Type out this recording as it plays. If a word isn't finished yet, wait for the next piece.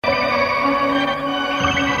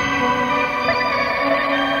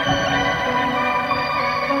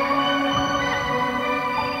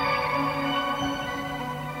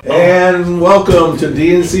and welcome to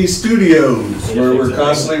DNC Studios, where we're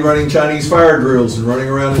constantly running Chinese fire drills and running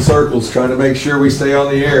around in circles trying to make sure we stay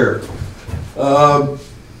on the air.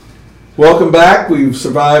 Welcome back. We've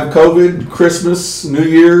survived COVID, Christmas, New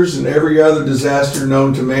Year's, and every other disaster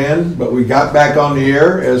known to man, but we got back on the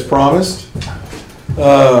air as promised.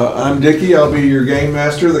 I'm Dickie. I'll be your game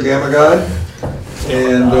master, the Gamma God,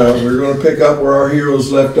 and we're going to pick up where our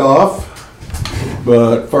heroes left off.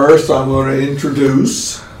 But first, I'm going to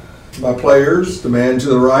introduce my players. The man to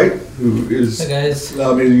the right, who is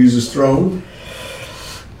allowed me to use his throne.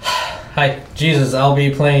 Hi, Jesus. I'll be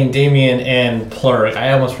playing Damien and Plurk.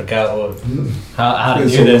 I almost forgot how to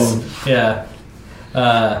do this.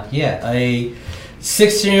 Long. Yeah, a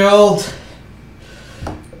 16-year-old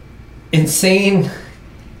insane,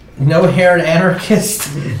 no-haired anarchist,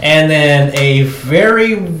 and then a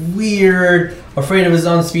very weird, afraid of his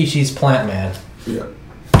own species plant man. Yeah.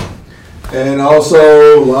 And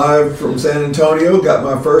also live from San Antonio, got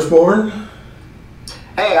my firstborn.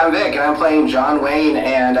 Hey, I'm Vic, and I'm playing John Wayne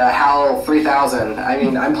and Hal 3000.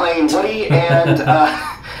 I'm playing Woody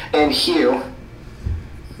and Hugh.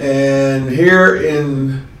 And here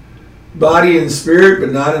in body and spirit,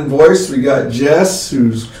 but not in voice, we got Jess,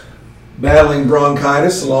 who's battling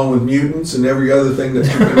bronchitis along with mutants and every other thing that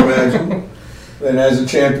you can imagine. And as a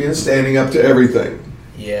champion, standing up to everything.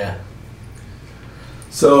 Yeah.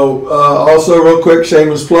 So, also real quick,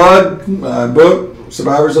 shameless plug, my book,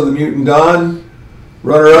 Survivors of the Mutant Dawn,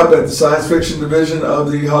 runner-up at the Science Fiction Division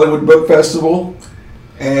of the Hollywood Book Festival.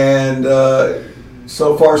 And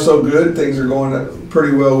so far so good. Things are going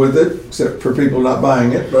pretty well with it, except for people not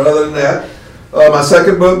buying it. But other than that, my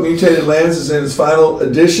second book, Mutated Lands, is in its final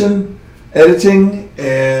edition, editing,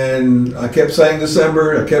 and I kept saying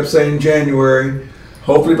December, I kept saying January.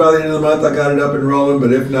 Hopefully by the end of the month I got it up and rolling,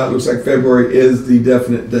 but if not, it looks like February is the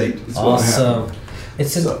definite date. It's awesome.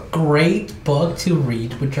 It's a great book to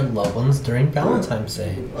read with your loved ones during Valentine's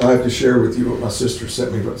Day. I have to share with you what my sister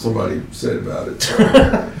sent me, what somebody said about it.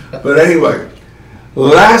 But anyway,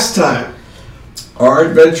 last time, our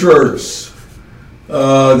adventurers,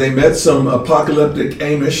 they met some apocalyptic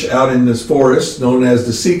Amish out in this forest known as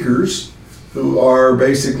the Seekers, who are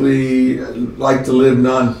basically like to live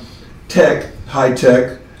non-tech,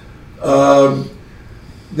 high-tech.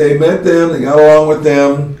 They met them, they got along with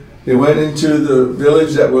them. They went into the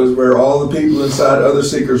village that was where all the people inside other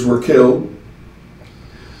Seekers were killed.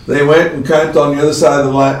 They went and camped on the other side of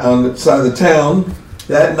the line, on the side of the town.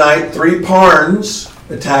 That night, 3 Parns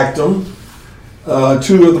attacked them. 2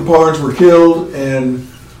 of the Parns were killed, and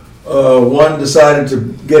one decided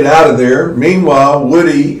to get out of there. Meanwhile,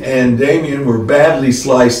 Woody and Damien were badly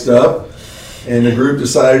sliced up, and the group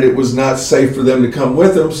decided it was not safe for them to come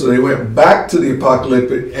with them, so they went back to the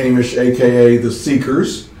apocalyptic Amish, aka the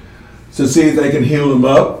Seekers, to see if they can heal them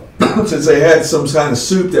up, since they had some kind of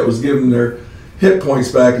soup that was giving their hit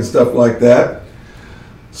points back and stuff like that.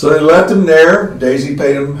 So they left them there. Daisy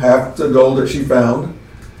paid them half the gold that she found.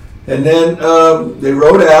 And then they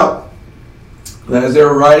rode out. And as they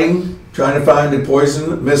were riding, trying to find a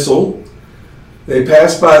poison missile, they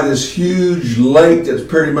passed by this huge lake that's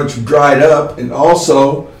pretty much dried up. And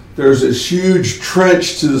also, there's this huge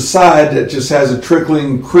trench to the side that just has a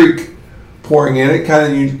trickling creek pouring in it.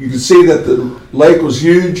 Kind of, you can see that the lake was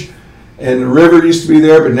huge and the river used to be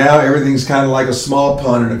there, but now everything's kind of like a small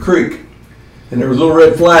pond in a creek. And there was little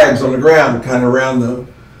red flags on the ground kind of around the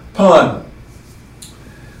pond.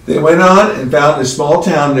 They went on and found a small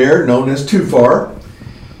town there known as Too Far,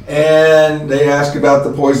 and they asked about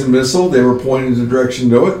the poison missile. They were pointed in the direction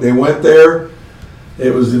to it. They went there.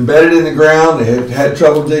 It was embedded in the ground. They had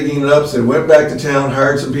trouble digging it up, so they went back to town,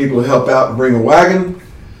 hired some people to help out and bring a wagon.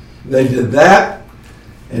 They did that,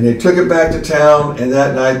 and they took it back to town, and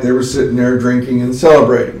that night they were sitting there drinking and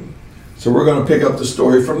celebrating. So we're going to pick up the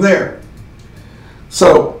story from there.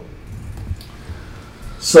 So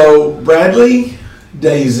Bradley,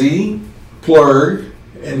 Daisy, Plurg,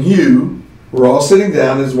 and Hugh were all sitting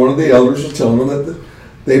down as one of the elders was telling them that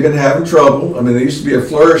they've been having trouble. I mean, they used to be a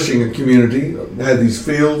flourishing community. They had these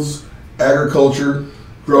fields, agriculture,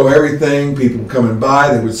 grow everything. People coming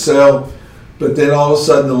by, they would sell. But then all of a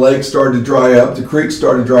sudden the lake started to dry up, the creek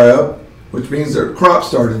started to dry up, which means their crops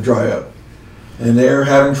started to dry up. And they're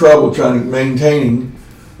having trouble trying to maintaining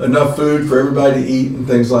enough food for everybody to eat and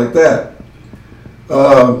things like that.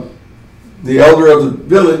 The elder of the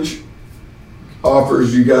village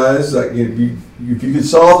offers you guys, like, if you could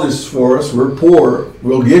solve this for us, we're poor,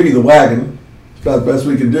 we'll give you the wagon. It's about the best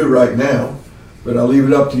we can do right now. But I'll leave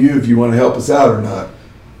it up to you if you want to help us out or not.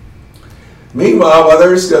 Meanwhile, while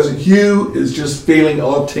they're discussing, Hugh is just feeling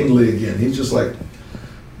all tingly again. He's just like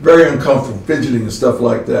very uncomfortable, fidgeting and stuff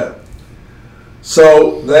like that.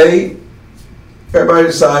 So everybody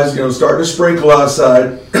decides, starting to sprinkle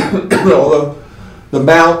outside. All the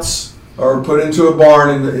mounts are put into a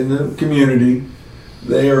barn in the community.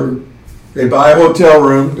 They buy a hotel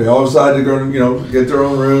room. They all decide to go, get their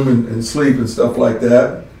own room and sleep and stuff like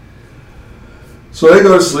that. So they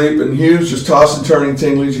go to sleep, and Hugh's just tossing, turning,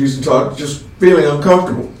 tingling, just feeling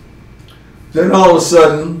uncomfortable. Then all of a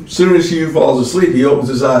sudden, as soon as Hugh falls asleep, he opens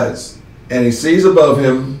his eyes, and he sees above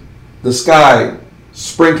him the sky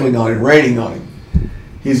sprinkling on him, raining on him.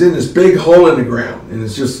 He's in this big hole in the ground, and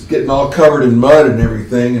it's just getting all covered in mud and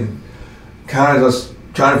everything, and kind of just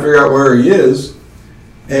trying to figure out where he is.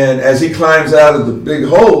 And as he climbs out of the big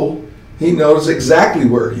hole, he knows exactly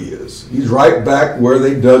where he is. He's right back where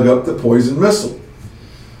they dug up the poison missile.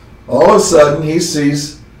 All of a sudden, he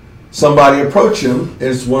sees somebody approach him, and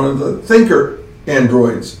it's one of the thinker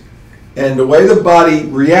androids. And the way the body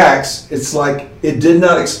reacts, it's like it did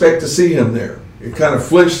not expect to see him there. It kind of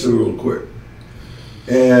flinched a little quick.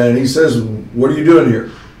 And he says, "What are you doing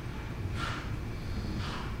here?"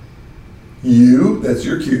 That's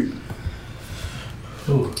your cue.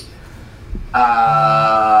 Ooh.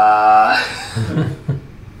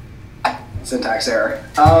 Syntax error.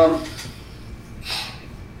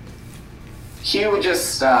 Hugh would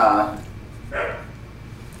just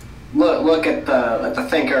look at the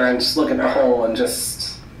thinker and just look at the hole and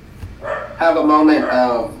just have a moment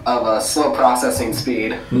of a slow processing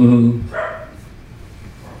speed. Mm-hmm.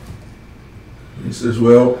 He says,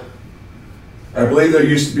 "Well, I believe there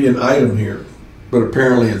used to be an item here, but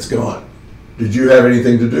apparently it's gone. Did you have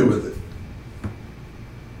anything to do with it?"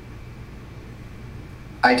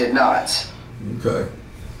 I did not. Okay.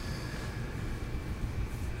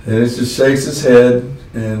 And it just shakes his head,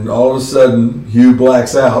 and all of a sudden, Hugh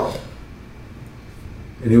blacks out.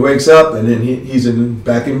 And he wakes up, and then he's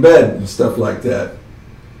back in bed and stuff like that,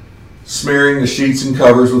 smearing the sheets and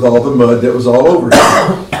covers with all the mud that was all over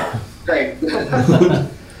him. Great.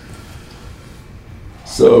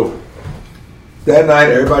 So that night,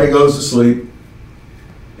 everybody goes to sleep,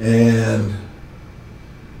 and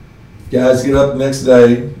guys get up the next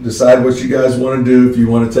day, decide what you guys want to do, if you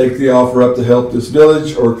want to take the offer up to help this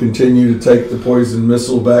village or continue to take the poison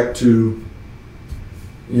missile back to,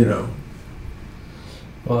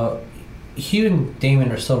 Well, Hugh and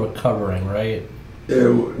Damien are still recovering, right?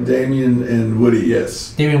 Damien and Woody,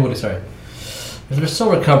 yes. Damien and Woody, sorry. If they're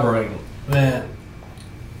still recovering, then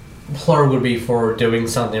plural would be for doing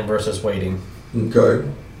something versus waiting. Okay.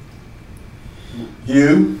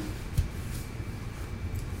 Hugh?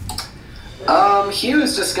 Hugh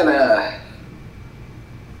is just gonna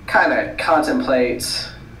kind of contemplate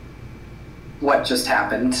what just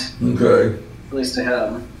happened. Okay. At least to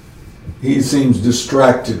him. He seems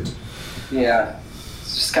distracted. Yeah.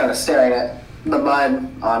 He's just kind of staring at the mud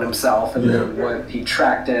on himself and then what he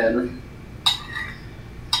tracked in.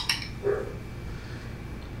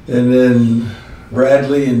 And then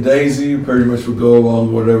Bradley and Daisy pretty much will go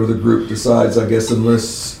along whatever the group decides, I guess,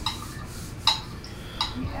 unless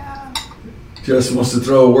Jess wants to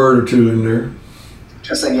throw a word or two in there.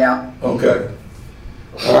 Just say yeah. Okay.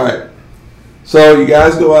 All right. So you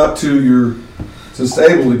guys go out to the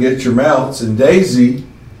stable to get your mounts, and Daisy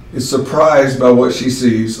is surprised by what she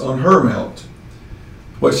sees on her mount.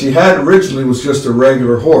 What she had originally was just a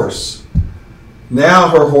regular horse. Now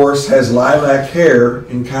her horse has lilac hair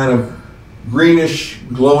and kind of greenish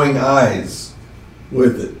glowing eyes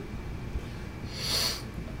with it.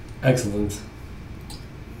 Excellent.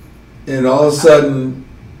 And all of a sudden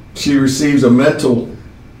she receives a mental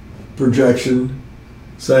projection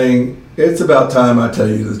saying, "It's about time I tell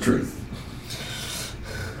you the truth."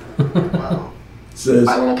 Wow. Says,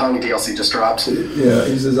 My Little Pony DLC just dropped. Yeah,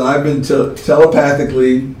 he says, "I've been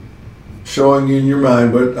telepathically showing you in your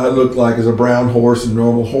mind what I look like as a brown horse and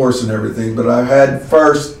normal horse and everything, but I had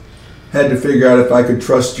to figure out if I could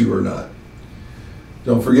trust you or not.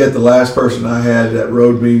 Don't forget the last person I had that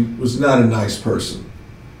rode me was not a nice person.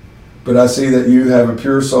 But I see that you have a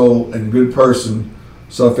pure soul and good person,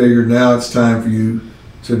 so I figured now it's time for you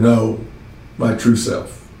to know my true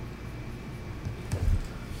self."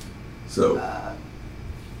 So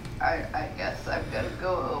I guess I'm gonna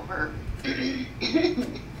go over and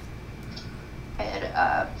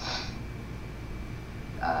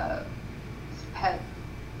pet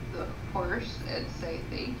the horse and say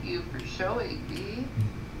thank you for showing me.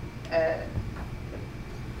 And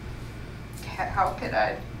how can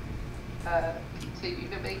I continue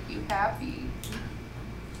to make you happy?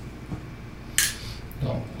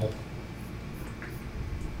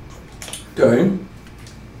 Okay.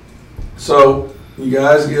 So you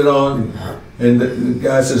guys get on And the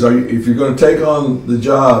guy says, if you're going to take on the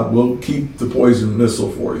job, we'll keep the poison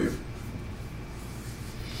missile for you.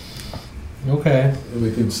 Okay. And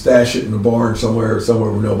we can stash it in the barn somewhere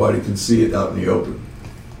where nobody can see it out in the open.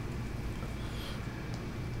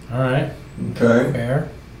 All right. Okay. Fair.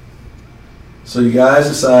 So you guys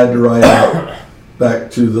decide to ride out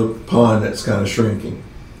back to the pond that's kind of shrinking.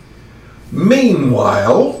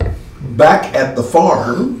 Meanwhile, back at the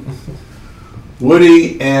farm,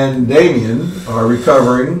 Woody and Damien are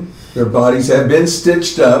recovering. Their bodies have been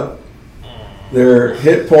stitched up. Their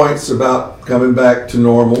hit points about coming back to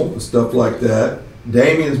normal and stuff like that.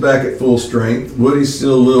 Damien's back at full strength. Woody's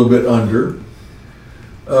still a little bit under.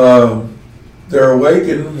 They're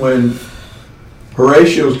awakened when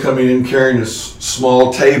Horatio's coming in carrying a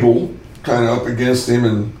small table kind of up against him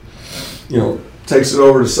and, takes it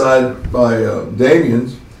over to the side by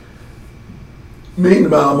Damien's.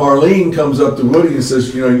 Meanwhile, Marlene comes up to Woody and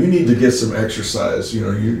says, you need to get some exercise.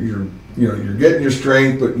 You're getting your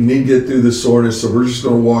strength, but you need to get through this soreness, so we're just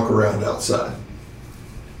going to walk around outside.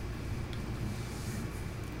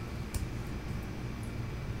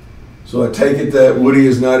 So I take it that Woody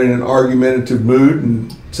is not in an argumentative mood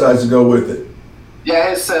and decides to go with it.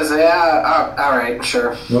 Yeah, it says, yeah, all right,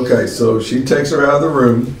 sure. Okay, so she takes her out of the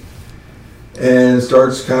room and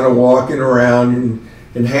starts kind of walking around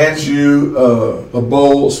and hands you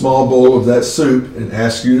a small bowl of that soup and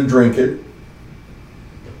asks you to drink it.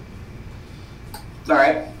 All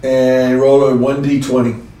right. And roll a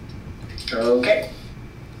 1d20. Okay.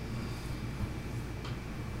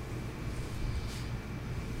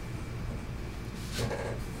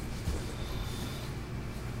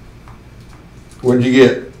 What did you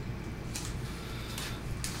get?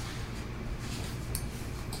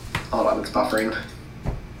 Hold on, it's buffering.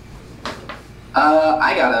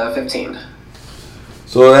 I got a 15.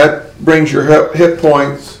 So that brings your hit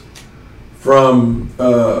points from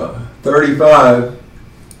 35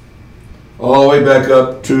 all the way back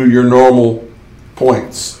up to your normal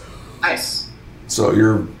points. Nice. So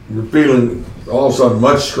you're feeling all of a sudden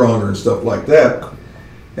much stronger and stuff like that.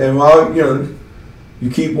 And while you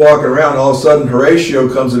keep walking around, all of a sudden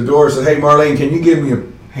Horatio comes to the door and says, "Hey Marlene, can you give me a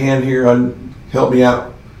hand here and help me out?"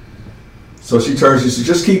 So she turns, she says,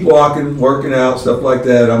 "Just keep walking, working out, stuff like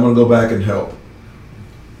that. I'm going to go back and help."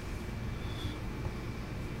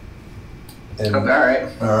 And, all right.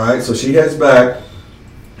 All right, so she heads back,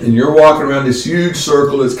 and you're walking around this huge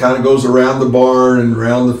circle that kind of goes around the barn and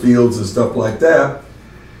around the fields and stuff like that.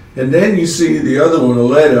 And then you see the other one,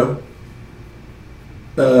 Aletta,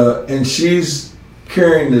 and she's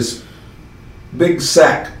carrying this big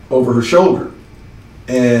sack over her shoulder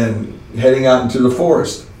and heading out into the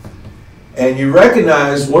forest. And you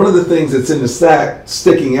recognize one of the things that's in the sack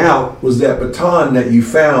sticking out was that baton that you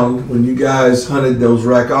found when you guys hunted those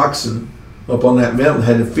rack oxen up on that mountain,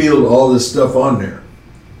 had to field all this stuff on there.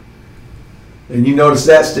 And you noticed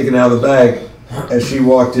that sticking out of the bag as she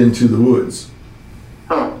walked into the woods.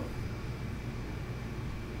 Huh.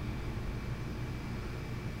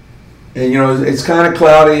 And it's kind of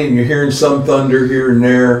cloudy and you're hearing some thunder here and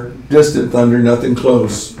there, distant thunder, nothing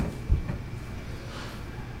close.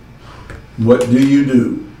 What do you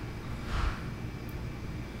do?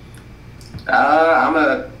 I'm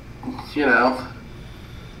gonna,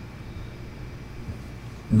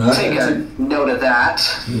 take a note of that.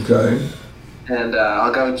 Okay. And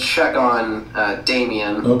I'll go check on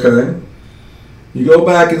Damien. Okay. You go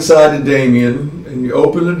back inside to Damien and you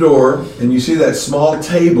open the door and you see that small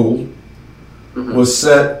table was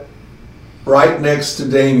set right next to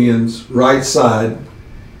Damien's right side.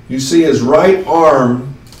 You see his right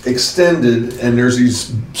arm extended and there's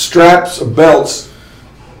these straps of belts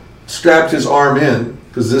strapped his arm in,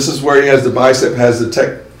 because this is where he has the bicep, has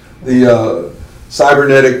the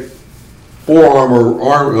cybernetic forearm or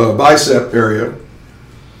arm bicep area.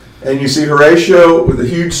 And you see Horatio with a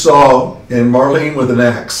huge saw and Marlene with an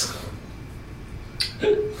axe.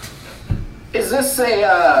 Is this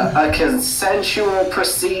a consensual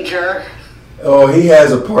procedure? Oh, he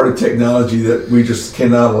has a part of technology that we just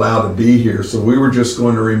cannot allow to be here, so we were just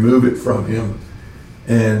going to remove it from him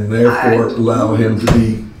and therefore allow him to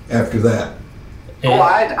be after that. Well,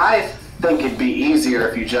 I think it'd be easier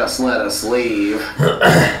if you just let us leave.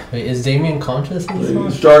 Wait, is Damien conscious in this one?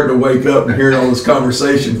 He's starting to wake up and hearing all this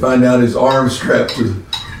conversation, find out his arm strapped to the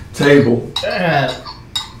table. I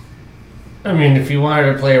mean, if you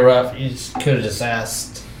wanted to play rough, you could have just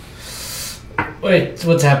asked. Wait,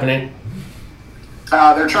 what's happening?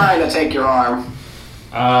 They're trying to take your arm.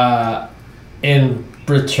 In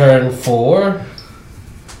return for?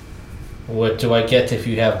 What do I get if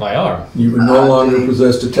you have my arm? You would no longer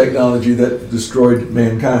possess the technology that destroyed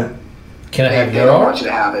mankind. Can I have They your don't arm? want you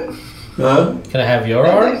to have it. Huh? Can I have your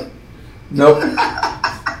arm? Nope.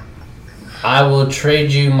 I will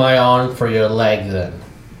trade you my arm for your leg then.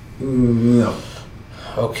 No.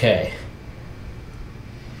 Okay.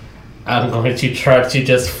 I'm going to try to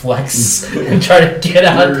just flex and try to get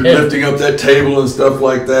out You're there. lifting up that table and stuff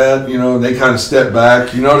like that, and they kind of step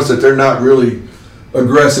back. You notice that they're not really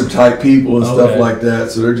aggressive type people and stuff Okay. like that,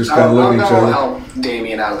 so they're just kind of looking at each I'll other. help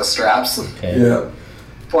Damien out of the straps Okay. Yeah.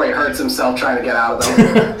 before he hurts himself trying to get out of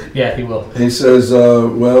them. Yeah, he will. He says,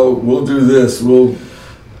 well, we'll do this. We'll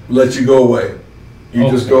let you go away. You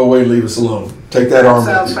just Okay. go away and leave us alone. Take that arm with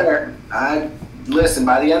Sounds you. fair. Listen,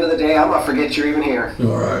 by the end of the day, I'm going to forget you're even here.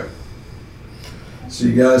 All right. So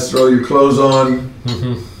you guys throw your clothes on.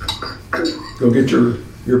 Go get your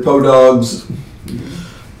dogs.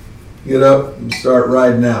 Get up and start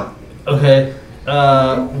riding out. Okay.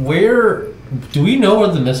 Where do we know where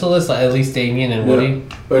the missile is? Like, at least Damien and Woody.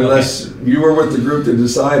 Unless you were with the group that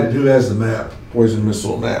decided who has the map, poison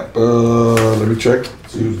missile map. Let me check.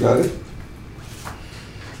 See who's got it.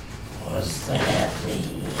 What's that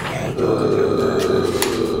mean?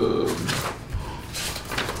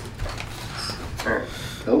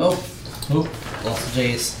 Oh, lost the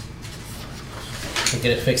J's. We'll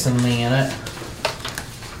get it fixed in a minute.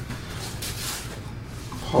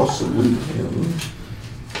 Possibly him.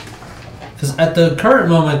 Because at the current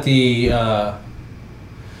moment,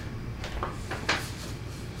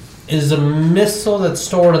 is the missile that's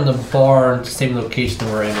stored in the barn the same location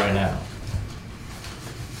we're in right now?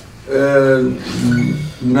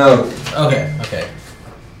 No. Okay.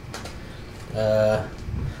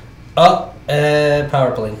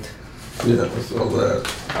 Power blinked. Yeah, I saw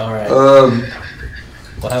that. All right.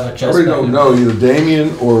 We'll have a I just. really don't know. Either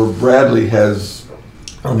Damien or Bradley has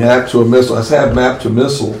a map to a missile. I have map to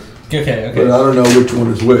missile, Okay. but I don't know which one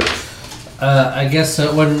is which. I guess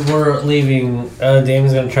when we're leaving,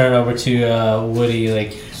 Damon's gonna turn over to Woody.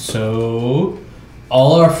 Like, so,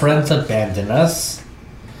 all our friends abandoned us.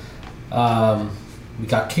 We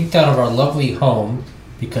got kicked out of our lovely home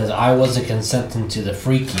because I wasn't consenting to the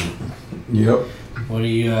freaky. Yep. What do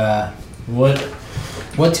you?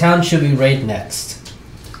 What town should we raid next?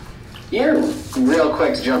 You're real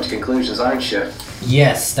quick to jump to conclusions, aren't you?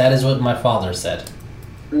 Yes, that is what my father said.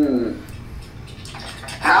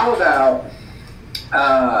 How about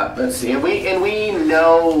let's see, and we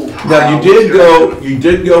know. Now you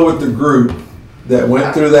did go with the group that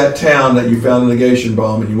went through that town that you found the negation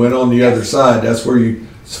bomb, and you went on the other side. That's where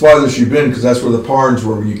as farthest you've been, because that's where the Parns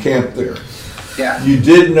were when you camped there. Yeah. You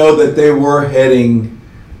did know that they were heading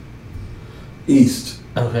east.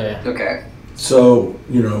 Okay. Okay. So,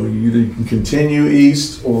 you can continue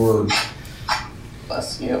east or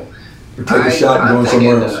Bless you. take a shot and go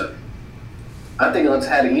somewhere else. I'm thinking let's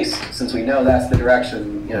head east since we know that's the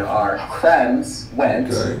direction our friends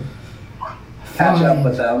went. Okay. Catch up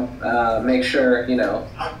with them. Make sure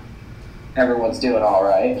everyone's doing all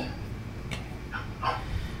right.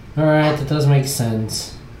 All right, that does make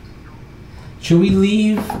sense. Should we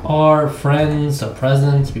leave our friends a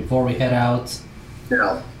present before we head out?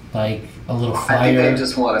 No. Like a little I think fire? they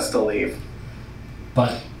just want us to leave.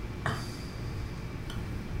 But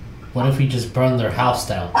what if we just burn their house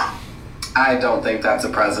down? I don't think that's a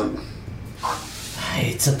present.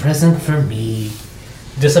 It's a present for me.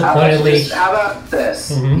 How Disappointedly. about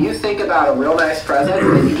this? Mhm. You think about a real nice present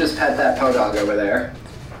and you just pet that podog over there.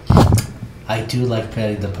 I do like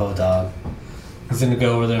petting the podog. He's gonna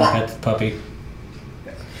go over there and pet the puppy.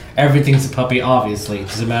 Everything's a puppy, obviously.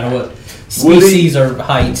 Doesn't matter what species or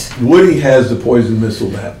height. Woody has the poison missile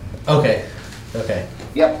map. Okay.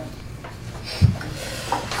 Yep.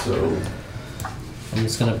 So, I'm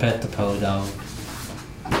just gonna pet the podog.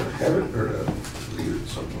 have it or leave it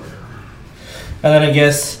somewhere. And then I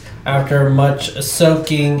guess after much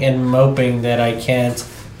soaking and moping that I can't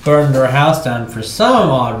burn their house down for some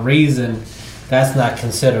odd reason, that's not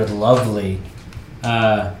considered lovely.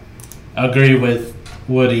 Agree with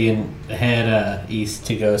Woody and head east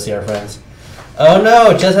to go see our friends. Oh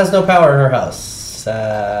no, Jess has no power in her house.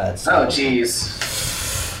 Oh, jeez.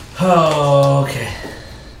 Oh, okay.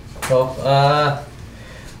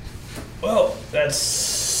 Well,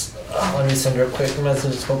 that's. Let me send her a quick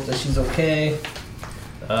message. Hope that she's okay.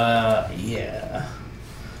 Yeah.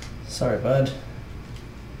 Sorry, bud.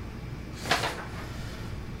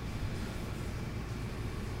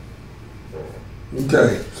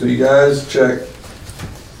 Okay, so you guys check.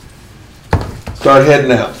 Start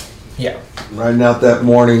heading out. Yeah. Riding out that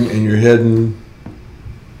morning, and you're heading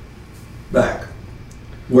back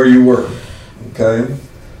where you were. Okay.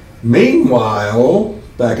 Meanwhile,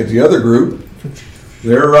 back at the other group,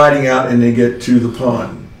 they're riding out and they get to the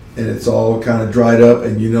pond. and it's all kind of dried up,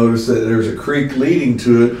 and you notice that there's a creek leading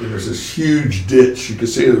to it, and there's this huge ditch. You can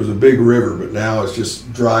see there was a big river, but now it's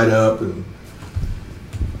just dried up, and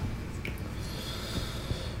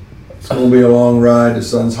it's going to be a long ride. The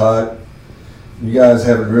sun's hot. You guys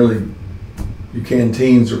haven't really, your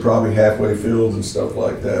canteens are probably halfway filled and stuff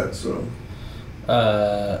like that, so.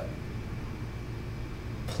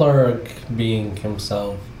 Plurg, being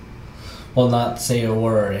himself, will not say a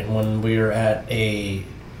word, and when we're at a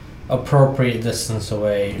appropriate distance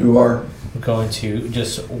away, You are? we're going to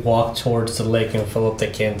just walk towards the lake and fill up the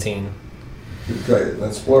canteen. Okay,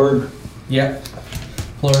 that's Plurg. Yep.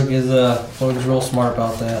 Plurg is real smart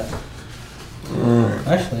about that. Alright.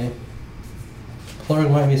 Actually, Plurg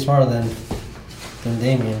might be smarter than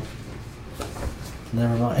Damien.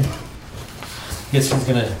 Never mind. Guess he's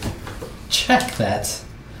gonna check that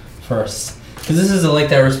first, because this is the lake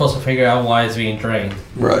that we're supposed to figure out why it's being drained.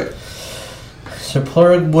 Right. So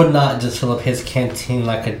Plurg would not just fill up his canteen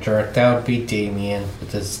like a jerk. That would be Damien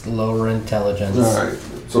with his lower intelligence. Alright,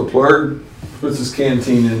 so Plurg puts his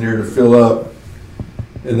canteen in there to fill up,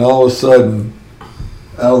 and all of a sudden,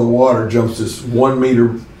 out of the water jumps this 1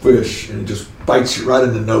 meter fish and just bites you right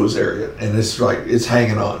in the nose area, and it's like, it's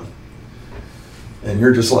hanging on. And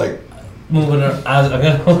you're just like, I'm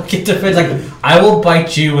gonna look at the fish like, I will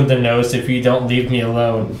bite you in the nose if you don't leave me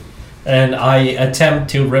alone. And I attempt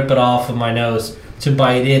to rip it off of my nose to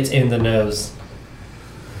bite it in the nose.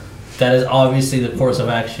 That is obviously the course of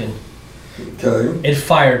action. okay. It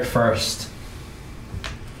fired first.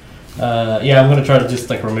 Yeah, I'm gonna try to just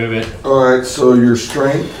like remove it. Alright, so your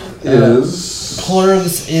strength is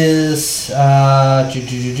Plurg's is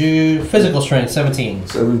physical strength 17.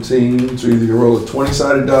 17, so either you roll a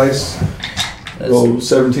 20-sided dice, roll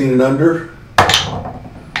 17 and under.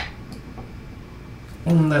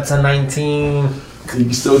 That's a 19.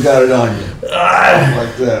 You still got it on you.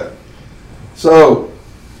 Like that. So,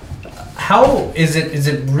 How is it? Is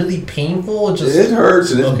it really painful? Just it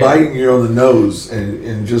hurts and it's Okay. biting you on the nose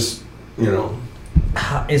and just, you know,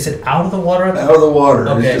 Is it out of the water? out of the water.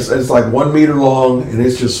 And Okay. it's like 1 meter long, and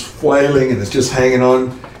it's just flailing, and it's just hanging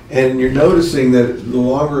on. And you're noticing that the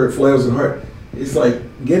longer it flails and hurt, it's like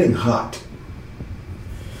getting hot.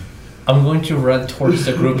 I'm going to run towards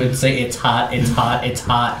the group and say, "It's hot! It's hot! It's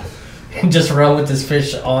hot!" And just run with this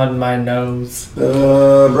fish on my nose.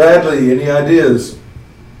 Bradley, any ideas?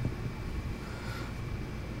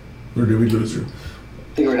 Or did we lose her?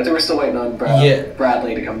 I think we're still waiting on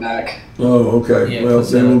Bradley to come back. Oh, okay. Yeah, Well,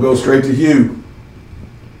 'cause, then we'll go straight to Hugh.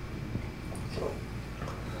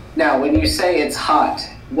 Now, when you say it's hot,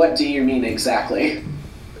 what do you mean exactly?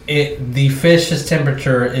 The fish's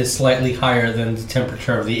temperature is slightly higher than the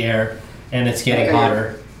temperature of the air, and it's getting Okay.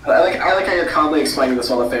 hotter. I like how you're calmly explaining this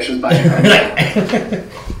while the fish is biting.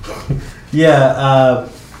 Yeah,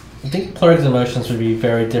 I think Plurg's emotions would be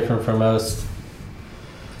very different from most.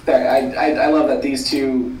 There, I love that these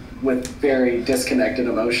two with very disconnected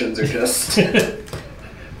emotions are just.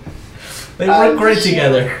 They work great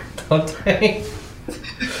together, don't they?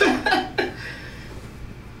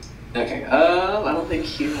 Okay. I don't think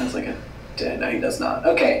Hugh has like a. No, he does not.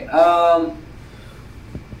 Okay.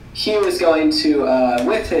 Hugh is going to,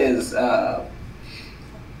 with his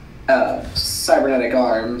cybernetic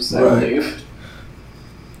arms, I Right. believe,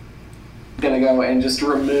 gonna go and just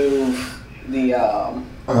remove the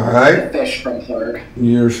Alright. fish from Plurg.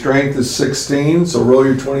 Your strength is 16, so roll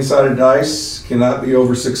your 20-sided dice. Cannot be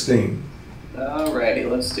over 16. Alrighty,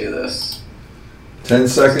 let's do this. 10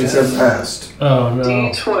 seconds have passed. Oh no.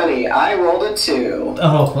 D20. I rolled a 2.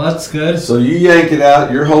 Oh, well, that's good. So you yank it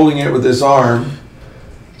out. You're holding it with this arm.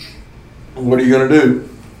 What are you going to do?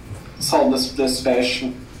 Let's hold this fish.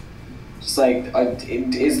 Just like,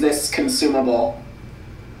 is this consumable?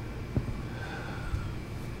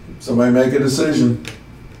 Somebody make a decision.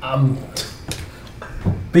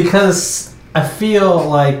 Because I feel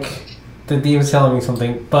like the demon's telling me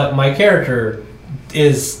something, but my character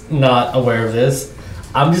is not aware of this.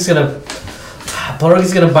 I'm just gonna.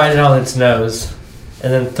 Plurg's gonna bite it on its nose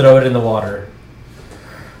and then throw it in the water.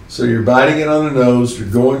 So you're biting it on the nose. You're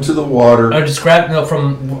going to the water. Or just grab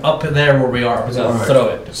from up in there where we are. I'm just gonna All right. throw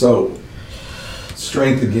it. So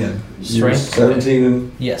strength again. You're Strength? 17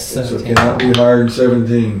 and Yes, so 17. cannot be higher than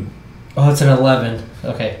 17. Oh, it's an 11.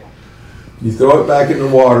 Okay. You throw it back in the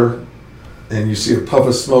water, and you see a puff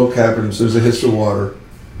of smoke happen as soon as it hits the water.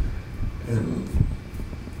 And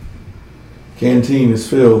canteen is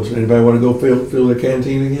filled. Anybody want to go fill the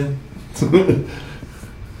canteen again?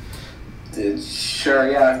 Sure,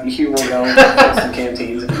 yeah. Hugh will go fill some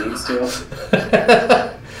canteens if he needs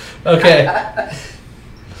to. Okay.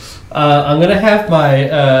 I'm gonna have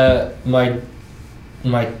my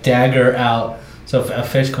my dagger out. So if a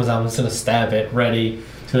fish comes out, I'm just gonna stab it, ready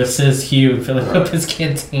to assist Hugh in filling up his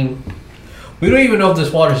canteen. We don't even know if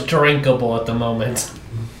this water's drinkable at the moment.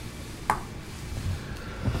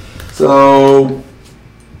 So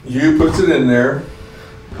Hugh puts it in there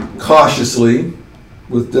cautiously,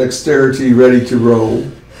 with dexterity ready to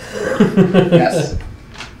roll. Yes.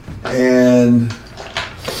 And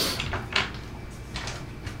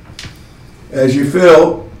as you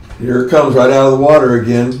fill, here it comes right out of the water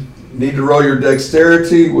again. Need to roll your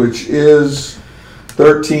dexterity, which is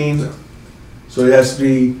 13. So it has to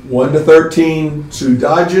be 1 to 13 to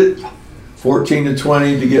dodge it, 14 to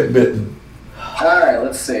 20 to get bitten. All right,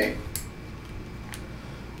 let's see.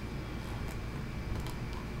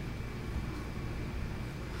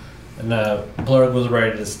 And Blurg was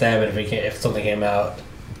ready to stab it if something came out.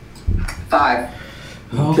 5.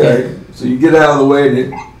 Okay, so you get out of the way and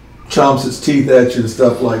it chomps its teeth at you and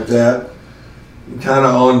stuff like that. Kind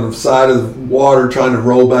of on the side of the water, trying to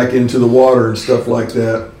roll back into the water and stuff like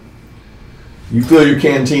that. You fill your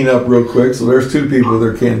canteen up real quick, so there's 2 people with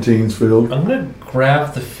their canteens filled. I'm gonna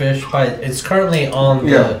grab the fish by. It's currently on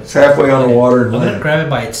the. Yeah, it's halfway on the water and I'm gonna land. grab it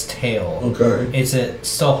by its tail. Okay. Is it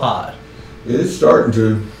still hot? It's starting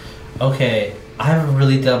to. Okay, I have a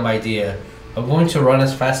really dumb idea. I'm going to run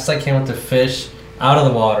as fast as I can with the fish out of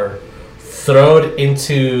the water, throw it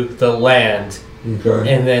into the land,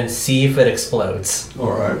 Okay. and then see if it explodes.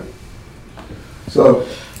 All right. So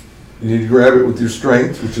you need to grab it with your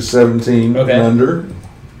strength, which is 17 Okay. and under.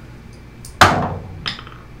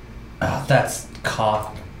 Oh, that's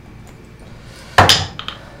cocked.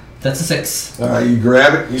 That's a 6. All right, you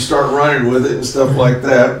grab it, you start running with it and stuff like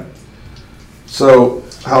that. So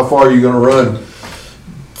how far are you going to run?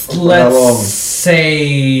 How long? Let's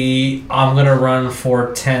say I'm gonna run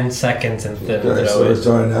for 10 seconds and then Okay, so throw it's it.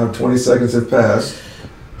 all right now. 20 seconds have passed.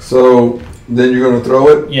 So then you're going to throw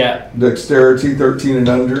it. Yeah. Dexterity 13 and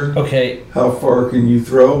under. Okay. How far can you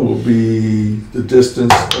throw will be the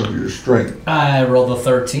distance of your strength. I rolled a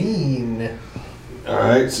 13. All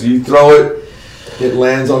right, so you throw it. It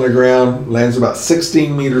lands on the ground. Lands about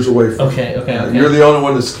 16 meters away from Okay. you. Okay. Now, Okay. you're the only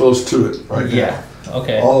one that's close to it right now. Yeah.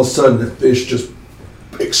 Okay. All of a sudden, the fish just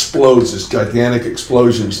explodes, this gigantic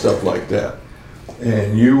explosion, stuff like that.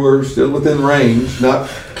 And you were still within range, not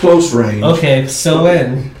close range. Okay. Still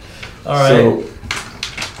in. All right. So,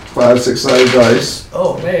 5 6-sided dice.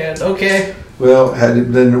 Oh man. Okay. Well, had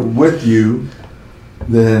it been with you,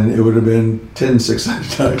 then it would have been 10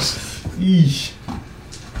 6-sided dice. Yeesh.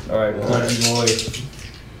 All right, bloody boy.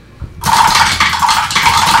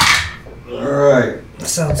 All right.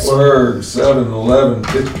 Sounds. Blurg, 7, 11,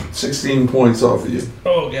 15, 16 points off of you.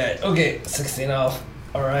 Okay. Okay. 16 off.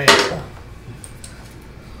 All right.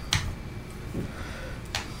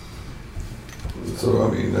 So,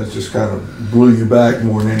 I mean, that just kind of blew you back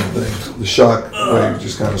more than anything. The shock wave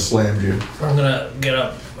just kind of slammed you. I'm gonna get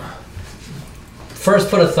up. First,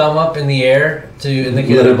 put a thumb up in the air to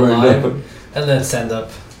indicate Let that it I'm burn alive, down. and then stand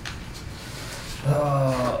up.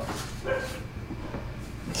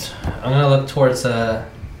 I'm gonna look towards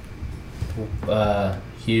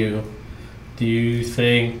Hugh. Do you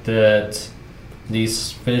think that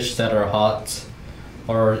these fish that are hot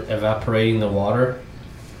are evaporating the water?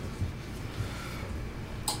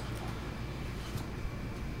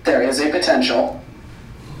 There is a potential.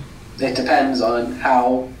 It depends on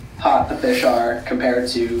how hot the fish are compared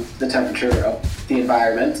to the temperature of the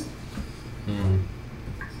environment.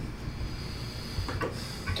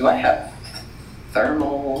 Do I have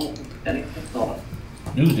thermal anything? Hold on.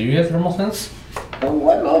 Ooh, do you have thermal sense? Oh,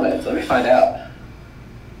 one moment. Let me find out.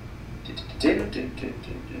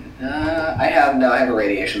 I have a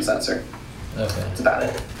radiation sensor. Okay. That's about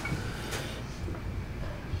it.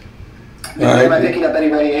 All right. Am I picking up any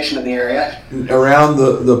radiation in the area? Around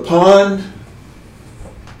the pond,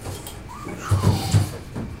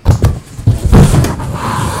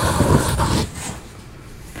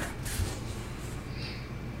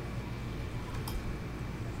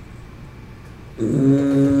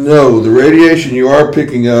 no, the radiation you are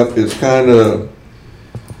picking up is kind of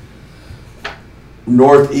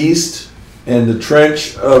northeast, and the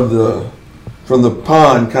trench from the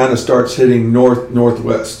pond kind of starts hitting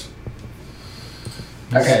northwest.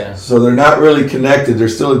 Okay. So they're not really connected.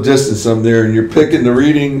 There's still a distance up there, and you're picking the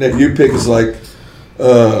reading that you pick is like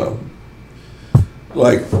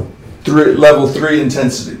level 3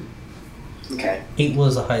 intensity. Okay. 8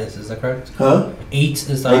 was the highest, is that correct? Huh? 8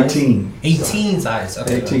 is the highest? 18. 18 is the highest.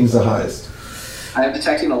 Okay. 18 is the highest. I am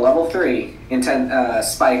detecting a level 3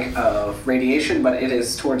 spike of radiation, but it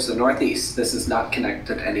is towards the northeast. This is not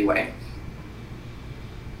connected anyway.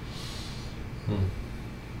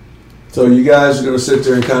 So you guys are going to sit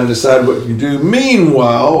there and kind of decide what you do.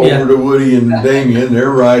 Meanwhile, over to Woody and Damien,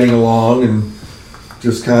 they're riding along and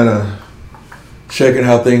just kind of checking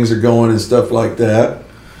how things are going and stuff like that.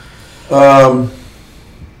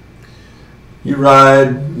 You ride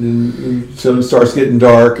until it starts getting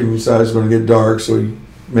dark, and you decide it's going to get dark, so you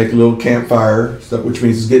make a little campfire, stuff, which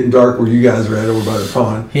means it's getting dark where you guys are at over by the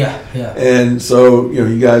pond. Yeah. And so,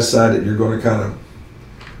 you guys decide that you're going to kind of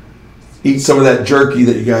eat some of that jerky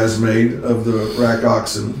that you guys made of the rack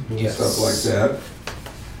oxen, stuff like that.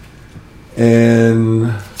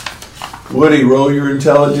 And Woody, roll your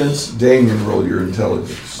intelligence. Damien, roll your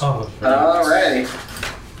intelligence. Oh, alrighty.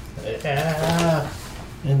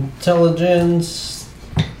 Intelligence.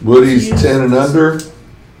 Woody's 10 and under.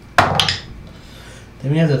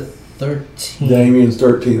 Damien has a 13. Damien's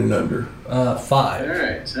 13 and under. 5.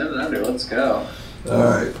 Alright, 10 and under, let's go.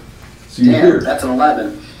 Alright. So you hear it. That's an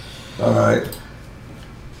 11. Alright.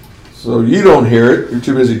 So you don't hear it. You're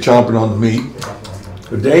too busy chomping on the meat.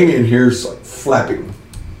 But Damien hears like flapping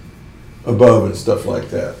above and stuff like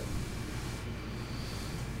that.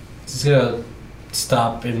 He's gonna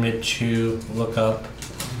stop in mid-chew, look up.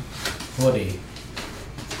 Woody,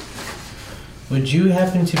 would you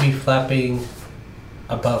happen to be flapping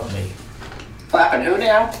above me? Flapping who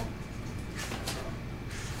now?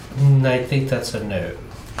 I think that's a no.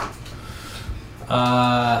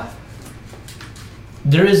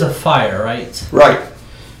 There is a fire, right? Right.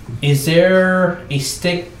 Is there a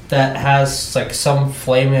stick that has like some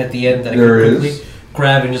flame at the end that I can There quickly is.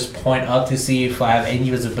 grab and just point up to see if I have any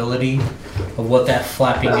visibility of what that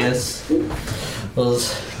flapping is?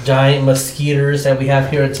 Those giant mosquitoes that we have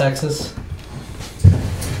here in Texas.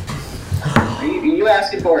 Are you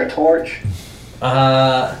asking for a torch?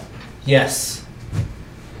 Yes.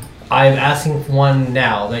 I'm asking for one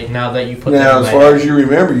now that you put Now, that as far as you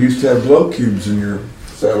remember, you used to have glow cubes in your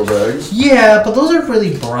saddlebags. Yeah, but those are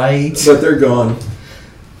really bright. But they're gone.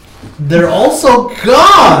 They're also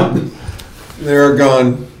gone! They're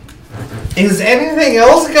gone. Is anything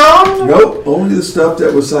else gone? Nope, only the stuff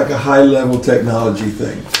that was like a high-level technology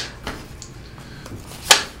thing.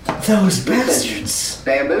 Those bastards.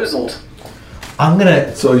 Bamboozled. I'm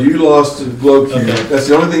gonna... So you lost the glow cube. Okay. That's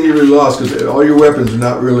the only thing you really lost because all your weapons are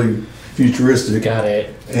not really futuristic. Got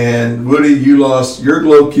it. And Woody, you lost your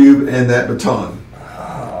glow cube and that baton,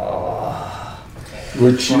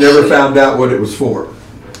 which you never found out what it was for.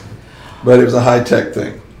 But it was a high-tech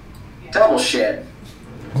thing. Double shit.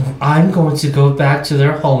 I'm going to go back to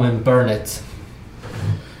their home and burn it.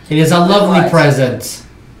 It is a lovely present.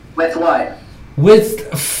 With what?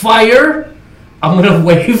 With fire, I'm gonna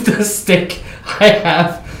wave the stick I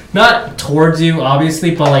have. Not towards you,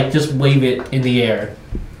 obviously, but like just wave it in the air.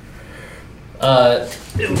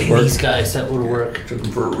 It would be these guys that would work.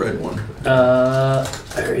 Looking for a red one.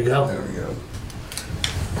 There you go. There we go.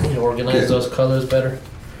 Need to organize those colors better.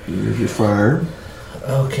 Here's your fire.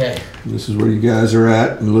 Okay. This is where you guys are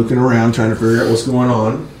at and looking around trying to figure out what's going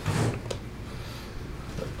on.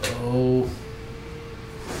 Oh,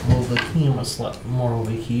 move the camera slot more over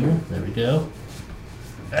here. There we go.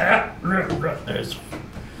 There's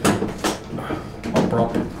a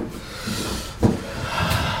problem.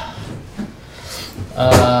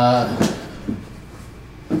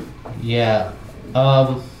 Yeah.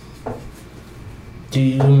 Do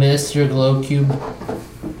you miss your glow cube?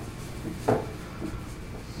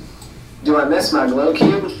 Do I miss my glow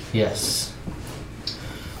cube? Yes.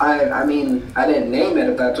 I mean, I didn't name it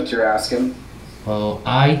if that's what you're asking. Well,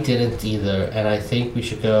 I didn't either, and I think we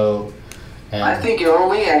should go and... I think you're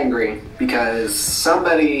only angry because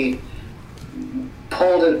somebody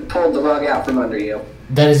pulled the rug out from under you.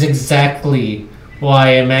 That is exactly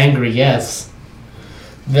why I'm angry, yes.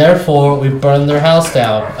 Therefore, we burn their house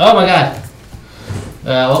down. Oh my god!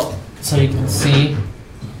 Well, so you can see,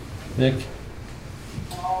 Nick.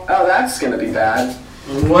 Oh, that's gonna be bad.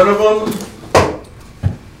 One of them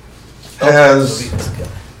has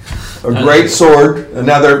a great sword, and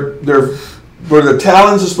now they're where the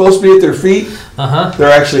talons are supposed to be at their feet.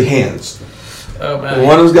 They're actually hands. Oh man! And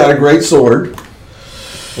one of them's got a great sword.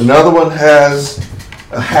 Another one has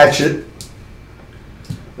a hatchet.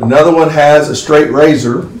 Another one has a straight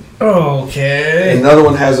razor. Okay. Another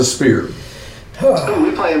one has a spear. Ooh,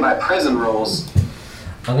 we playing by prison rules.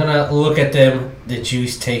 I'm gonna look at them. Did you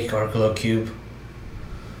take our glow cube?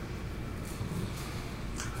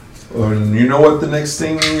 And you know what the next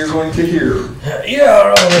thing you're going to hear?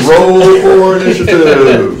 Yeah. Roll for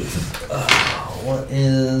initiative. What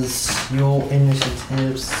is your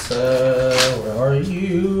initiative, sir? Where are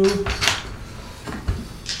you?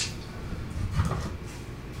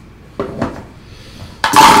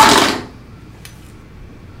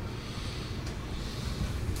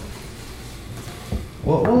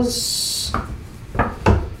 What was?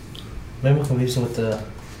 Maybe I'm confusing with the.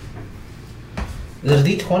 Is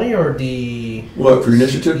it a D20 or D? What, for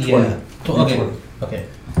initiative? Yeah. 20. Okay. Okay.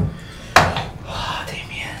 Ah,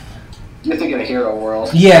 Damien. You're thinking of Hero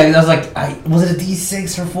World. Yeah, I was like, was it a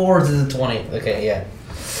D6 or 4 or is it a 20? Okay, yeah.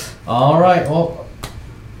 All right. Well,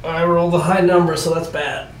 I rolled a high number, so that's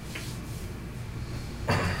bad.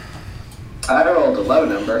 I rolled a low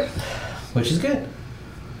number. Which is good.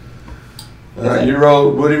 All right,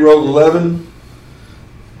 Woody rolled 11.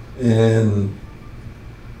 And,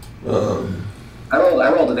 I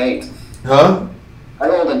rolled an 8. huh? I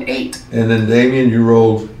rolled an 8. And then Damien, you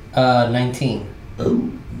rolled, 19.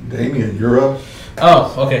 oh, Damien, you're up.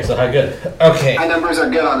 Oh, okay, so how good? Okay. My numbers are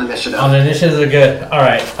good on initiative. On initiatives are good. All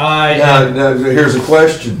right. Now, here's a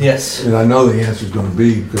question. Yes. And I know the answer is going to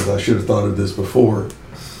be, because I should have thought of this before.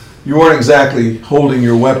 You weren't exactly holding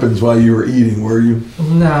your weapons while you were eating, were you?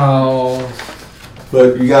 No.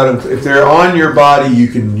 But you got them. If they're on your body, you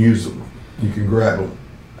can use them. You can grab them.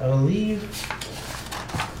 I believe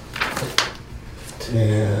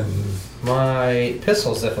And my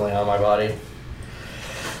pistol's definitely on my body.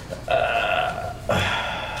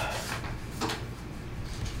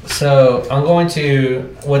 So I'm going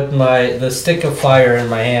to, with the stick of fire in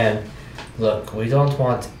my hand. Look, we don't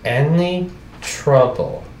want any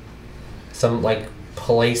trouble. I'm about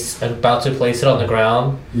to place it on the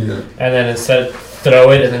ground, yeah. and then instead throw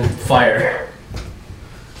it and then fire.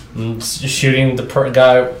 I'm just shooting the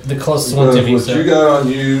guy, the closest one to me. What you got on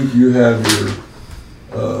you, you have your.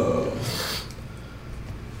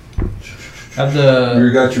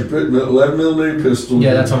 You got your 11mm pistol.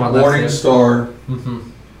 Yeah, that's on my left. Morning Star. Mm-hmm.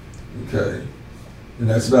 Okay, and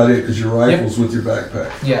that's about it because your rifle's with your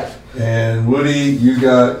backpack. Yeah. And Woody, you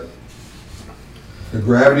got a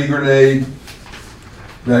gravity grenade.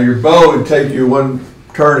 Now your bow would take you one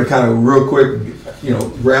turn to kind of real quick,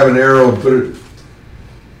 grab an arrow and put it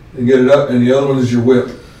and get it up, and the other one is your whip.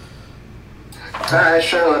 All right,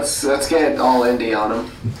 sure. Let's get all indie on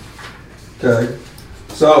them. Okay,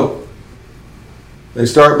 so they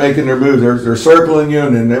start making their move. They're circling you,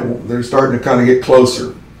 and then they're starting to kind of get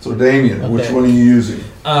closer. So Damien, which one are you using?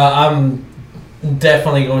 I'm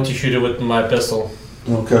definitely going to shoot it with my pistol.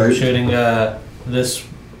 Okay. I'm shooting this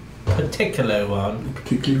particular one. The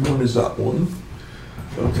particular one is that one.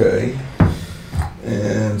 Okay.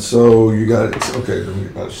 And so you got it. Okay, let me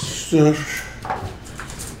get my stuff.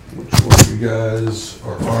 Which one of you guys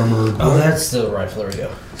are armored? Oh, that's the rifle. There we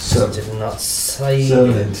go. 7. Did not say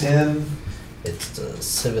 7 and 10. it's the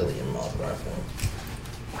civilian mod rifle.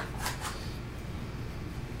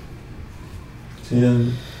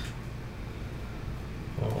 10.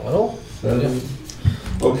 Well, 7.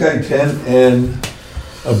 Okay, 10 and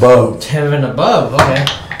above. 10 and above. Okay.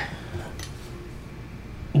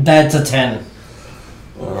 That's a 10.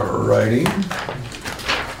 Alrighty.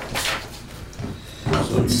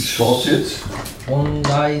 So you shot it.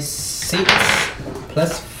 1d6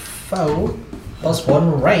 plus 4 plus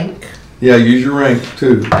 1 rank. Yeah, use your rank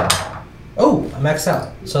too. Oh, I maxed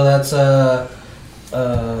out. So that's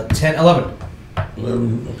 10, 11.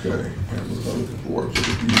 11, okay. And we're looking for it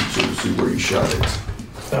to see where you shot it.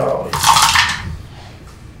 Oh,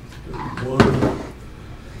 31.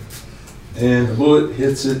 And the bullet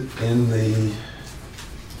hits it in the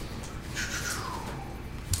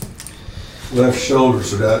left shoulder,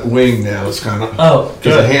 so that wing now is kind of. Oh,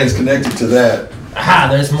 because the hand's connected to that. Aha,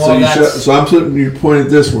 there's more So, of that. so I'm putting you point at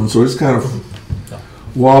this one, so it's kind of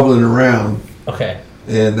wobbling around, Okay.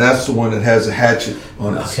 and that's the one that has a hatchet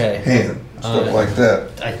on its hand, stuff like that.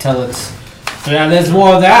 I tell it. So now there's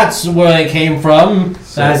more of that's where it came from.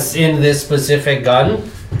 That's in this specific gun.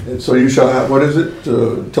 And so you shot. What is it?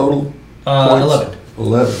 Total. Points? 11.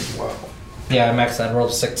 11. Wow. Yeah, I maxed out. I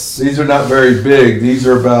rolled 6. These are not very big. These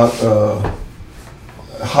are about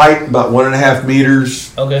height about 1.5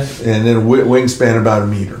 meters, Okay. and then wingspan about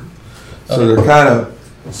 1 meter. So Okay. they're kind of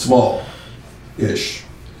small-ish.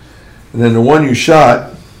 And then the one you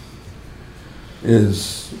shot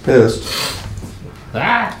is pissed.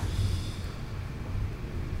 Ah!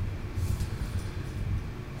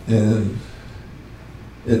 And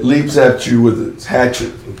it leaps at you with its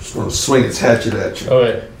hatchet. It's going to swing its hatchet at you.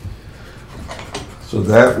 Okay. So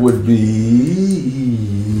that would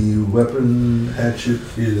be weapon hatchet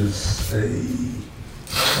is a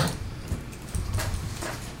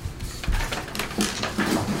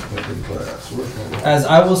weapon class. As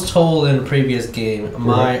I was told in a previous game,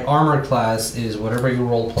 my armor class is whatever you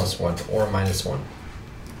roll plus 1 or minus 1.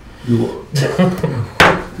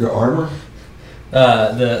 Your armor?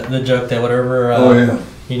 The joke that whatever Oh yeah.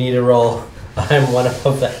 you need to roll, I'm one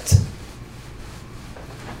of that.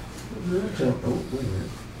 You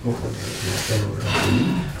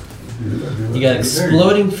got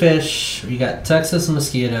exploding fish. You got Texas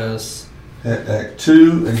mosquitoes. Act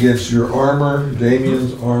 2 against your armor.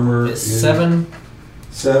 Damien's armor It's is 7.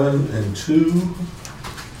 7 and 2.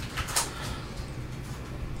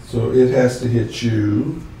 So it has to hit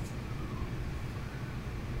you.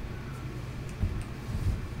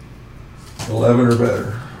 $11 or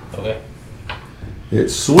better. Okay. It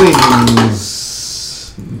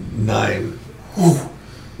swings 9.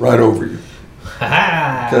 Right over you.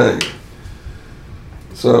 Okay.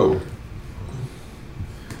 So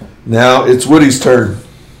now it's Woody's turn.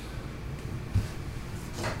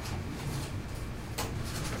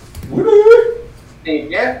 Woody.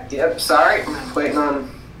 Yep, sorry. I'm waiting on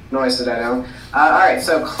noise to die down. Alright,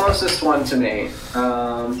 so closest one to me.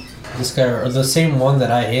 This guy, or the same one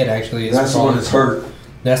that I hit, actually is That's the one that's hurt.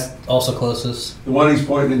 That's also closest. The one he's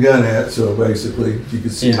pointing the gun at, so basically you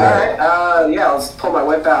can see that. Alright, yeah, let's pull my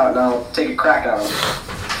whip out and I'll take a crack at him.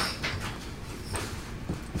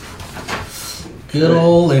 Good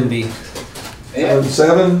old Indy. Yeah.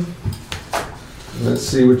 7. Let's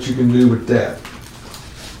see what you can do with that.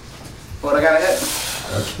 What I gotta hit?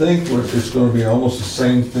 I think it's going to be almost the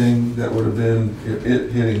same thing that would have been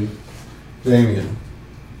it hitting Damien.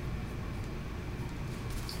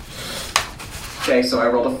 Okay, so I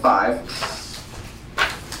rolled a 5.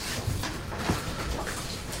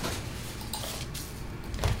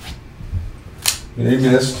 And he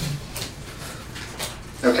missed.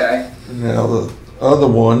 Okay. Now the other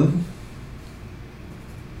one,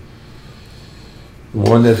 the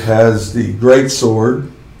one that has the great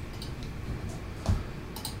sword.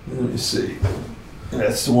 Let me see.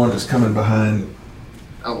 That's the one that's coming behind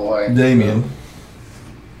Oh boy. Damien.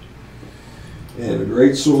 And the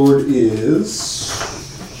great sword is.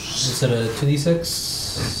 Is it a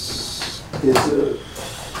 2d6? It's a.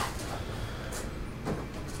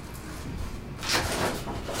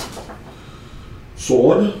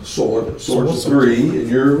 Sword's 3, and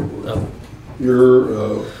you're.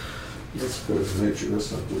 Let's go to make sure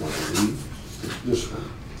that's not the one I need. This one.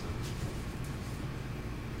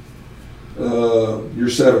 You're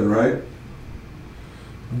 7, right?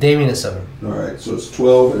 Damien is 7. All right, so it's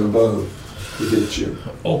 12 and above to hit you.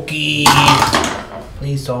 Okay.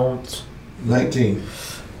 Please don't. 19.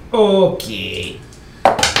 Okay.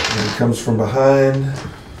 And it comes from behind.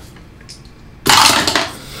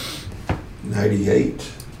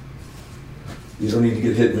 98. You don't need to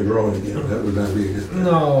get hit in the groin again. That would not be a good thing.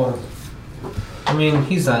 No. I mean,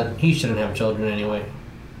 he shouldn't have children anyway.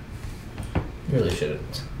 He really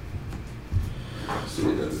shouldn't. See,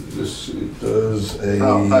 this it does a.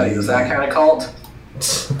 Oh, buddy, is that kind of cult?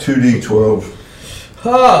 2d12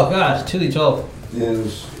 Oh, gosh. 2d12.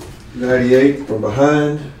 is 98 from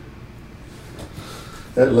behind.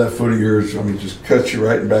 That left foot of yours, I mean, just cuts you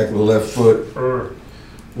right in the back of the left foot.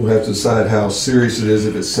 We'll have to decide how serious it is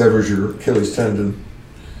if it severs your Achilles tendon.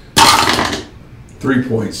 3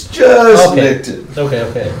 points. Just nicked it.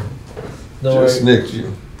 Okay. No Just worry. nicked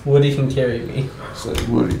you. Woody can carry me. So,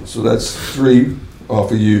 Woody. So that's 3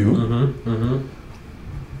 off of you.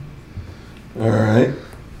 All right.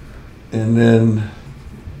 And then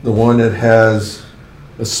the one that has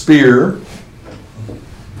a spear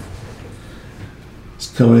is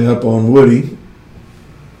coming up on Woody.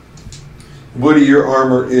 Woody, your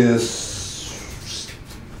armor is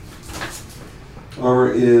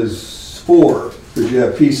 4 because you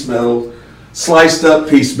have piece metal, sliced up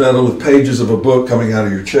piece metal with pages of a book coming out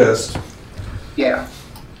of your chest. Yeah.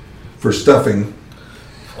 For stuffing.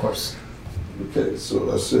 Of course. Okay,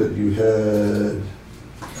 so I said you had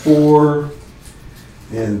 4,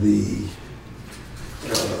 and the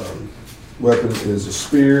weapon is a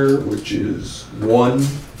spear, which is 1.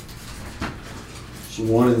 So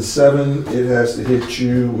 1 and 7, it has to hit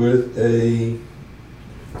you with a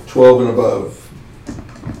 12 and above.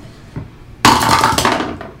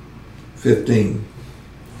 15.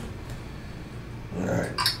 All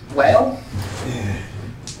right. Well.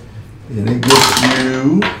 And it gets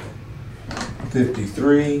you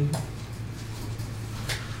 53.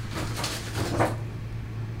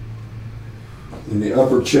 In the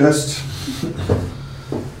upper chest.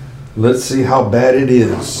 Let's see how bad it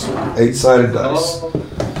is. 8-sided dice. Oh,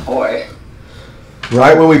 boy.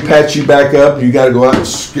 Right when we patch you back up, you got to go out and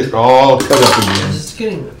get all cut up again. Just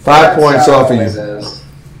kidding. 5 points how off it of always you. is.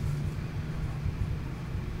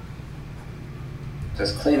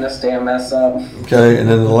 Just clean this damn mess up. Okay, and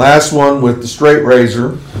then the last one with the straight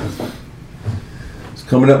razor is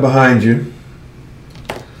coming up behind you.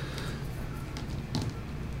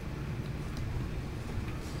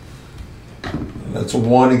 And that's a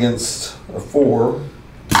 1 against a 4.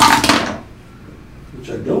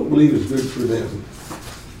 I don't believe is good for them.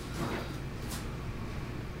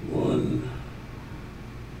 1.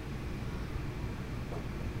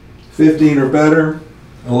 15 or better.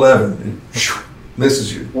 11.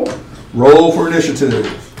 Misses you. Roll for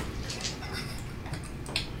initiative.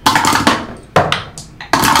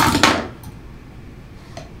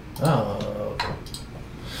 Oh.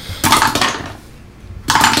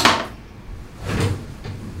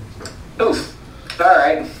 Oof. All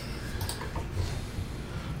right.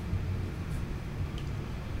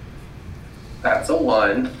 That's a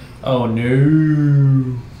 1. Oh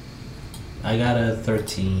no. I got a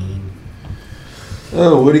 13.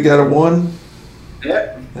 Oh, Woody got a 1?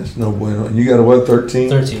 Yep. That's no bueno. You got a what, 13?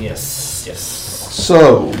 13, yes. Yes.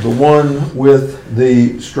 So, the one with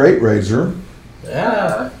the straight razor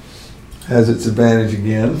Yeah. has its advantage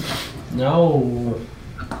again. No.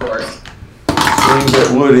 Of course. Swings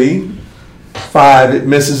at Woody. 5, it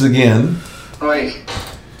misses again. Oi.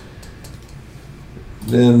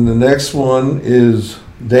 Then the next one is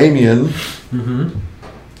Damien. Mm-hmm.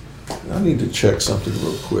 I need to check something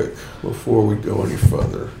real quick before we go any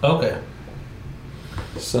further. Okay.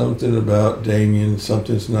 Something about Damien,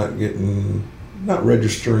 something's not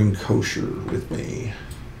registering kosher with me.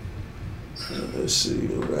 Let's see,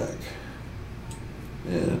 go back.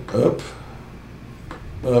 And up,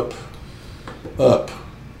 up, up.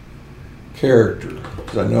 Character.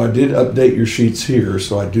 'Cause I know I did update your sheets here,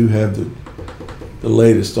 so I do have the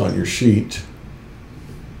latest on your sheet.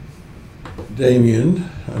 Damien,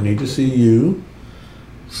 I need to see you.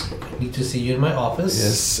 I need to see you in my office.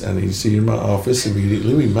 Yes, I need to see you in my office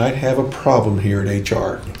immediately. We might have a problem here at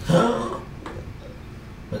HR.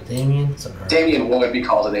 But Damien? Sorry. Damien would be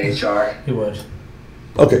called in HR. He would.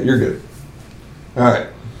 Okay, you're good. All right.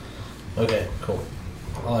 Okay, cool.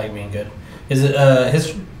 I like being good. Is it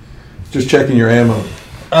his? Just checking your ammo.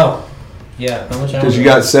 Oh, yeah. How much ammo? Because you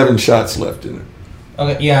got 7 shots left in it.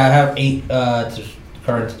 Okay, yeah, I have 8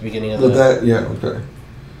 current at the beginning of Yeah, okay.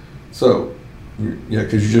 So, yeah,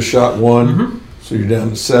 because you just shot 1, Mm-hmm. so you're down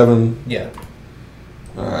to 7. Yeah.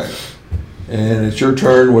 All right. And it's your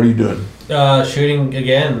turn. What are you doing? Shooting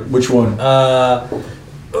again. Which one?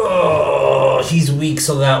 He's weak,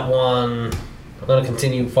 so that one. I'm gonna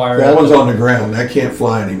continue firing. That one's on the ground. That can't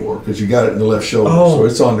fly anymore because you got it in the left shoulder. Oh. So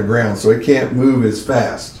it's on the ground. So it can't move as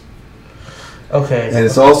fast. Okay. And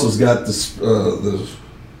it's also got this, the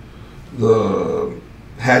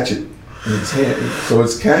hatchet in its hand. So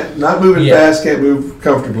it's not moving fast, can't move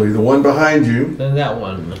comfortably. The one behind you. Then that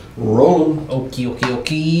one. Roll them.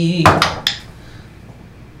 Okie.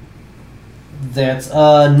 That's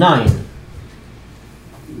 9.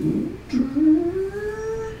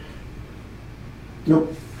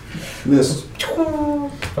 Nope. Missed.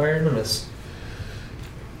 Fire and a miss.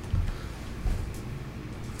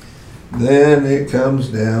 Then it comes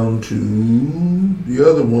down to the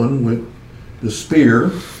other one with the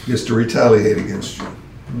spear. Gets to retaliate against you.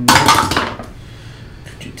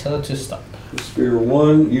 Could you tell it to stop? The spear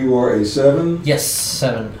 1, you are a 7. Yes,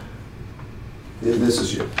 7. It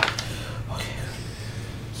misses you. Okay.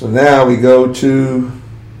 So now we go to.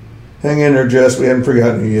 Hang in there, Jess. We haven't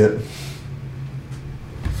forgotten you yet.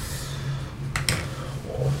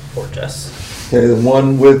 Oh, poor Jess. Okay, the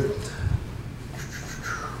one with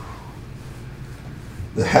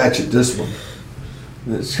the hatchet, this one.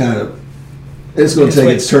 It's going to take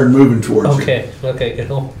its turn moving towards you. Okay,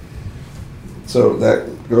 cool. So that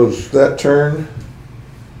goes that turn.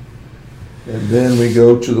 And then we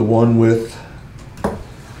go to the one with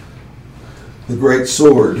the great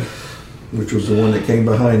sword, which was the one that came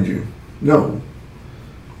behind you. No.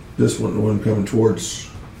 This one, the one coming towards.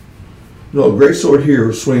 No, great sword here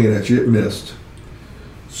was swinging at you. It missed.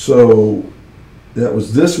 So that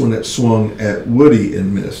was this one that swung at Woody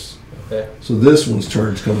and missed. Okay. So this one's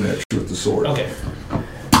turn's coming at you with the sword. Okay.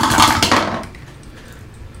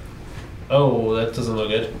 Oh, that doesn't look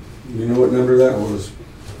good. You know what number that was?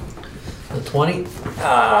 The 20?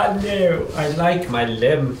 Ah, no. I like my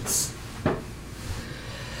limbs.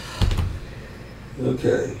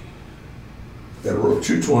 Okay. Got to roll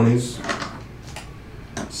 2 20s.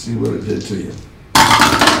 See what it did to you.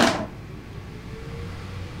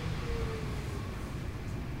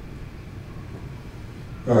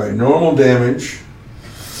 Alright, normal damage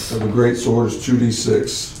of a great sword is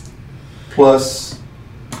 2d6 plus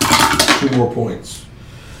 2 more points.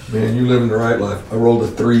 Man, you're living the right life. I rolled a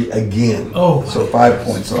 3 again. Oh, so 5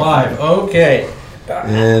 points off. 5, okay.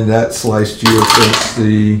 And that sliced you against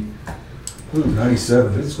the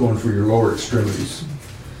 97. It's going for your lower extremities.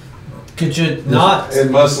 Could you not?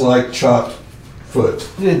 It must like chopped foot.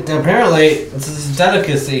 Apparently, this is a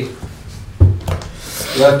delicacy.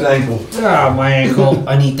 Left ankle. Oh, my ankle.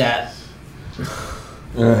 I need that.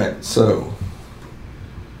 All right, so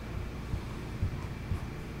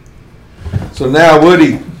now,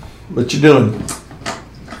 Woody, what you doing?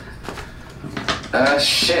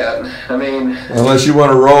 Shit. I mean, Unless you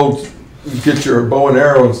want to roll, get your bow and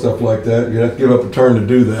arrow and stuff like that, you have to give up a turn to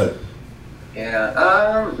do that. yeah.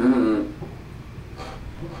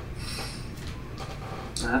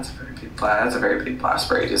 That's a very big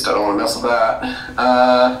blast radius. I don't want to mess with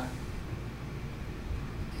that.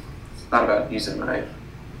 Thought about using my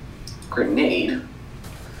grenade.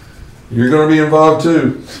 You're going to be involved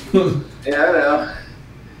too. Yeah, I know.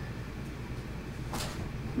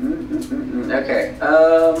 Okay.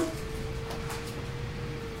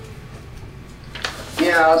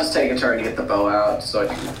 Yeah, I'll just take a turn to get the bow out so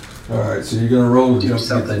I can. All right, so you're going to roll to Do jump to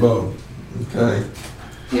get the something. bow. Okay.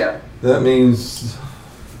 Yeah. That means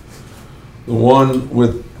the one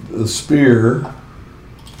with the spear.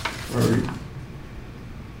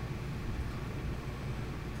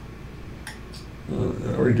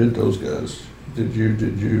 I already did those guys. Did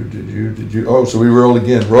you? Oh, so we roll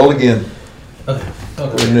again. Roll again.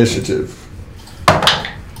 Okay. Initiative.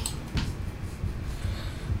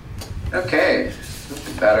 Okay.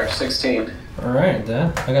 Better. 16. All right,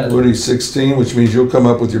 then. I got Woody 16, which means you'll come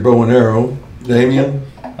up with your bow and arrow. Damien?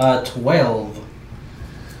 12.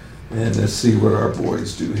 And let's see what our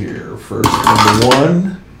boys do here. First, number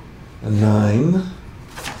 1, a 9.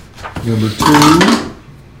 Number 2,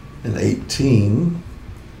 an 18.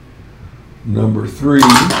 Number 3,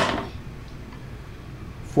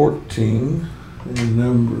 14. And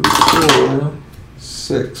number 4,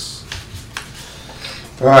 6.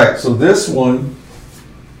 All right, so this one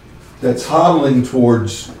that's hobbling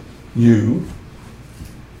towards you.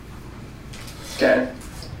 Okay.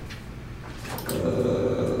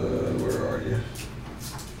 Where are you?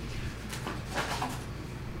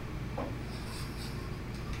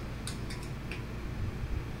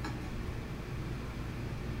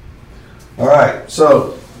 All right,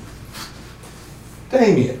 so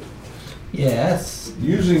Damien, Yes.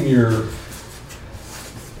 using your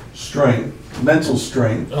strength, mental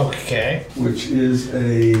strength, Okay. which is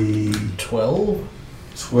a 12.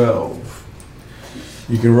 12.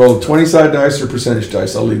 You can roll 20-sided dice or percentage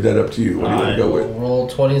dice. I'll leave that up to you. What do you want to go with? Roll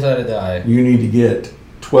 20-sided die. You need to get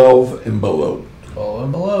 12 and below. 12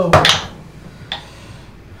 and below.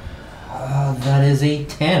 That is a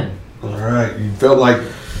 10. All right. You felt like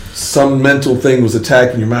some mental thing was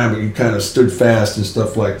attacking your mind, but you kind of stood fast and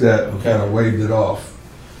stuff like that and kind of waved it off.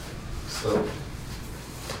 So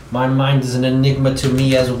My mind is an enigma to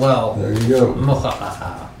me as well. there you go.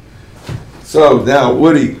 Mohahaha. So now,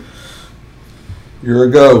 Woody, you're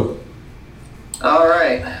a go. All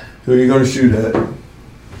right. Who are you going to shoot at? All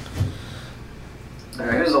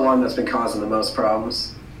right. Who's the one that's been causing the most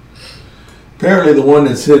problems? Apparently the one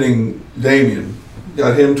that's hitting Damien.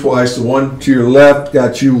 Got him twice. The one to your left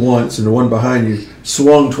got you once, and the one behind you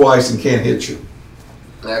swung twice and can't hit you.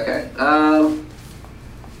 Okay. All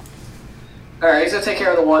right. He's gonna take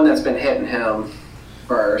care of the one that's been hitting him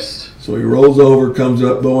first. So he rolls over, comes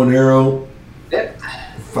up, bow and arrow, Yep.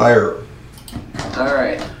 fire. All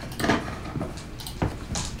right.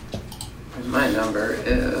 My number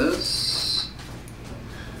is.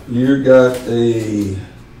 You got a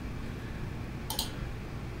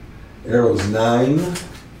arrows 9.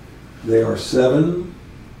 They are 7.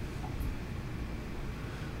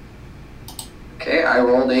 Okay, I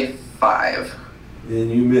rolled a 5.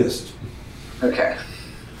 And you missed. Okay,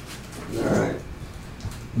 All right.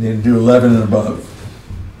 You need to do 11 and above.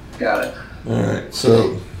 got it. All right.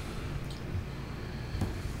 So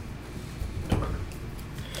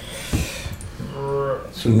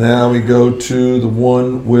now we go to the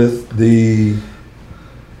one with the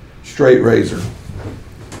straight razor.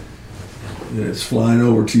 And it's flying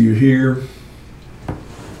over to you here.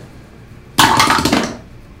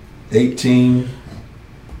 18.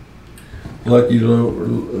 Lucky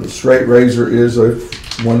straight razor is a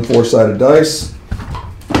 1 4-sided dice.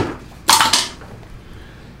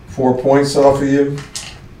 4 points off of you.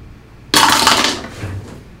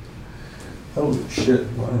 Holy shit,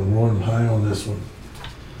 I'm rolling high on this one.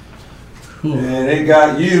 And it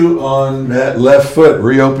got you on that left foot.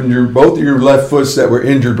 Reopened both of your left foots that were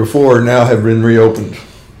injured before now have been reopened.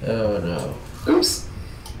 Oh no. Oops.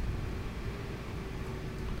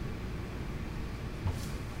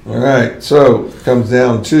 All right, so it comes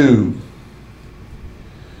down to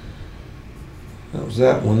that was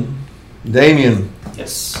that one. Damien.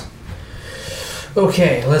 Yes.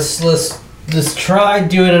 Okay, let's try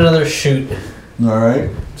doing another shoot. All right,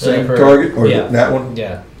 same For- target or yeah. that one?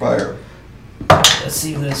 Yeah. Fire. Let's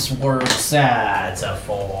see if this works. That's a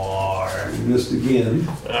 4. You missed again.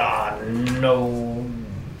 Ah, no.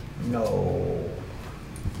 No.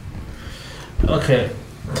 Okay.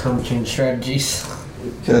 Time to change strategies.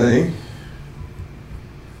 Okay.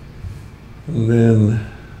 And then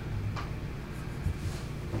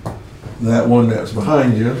that one that's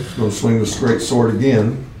behind you is going to swing the straight sword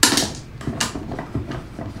again.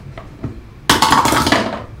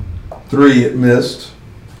 3, it missed.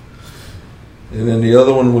 And then the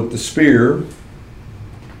other one with the spear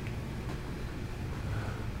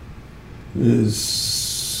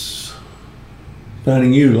is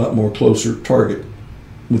finding you a lot more closer target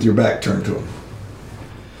with your back turned to him.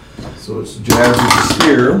 So it's jabs with the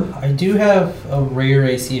spear. I do have a rare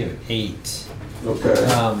AC of 8. Okay.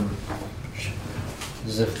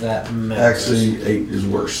 As if that matters. Actually, 8 is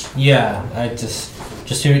worse. Yeah, I just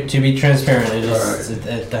to be transparent, it just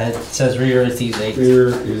it says rare AC is 8. Spear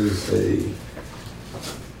is a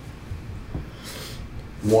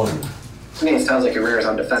 1. To me, it sounds like your rear is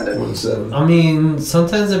undefended. 1-7. I mean,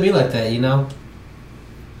 sometimes it'd be like that, you know.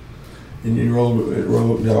 And you rolled.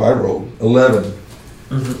 No, I rolled 11.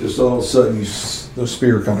 Mm-hmm. Just all of a sudden, the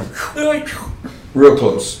spear kind of real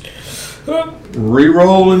close.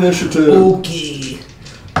 Reroll initiative. Okay.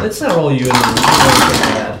 Let's not roll you in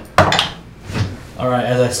the Alright,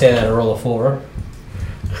 as I say that, I roll a 4.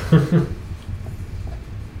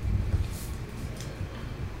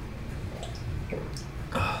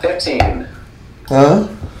 $15. Huh?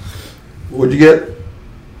 What'd you get?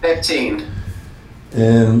 15.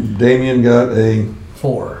 And Damien got a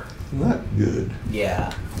 4. not good.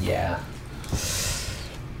 Yeah.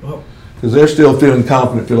 Well, Because they're still feeling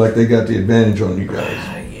confident, feel like they got the advantage on you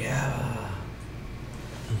guys. yeah.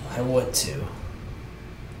 I would too.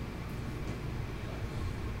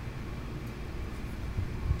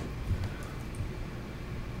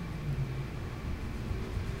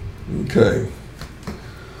 Okay.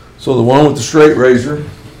 So the one with the straight razor.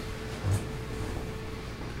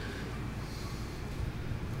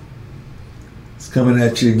 It's coming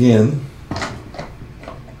at you again.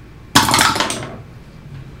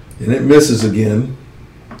 And it misses again.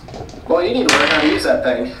 Well, you need to learn how to use that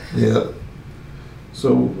thing. Yeah.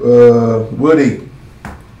 So, Woody,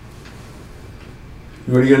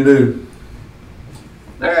 what are you going to do?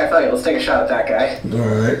 Alright, fuck it. Let's take a shot at that guy. All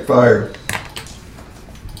right, fire.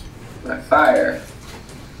 I fire.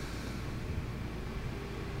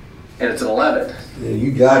 And it's an 11. Yeah,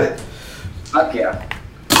 you got it. Fuck yeah.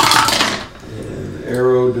 And the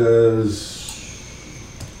arrow does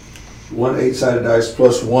 1 8-sided dice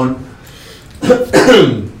plus 1.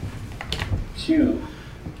 2.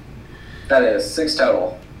 That is 6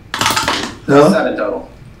 total. No? 7 total.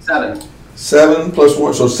 7. 7 plus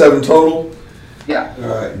 1, so 7 total. Yeah. All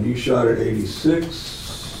right, and you shot at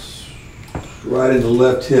 86, right in the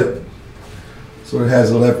left hip. So it has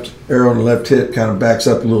a left arrow in the left hip, kind of backs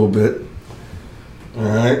up a little bit. All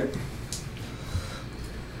right.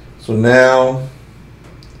 So now,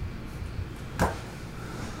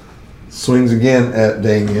 swings again at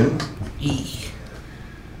Damien.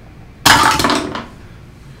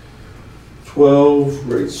 12,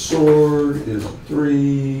 great sword is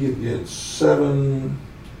 3 against 7.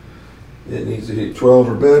 It needs to hit 12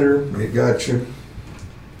 or better. It got you.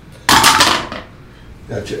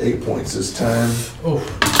 Got you 8 points this time. Oh.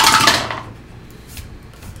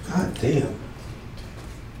 God damn.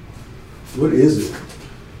 What is it?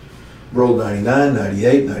 Roll 99,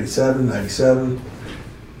 98, 97, 97.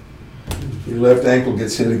 Your left ankle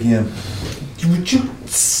gets hit again. Would you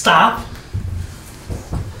stop?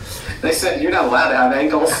 They said you're not allowed to have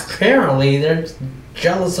ankles. Apparently, they're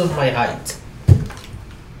jealous of my height.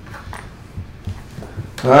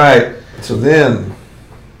 All right, so then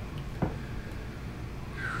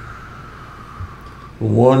the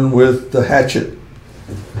one with the hatchet.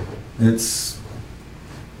 It's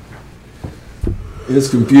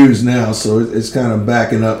confused now, so it's kind of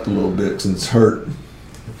backing up a little bit since it's hurt.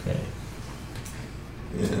 Okay.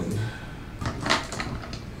 And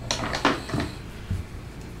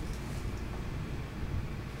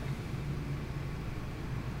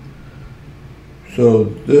so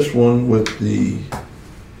this one with the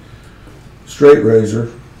straight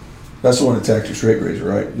razor, that's the one that attacked your straight razor,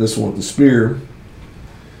 right? This one with the spear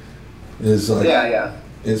is like, Yeah.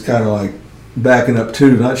 it's kind of like backing up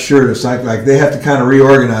too. Not sure. It's like they have to kind of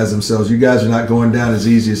reorganize themselves. You guys are not going down as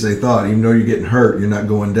easy as they thought. Even though you're getting hurt, you're not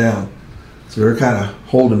going down. So they're kind of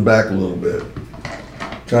holding back a little bit,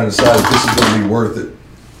 trying to decide if this is going to be worth it.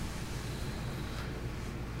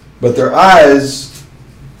 But their eyes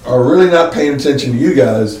are really not paying attention to you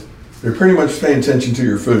guys. They're pretty much paying attention to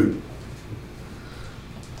your food.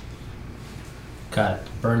 Got it.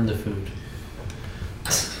 Burn the food.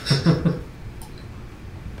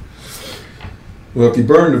 Well, if you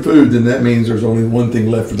burn the food, then that means there's only one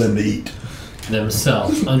thing left for them to eat.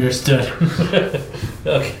 Themselves. Understood.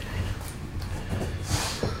 Okay.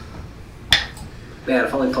 Man,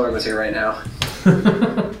 if only Plurg was here right now.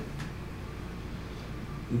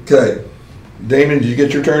 Okay. Damon, did you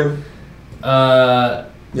get your turn? Yeah,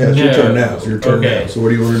 it's your turn now. It's your turn now. So what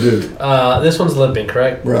do you want to do? This one's limping,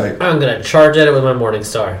 correct? Right. I'm going to charge at it with my Morning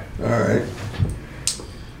Star. All right.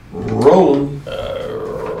 Roll 'em.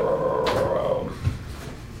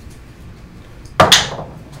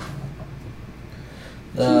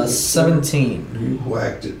 17. You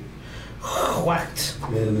whacked it. Whacked.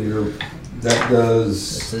 And that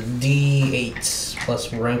does... It's a D8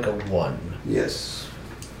 plus rank of 1. Yes.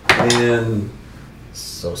 And...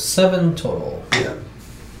 So 7 total. Yeah.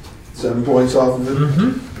 7 points off of it?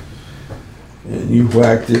 Mm-hmm. And you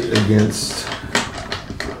whacked it against...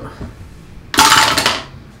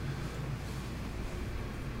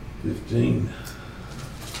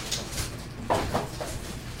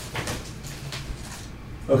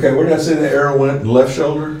 Okay, where did I say the arrow went? Left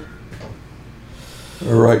shoulder?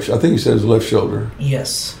 Or right? I think you said it was left shoulder.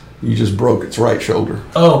 Yes. You just broke its right shoulder.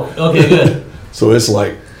 Oh, okay, good. So it's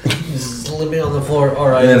like... Slipping on the floor. All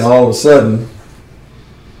right. And then all of a sudden...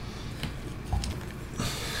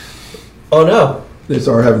 Oh, no. They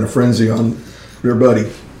start having a frenzy on your buddy.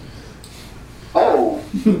 Oh!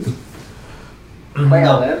 Wait,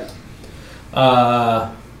 No. live.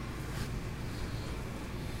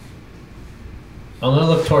 I'm gonna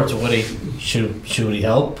look towards Woody. Should Woody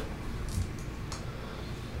help?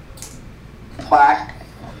 Plaque.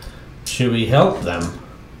 Should we help them?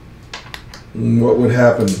 What would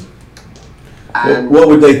happen? What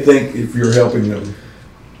would they think if you're helping them?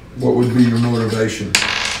 What would be your motivation?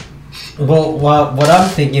 Well, what I'm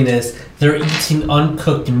thinking is they're eating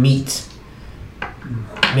uncooked meat.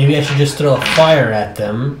 Maybe I should just throw a fire at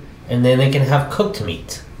them, and then they can have cooked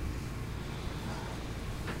meat.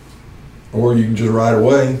 Or you can just ride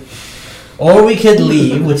away. Or we could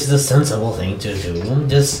leave, which is a sensible thing to do.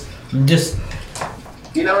 Just.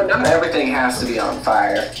 You know, not everything has to be on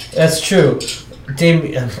fire. That's true.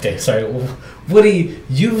 Okay, sorry. Woody,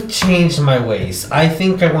 you've changed my ways. I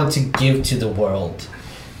think I want to give to the world.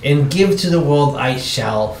 And give to the world I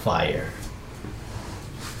shall fire.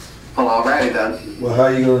 Well, alrighty then. Well, how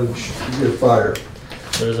are you going to get fire?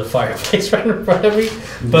 There's a fireplace right in front of me.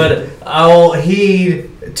 But I'll heed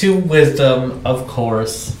to wisdom, of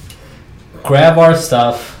course. Grab our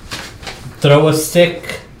stuff. Throw a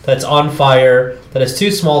stick that's on fire that is too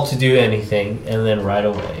small to do anything. And then ride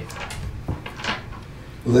away.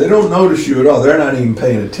 Well, they don't notice you at all. They're not even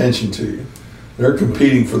paying attention to you. They're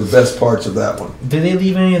competing for the best parts of that one. Did they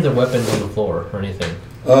leave any of their weapons on the floor or anything?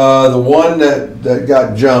 The one that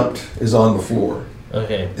got jumped is on the floor.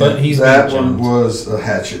 Okay, but And he's that being one jumped. was a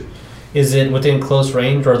hatchet. Is it within close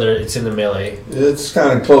range or it's in the melee? It's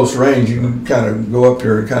kind of close range. You can kind of go up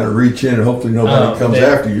there and kind of reach in, and hopefully nobody comes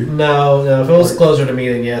after you. No. If it was closer to me,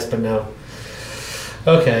 then yes, but no.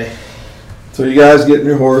 Okay. So you guys get in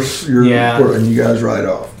your horse, Yeah. and you guys ride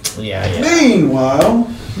off. Yeah. Meanwhile,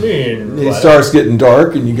 it starts getting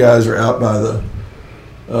dark, and you guys are out by the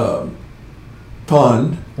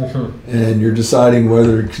pond, and you're deciding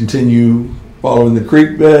whether to continue following the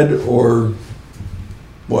creek bed or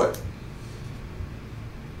what.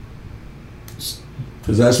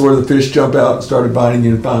 Because that's where the fish jump out and started biting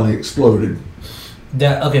you and finally exploded.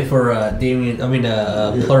 Okay, for Damien,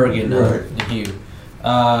 Plurg and right. Hugh.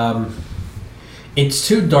 It's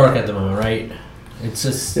too dark at the moment, right? It's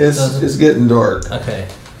just It's getting dark. Okay.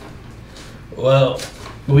 Well,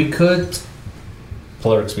 we could,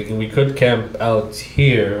 Plurg speaking, we could camp out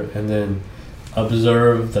here and then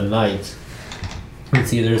observe the night and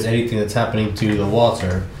see if there's anything that's happening to the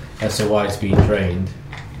water as to why it's being drained.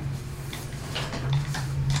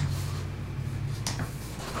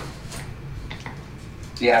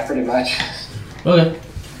 Yeah, pretty much. Okay.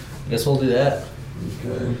 Guess we'll do that.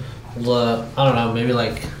 Okay. Well, I don't know, maybe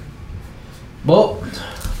well,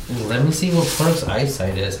 let me see what Plurg's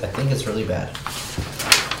eyesight is. I think it's really bad.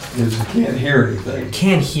 You can't hear anything.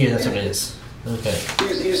 Can't hear, that's what it is. Okay.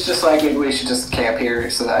 He's just like, maybe we should just camp here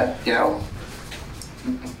so that,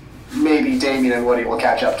 maybe Damien and Woody will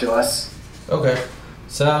catch up to us. Okay.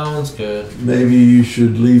 Sounds good. Maybe you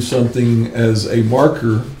should leave something as a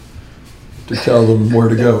marker to tell them where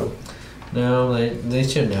to go. No, they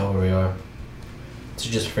should know where we are. To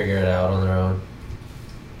just figure it out on their own.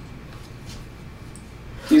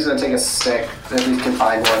 He's gonna take a stick, if he can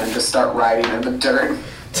find one, and just start riding in the dirt.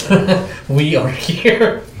 We are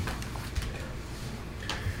here.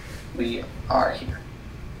 we are here.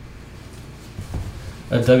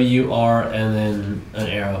 A W-R and then an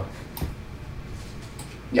arrow.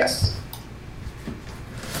 Yes.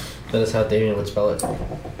 That is how Damien would spell it.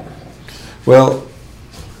 Well,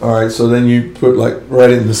 all right, so then you put like right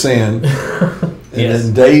in the sand. And Yes.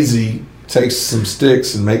 then Daisy takes some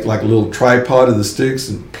sticks and make like a little tripod of the sticks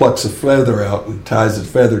and plucks a feather out and ties the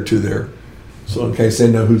feather to there. So in case they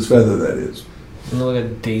know whose feather that is. I'm gonna look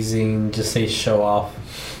at Daisy and just say show off.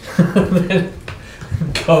 Then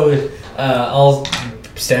go. I'll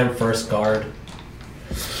stand first guard.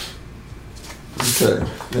 Okay.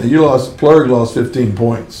 Now you lost, Plurg lost 15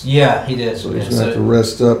 points. Yeah, he did. So Yeah, he's going to have to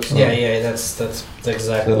rest up some. yeah, that's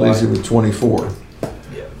exactly That why. leaves you with 24.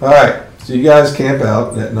 Yeah. All right. So you guys camp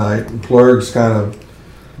out that night, and Plurg's kind of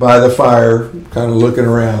by the fire, kind of looking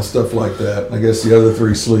around, stuff like that. And I guess the other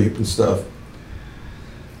three sleep and stuff.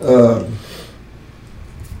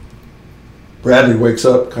 Bradley wakes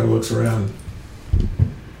up, kind of looks around.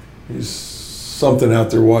 He's something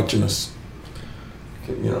out there watching us.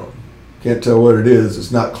 You know, can't tell what it is.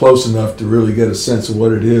 It's not close enough to really get a sense of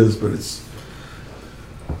what it is, but it's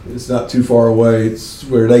not too far away. It's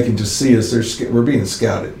where they can just see us. We're being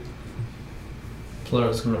scouted.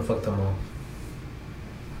 Plural's gonna fuck them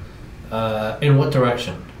all. In what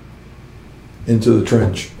direction? Into the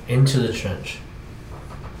trench. Into the trench.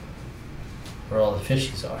 Where all the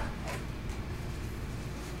fishies are.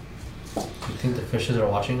 You think the fishes are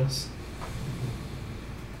watching us?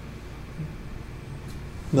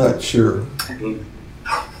 Not sure.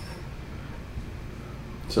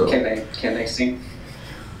 So Can they see?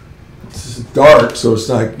 it's dark, so it's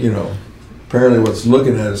like, you know, apparently what's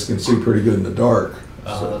looking at us can see pretty good in the dark.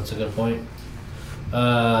 Oh, So, that's a good point.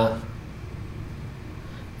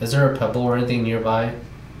 Is there a pebble or anything nearby?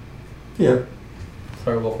 yeah.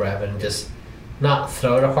 Or we'll grab it and just not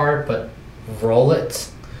throw it hard, but roll it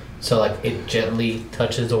so like it gently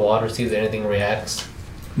touches the water, see if anything reacts.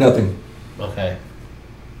 Nothing. Okay.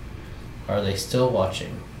 Are they still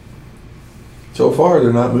watching? So far,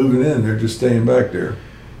 they're not moving in. They're just staying back there.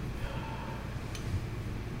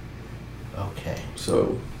 Okay.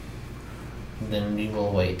 So, Then we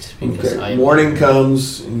will wait because okay. Morning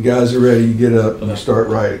comes, and you guys are ready. You get up and you start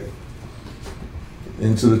riding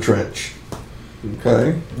into the trench.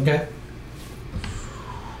 Okay. Okay.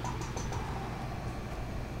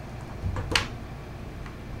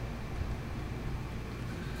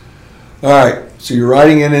 All right. So you're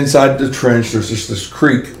riding inside the trench. There's just this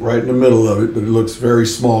creek right in the middle of it, but it looks very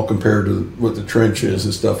small compared to what the trench is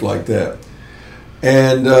and stuff like that.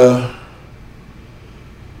 And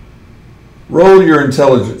roll your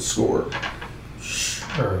intelligence score.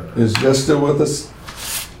 Sure. Is Jess still with us?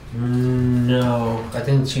 No, I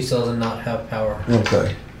think she still does not have power.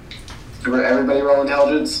 Okay. Everybody roll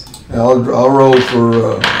intelligence. I'll roll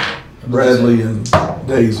for Bradley and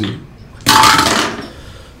Daisy.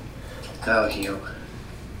 Oh, you.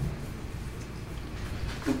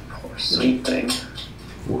 Poor sweet thing.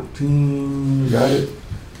 14. Got it?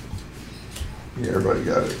 Yeah, everybody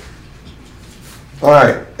got it. All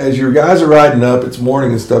right. As your guys are riding up, it's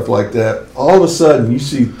morning and stuff like that. All of a sudden, you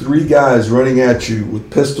see three guys running at you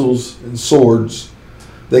with pistols and swords.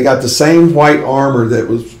 They got the same white armor that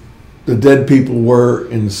was the dead people were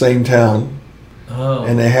in the same town. Oh.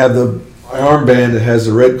 And they have the armband that has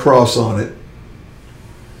the red cross on it,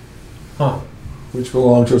 Huh. which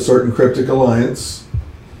belong to a certain cryptic alliance.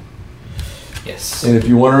 Yes. And if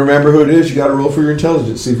you want to remember who it is, you got to roll for your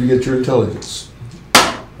intelligence. See if you get your intelligence.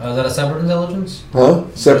 Is that a separate intelligence? Huh?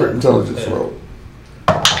 Separate intelligence Okay. roll.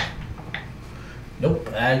 Nope,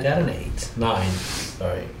 I got an 8. 9.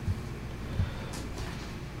 Sorry.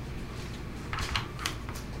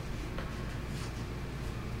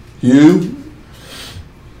 You?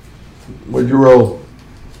 What'd you roll?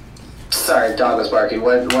 Sorry, dog was barking.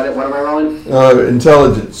 What am I rolling?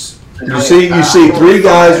 Intelligence. You see three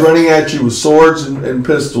guys running at you with swords and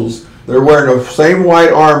pistols. They're wearing the same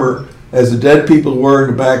white armor as the dead people were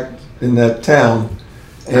in the back in that town.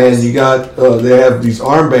 And you got, they have these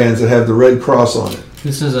armbands that have the red cross on it.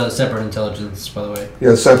 This is a separate intelligence, by the way.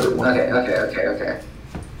 Yeah, a separate one. Okay.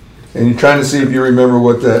 And you're trying to see if you remember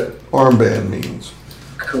what that armband means.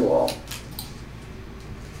 Cool.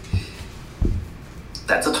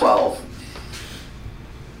 That's a 12.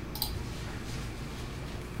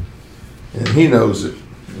 And he knows it.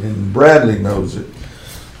 And Bradley knows it.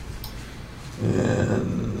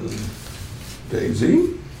 And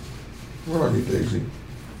Daisy? Where are you, Daisy?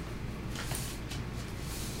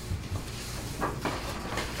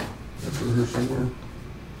 After her somewhere.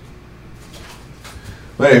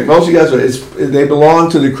 But anyway, most of you guys, they belong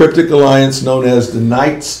to the cryptic alliance known as the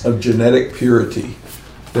Knights of Genetic Purity.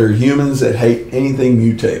 They're humans that hate anything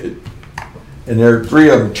mutated. And there are 3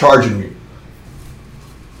 of them charging you.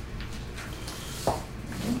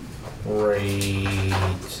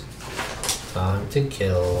 Great. Time to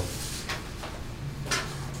kill.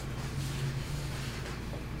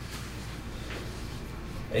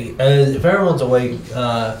 If everyone's awake,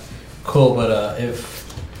 cool, but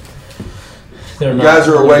if they're not... You guys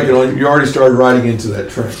are awake and you already started riding into that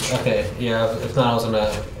trench. Okay, yeah, if not, I was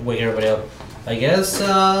gonna wake everybody up. I guess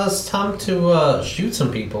it's time to shoot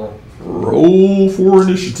some people. Roll for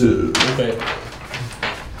initiative. Okay.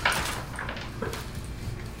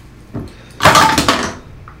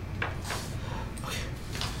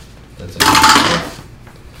 That's it.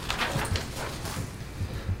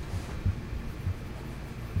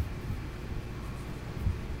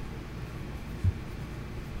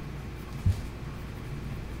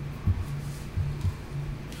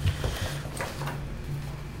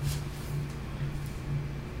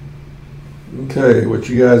 Okay, what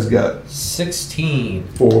you guys got 16.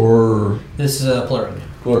 for This is a plurg.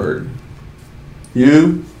 Blurred?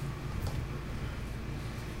 You?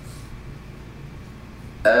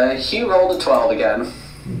 Hugh rolled a 12 again.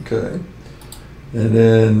 Okay. And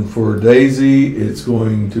then for Daisy, it's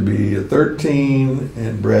going to be a 13,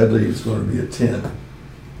 and Bradley is going to be a 10.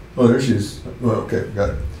 Oh, there she is. Oh, okay,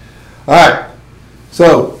 got it. All right.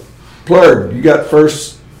 So, Plurg, you got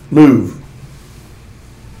first move.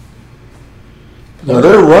 Now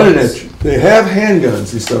they're running at you. They have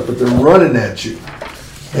handguns and stuff, but they're running at you.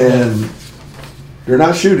 And they're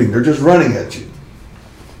not shooting, they're just running at you.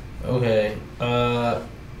 Okay.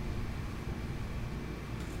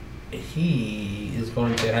 He is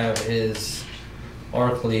going to have his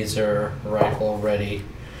arc laser rifle ready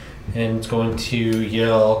and is going to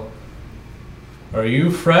yell, "Are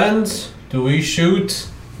you friends? Do we shoot?"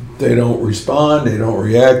 They don't respond, they don't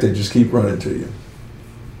react, they just keep running to you.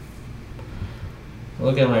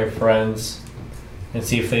 Look at my friends and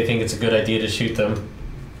see if they think it's a good idea to shoot them.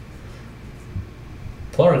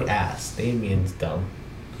 Plurg asked. Damien's dumb.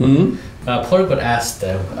 Plurg would ask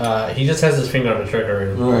them. He just has his finger on the trigger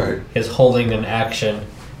and Alright. is holding an action.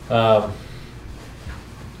 I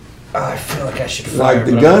feel like I should fire. Like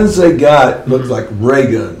the guns they got look like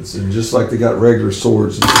ray guns, and just like they got regular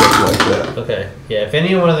swords and stuff like that. Okay, yeah, if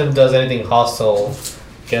any one of them does anything hostile,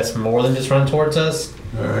 gets more than just run towards us.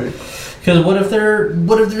 Alright. Because what if they're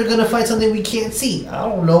gonna fight something we can't see? I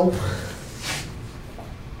don't know.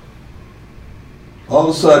 All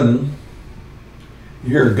of a sudden,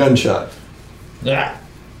 you hear a gunshot. Yeah.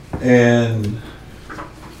 And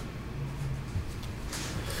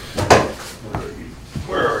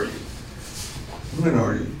where are you? When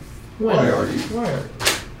are you? Why are you? Why are you?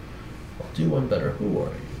 I'll do one better. Who are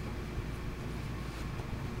you?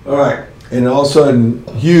 All right. And all of a sudden,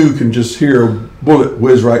 Hugh can just hear a bullet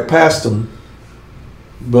whiz right past him,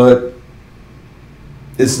 but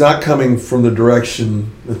it's not coming from the direction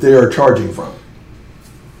that they are charging from.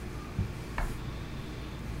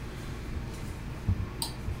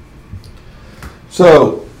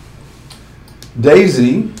 So,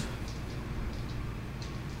 Daisy,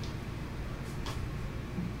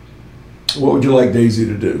 what would you like Daisy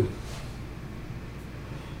to do?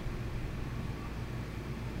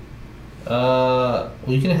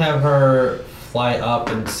 We can have her fly up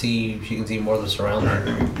and see if she can see more of the surrounding.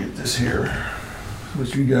 Let me get this here.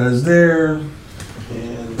 With you guys there.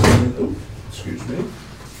 And, oh, excuse me.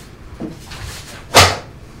 Did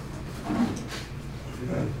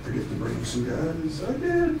I forget to bring some guys? I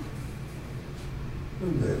did.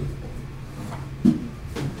 And then,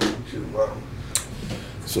 to the bottom.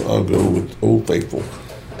 So I'll go with Old Faithful.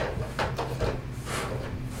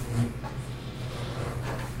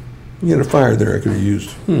 You had a fire there I could have used.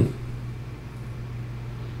 Oh,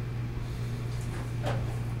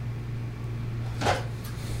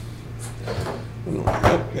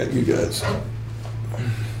 got you guys.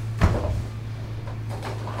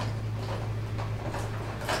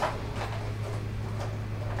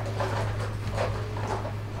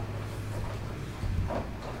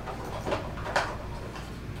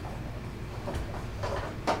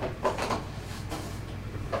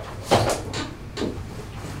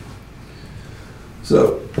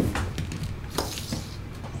 So,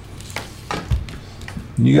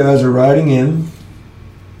 you guys are riding in,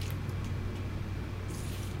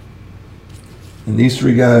 and these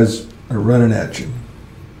 3 guys are running at you.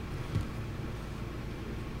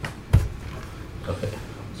 Okay.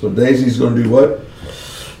 So Daisy's going to do what?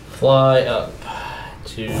 Fly up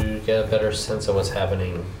to get a better sense of what's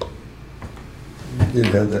happening. You did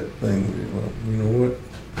have that thing. Well, you know what?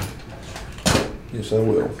 Yes, I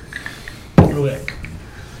will. Okay.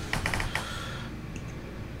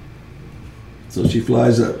 So she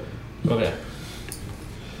flies up. Okay.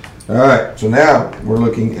 All right. So now we're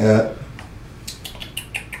looking at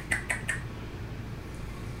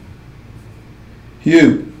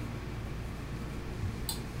Hugh.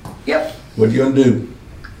 Yep. What are you gonna do?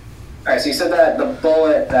 All right, so you said that the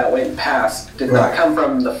bullet that went past did not come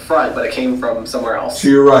from the front, but it came from somewhere else. So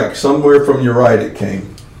you're right. Somewhere from your right it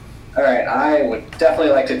came. All right, I would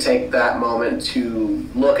definitely like to take that moment to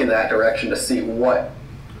look in that direction to see what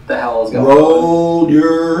the hell is going on. Roll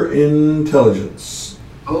your intelligence.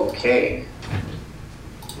 Okay.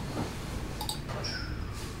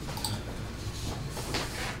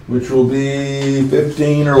 Which will be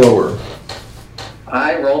 15 or lower.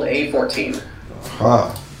 I rolled a 14.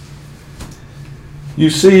 Aha. You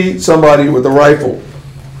see somebody with a rifle.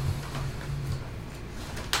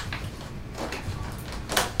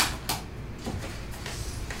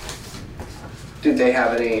 Did they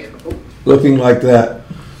have any? Looking like that.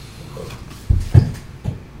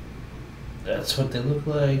 That's what they look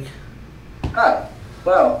like. Ah,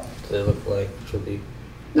 well. They look like should be.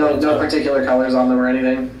 No particular colors on them or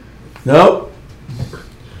anything. Nope.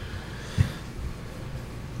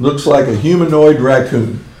 Looks like a humanoid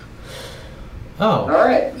raccoon. Oh. All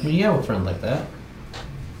right. You have a friend like that.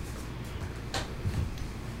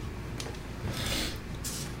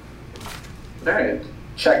 All right.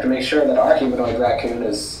 Check to make sure that our humanoid raccoon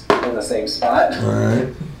is in the same spot. All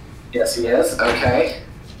right. Yes, he is. Okay.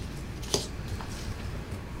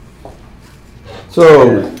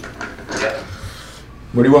 So, Yep.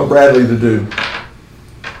 what do you want Bradley to do?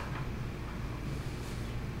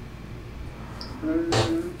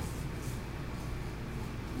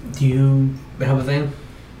 Do you have a thing?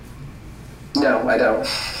 No, I don't.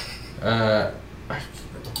 I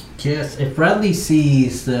guess if Bradley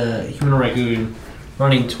sees the human raccoon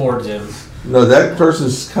running towards him. No, that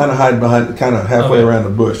person's kind of hiding behind, kind of halfway Okay. around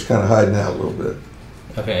the bush, kind of hiding out a little bit.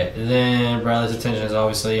 Okay, then Bradley's attention is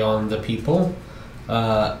obviously on the people.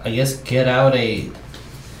 I guess get out a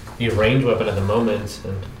ranged weapon at the moment.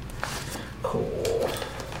 And cool.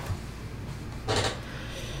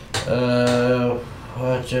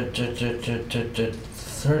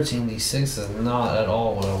 13d6 is not at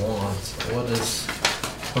all what I want. What is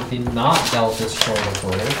something not dealt this short of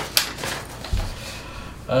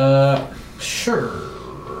roll? Sure.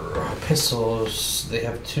 Pistols. They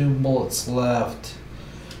have 2 bullets left.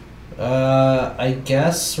 I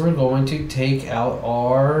guess we're going to take out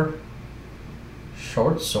our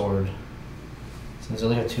short sword. Since we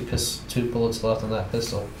only have 2 bullets left on that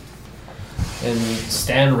pistol. And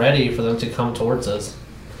stand ready for them to come towards us.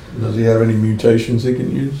 Does he have any mutations he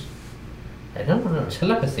can use? I don't know.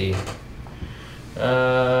 Telepathy.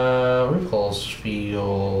 Repulse,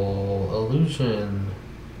 feel, illusion.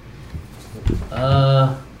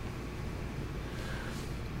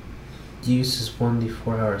 Use is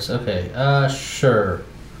 1d4 hours. Okay. Sure.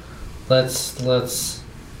 Let's.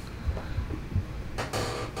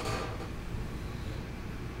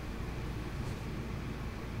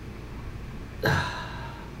 I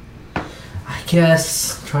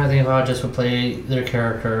guess. I'm trying to think of how I just would play their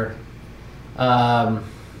character. You're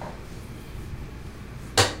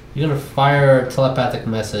gonna fire a telepathic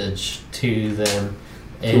message to them,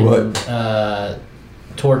 and To what?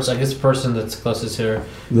 Towards I guess the person that's closest to her.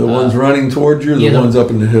 The ones running towards you, or the yeah, ones up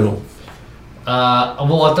in the hill?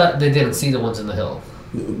 Well, I thought they didn't see the ones in the hill.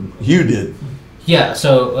 You did, Yeah,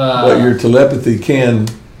 so. but your telepathy can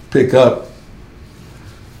pick up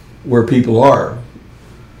where people are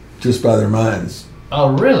just by their minds.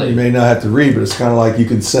 Oh, really? You may not have to read, but it's kind of like you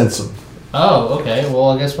can sense them. Oh, okay. Well,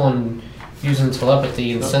 I guess one using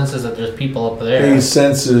telepathy and senses that there's people up there. He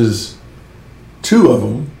senses 2 of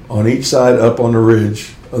them on each side up on the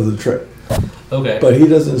ridge of the track. Okay. But he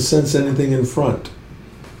doesn't sense anything in front.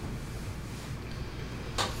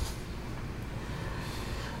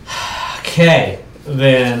 Okay.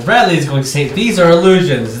 Then Bradley's going to say, these are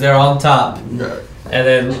illusions. They're on top. Yeah. And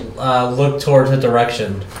then look towards the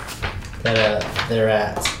direction that they're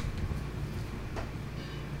at.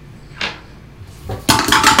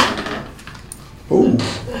 Oh.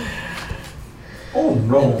 Oh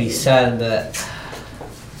no. And be sad that.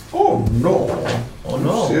 Oh no. Oh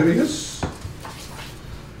no. Serious?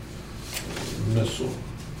 Missile.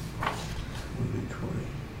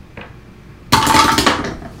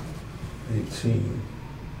 1d20. 18.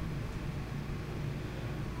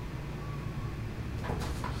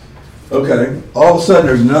 Okay. All of a sudden,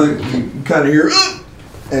 there's another. You kind of hear,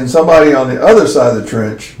 and somebody on the other side of the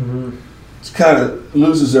trench kind of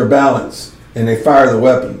loses their balance, and they fire the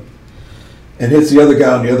weapon, and hits the other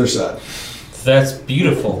guy on the other side. That's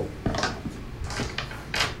beautiful.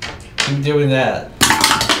 Keep doing that.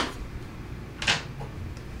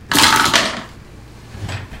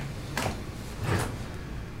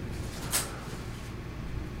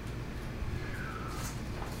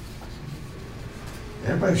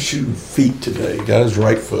 guy's shooting feet today. He got his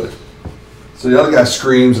right foot. So the other guy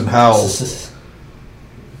screams and howls.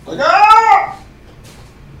 Like, ah!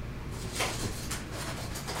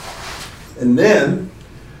 And then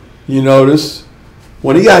you notice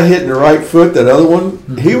when he got hit in the right foot, that other one,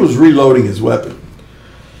 he was reloading his weapon.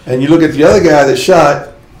 And you look at the other guy that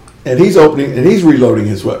shot, and he's reloading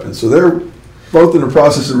his weapon. So they're both in the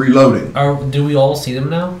process of reloading. Do we all see them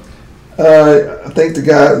now? I think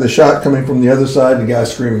the shot coming from the other side, the guy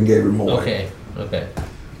screaming gave him away. Okay.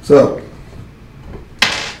 So,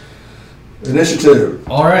 initiative.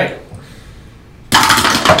 All right.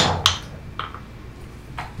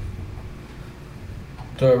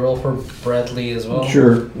 Do I roll for Bradley as well?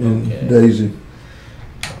 Sure, and Okay. Daisy.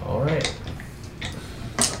 All right.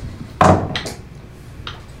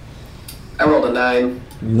 I rolled a 9.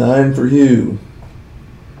 9 for you.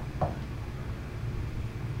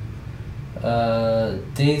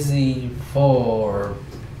 Daisy 4,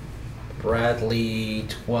 Bradley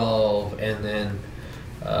 12, and then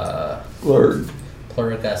Plurg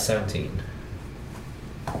got 17.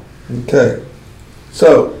 Okay.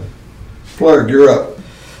 So, Plurg, you're up.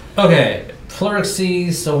 Okay, Plurg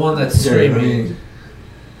sees the one that's screaming.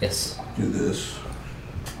 Yes. Do this.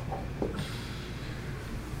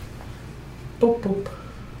 Boop boop.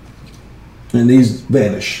 And these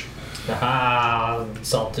vanish. Haha,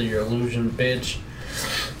 salted your illusion, bitch.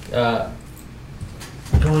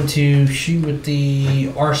 Going to shoot with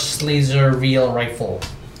the Arse Laser VL rifle.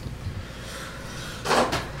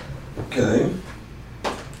 Okay.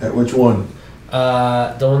 At which one?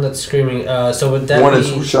 The one that's screaming. So would that One be...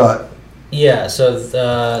 is shot. Yeah, so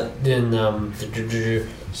then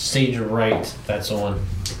stage right, that's the one.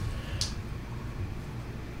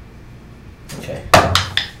 Okay.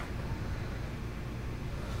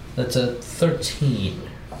 That's a 13.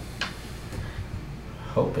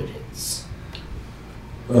 Hope it hits.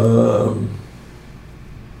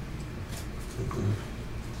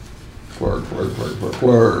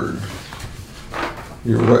 Plurg.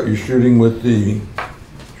 You're right. You're shooting with the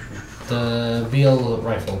VL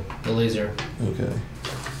rifle, the laser. Okay.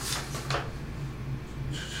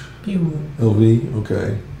 Pew. LV.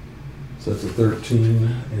 Okay. So that's a 13,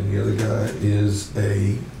 and the other guy is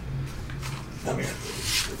a. Come here.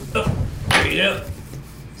 There you go.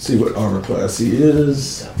 See what armor class he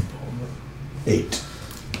is. 8.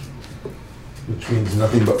 Which means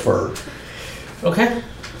nothing but fur. Okay.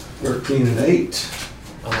 13 and 8.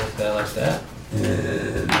 I like that.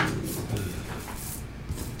 And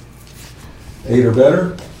 8 or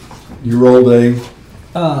better. You rolled a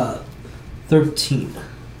 13.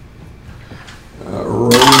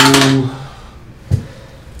 roll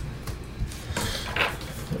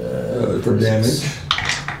for damage.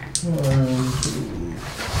 1, 2,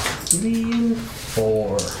 3, and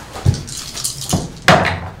 4.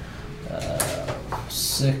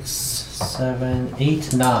 6, 7,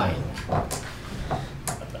 8, 9.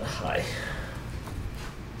 High.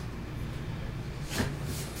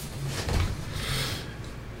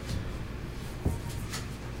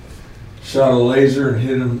 Shot a laser and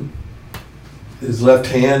hit him his left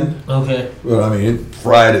hand. Okay. But I mean, it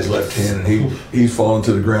fried his left hand, and he's fallen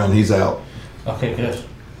to the ground. He's out. Okay, good.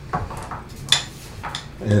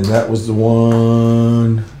 And that was the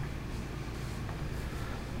one.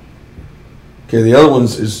 Okay, the other one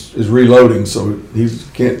is reloading, so he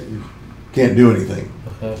can't do anything.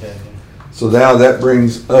 Okay. So now that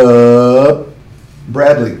brings up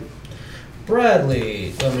Bradley.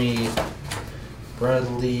 Bradley,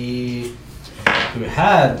 who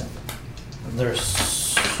had their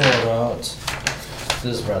sword out.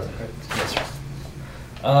 This is Bradley, correct? Yes.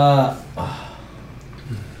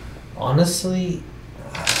 Honestly,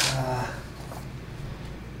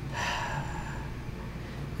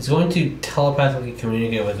 he's going to telepathically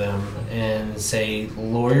communicate with them and say,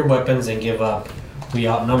 lower your weapons and give up. We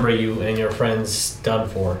outnumber you and your friend's done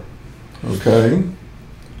for. Okay.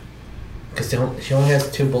 Because she only has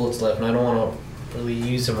 2 bullets left, and I don't want to really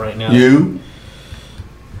use them right now. You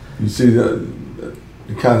see that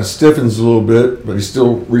it kind of stiffens a little bit, but he's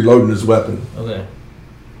still reloading his weapon. Okay.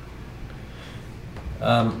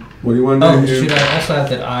 What do you want to do? Should I also add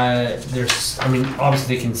that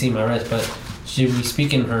obviously they can see my wrist, but should we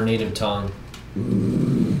speak in her native tongue?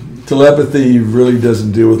 Telepathy really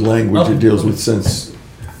doesn't deal with language; it deals with sense.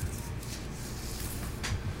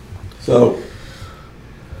 So, are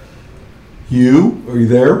you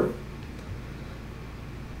there?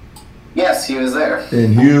 Yes, he was there.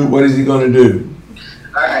 And what is he going to do?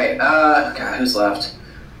 Alright, God, who's left?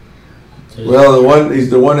 Well, he's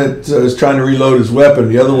the one that is trying to reload his weapon.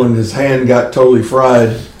 The other one, his hand got totally fried,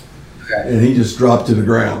 Okay. and he just dropped to the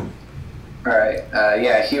ground. Alright,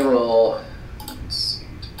 yeah, he will...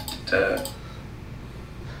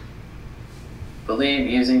 believe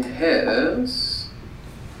using his...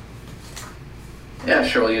 Yeah,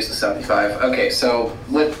 sure, we'll use the 75. Okay, so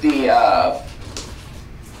with the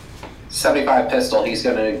 75 pistol, he's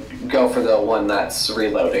going to go for the one that's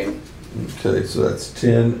reloading. Okay, so that's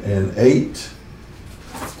 10 and 8.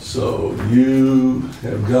 So you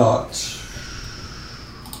have got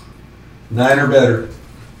 9 or better.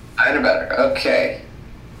 9 or better, okay.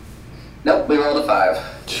 Nope, we rolled a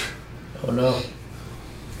 5. Oh no.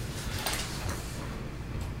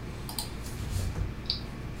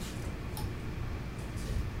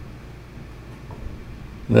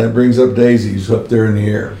 And that brings up Daisy, who's up there in the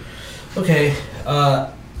air. Okay,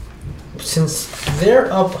 since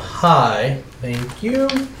they're up high, thank you.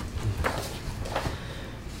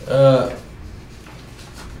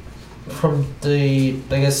 From the,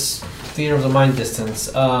 I guess, theater of the mind distance,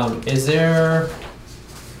 is there,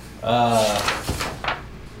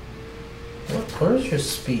 what is your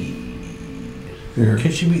speed? Here.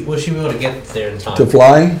 Would she be able to get there in time? To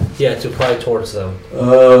fly? Yeah, to fly towards them.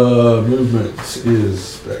 Movement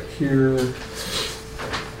is back here.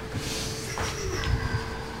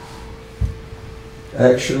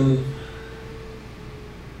 Action.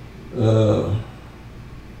 About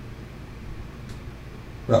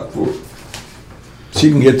 4. She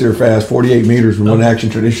can get there fast, 48 meters in one action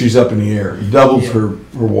turn. If she's up in the air, it doubles her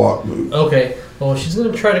walk move. Okay. Well, she's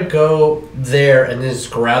gonna try to go there and then just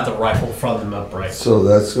grab the rifle from them upright. So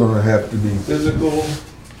that's going to have to be physical.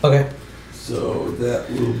 Okay. So that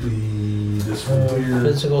will be this one here.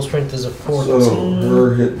 Physical strength is a 14. So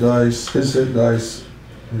her hit dice, his hit dice,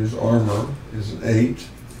 his armor is an 8.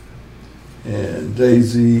 And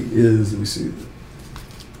Daisy is, let me see.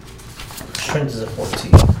 Strength is a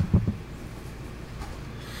 14.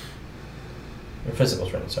 Or physical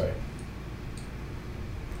strength, sorry.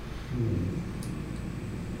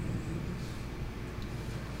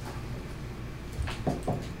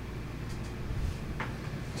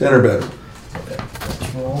 10 or better. Okay,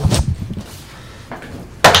 let's roll.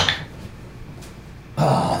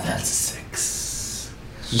 Oh, that's a 6.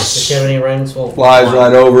 Does she have any ranks? Well, Flies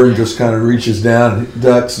right over and just kind of reaches down,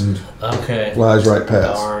 ducks, and okay. flies right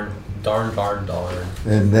past. Darn.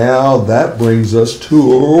 And now that brings us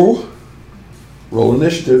to roll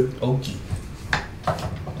initiative. Okay.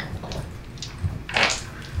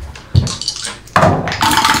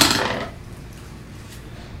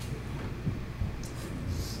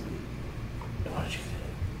 What did you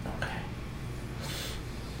get? Okay.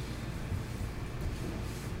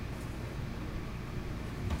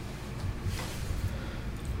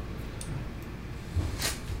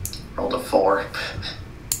 Rolled a 4.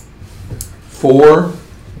 4.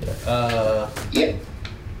 Yep.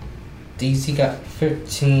 DC got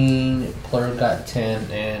 15, Plur got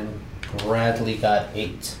 10, and Bradley got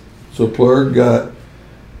 8. So Plurg got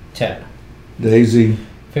 10. Daisy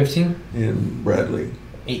 15? and Bradley.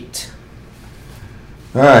 8.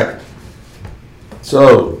 All right.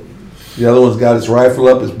 So the other one's got its rifle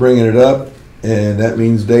up, it's bringing it up, and that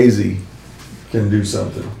means Daisy can do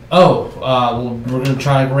something. Oh, well, we're going to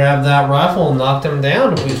try to grab that rifle and knock them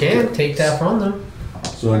down if we can. Take that from them.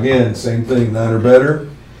 So again, same thing, 9 or better.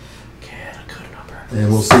 Get a good number. And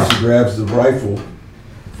we'll see if she grabs the rifle.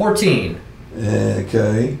 14.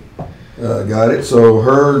 Okay. Got it. So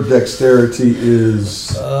her dexterity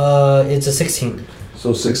is It's a 16.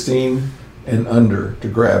 so 16 and under to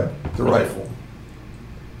grab the rifle.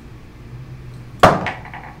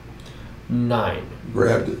 9.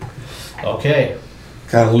 Grabbed it. Okay.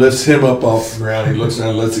 Kind of lifts him up off the ground. He looks down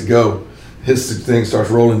and lets it go. His thing starts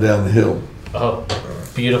rolling down the hill. Oh,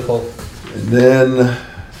 beautiful. And then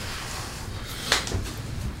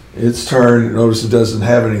its turn. It notices it doesn't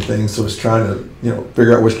have anything, so it's trying to,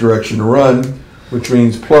 figure out which direction to run, which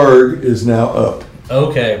means Plurg is now up.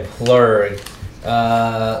 Okay, Plurg.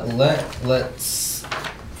 Let's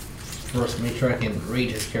first make sure I can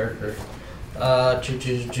read his character.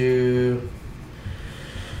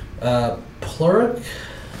 Plurg.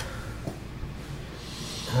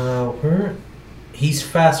 Where? He's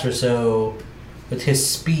faster, so with his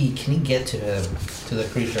speed, can he get to him, to the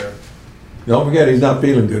creature? Don't forget, he's not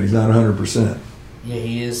feeling good. He's not 100%. Yeah,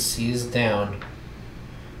 he is. He is down.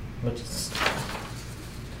 But it's,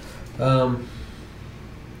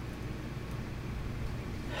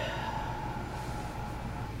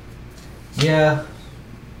 yeah.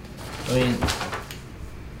 I mean,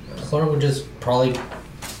 Clark would just probably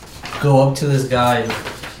go up to this guy and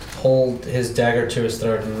hold his dagger to his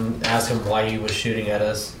throat and ask him why he was shooting at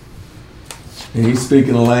us. And he's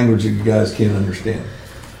speaking a language that you guys can't understand.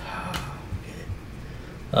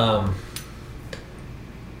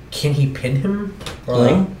 can he pin him? Or,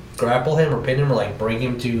 like, grapple him or pin him or, like, bring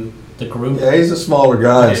him to the group? Yeah, he's a smaller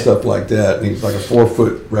guy and stuff like that. And he's like a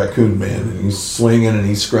 4-foot raccoon man. And he's swinging and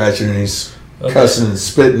he's scratching and he's cussing and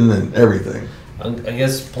spitting and everything. I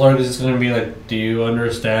guess Plurg is just going to be like, do you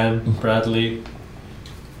understand, Bradley?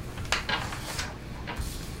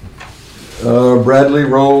 Bradley,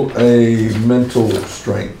 roll a mental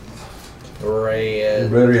strength. Right.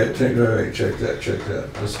 Better yet, check that.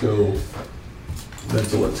 Let's go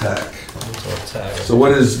mental attack. Mental attack. So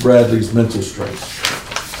what is Bradley's mental strength?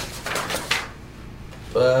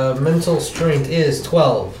 Mental strength is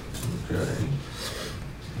 12. Okay.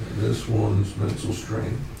 This one's mental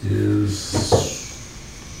strength is...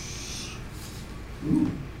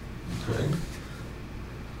 Ooh. Okay.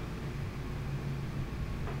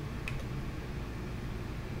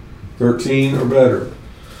 $13 or better.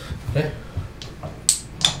 Okay.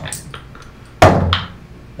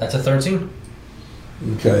 That's a 13?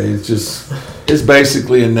 Okay, it's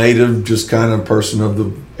basically a native, just kind of person of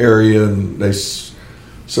the area, and they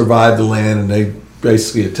survive the land, and they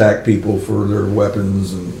basically attack people for their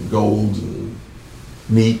weapons and gold and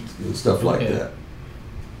meat and stuff like that.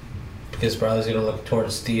 Because Bradley's going to look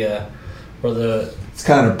towards the, where the... It's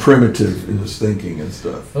kind of primitive in his thinking and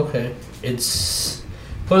stuff. Okay. It's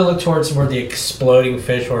going to look towards where the exploding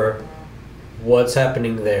fish, or what's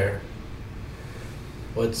happening there.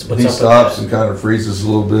 What's he up stops with and kind of freezes a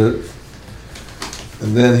little bit.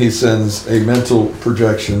 And then he sends a mental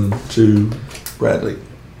projection to Bradley.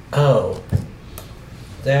 Oh.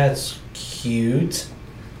 That's cute.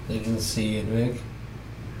 You can see it, Vic.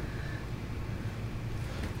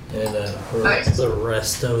 And Nice. the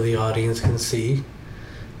rest of the audience can see.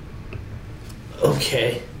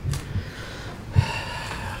 Okay.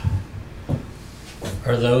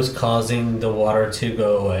 Are those causing the water to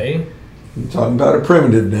go away? I'm talking about a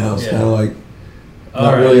primitive now. It's kind of like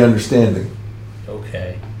not really understanding.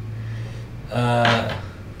 Okay.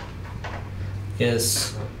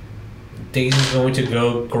 Guess Daisy's going to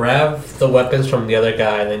go grab the weapons from the other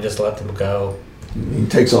guy and then just let them go. He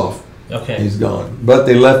takes off. Okay. He's gone. But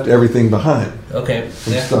they left everything behind. Okay.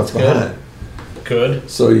 Some Yeah, stuff that's behind. Good.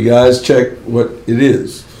 So you guys check what it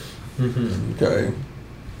is. Mm-hmm. Okay.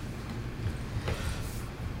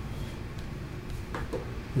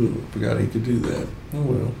 Ooh, forgot he could do that. Oh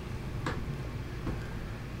well.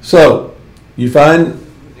 So you find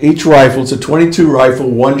each rifle. It's a .22 rifle,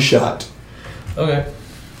 one shot, Okay.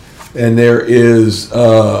 and there is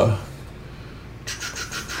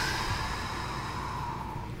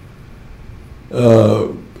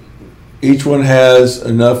each one has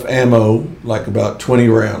enough ammo, like about 20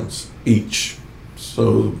 rounds each.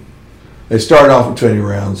 So they started off with 20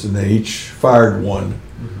 rounds, and they each fired one.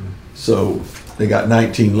 So they got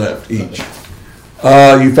 19 left each.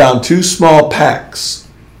 You found 2 small packs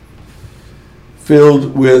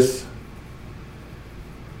filled with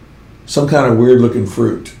some kind of weird looking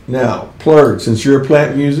fruit. Now, Plurg, since you're a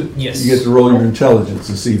plant user, Yes. you get to roll your intelligence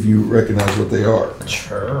and see if you recognize what they are.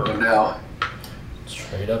 Sure. No.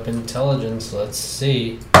 Straight up intelligence. Let's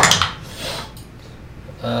see.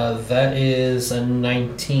 That is a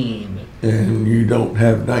 19. And you don't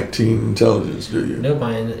have 19 intelligence, do you? No,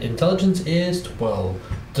 my intelligence is 12.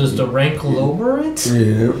 Does the rank lower it?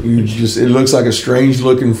 Yeah, it looks like a strange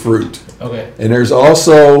looking fruit. Okay. And there's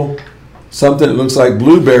also something that looks like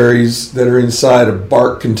blueberries that are inside of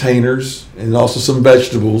bark containers, and also some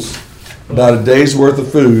vegetables. About a day's worth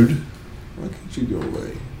of food. Why can't you go away?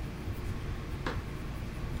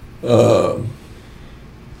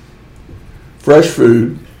 Fresh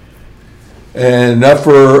food, and enough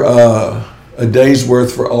for a day's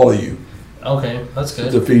worth for all of you Okay, that's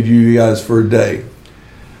good. to feed you guys for a day.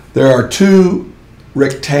 There are 2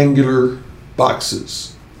 rectangular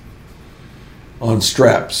boxes on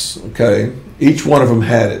straps, okay? Each one of them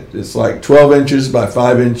had it. It's like 12 inches by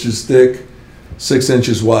 5 inches thick, 6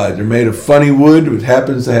 inches wide. They're made of funny wood. It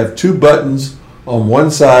happens to have 2 buttons on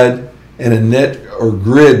one side and a net or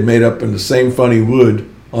grid made up in the same funny wood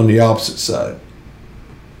on the opposite side.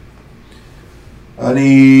 I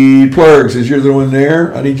need Plurg, since you're the one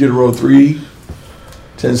there, I need you to roll 3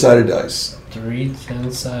 10-sided dice. 3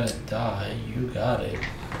 10-sided die. You got it.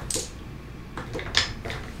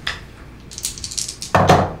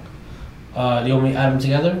 Do you want me to add them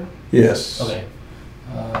together? Yes. Okay.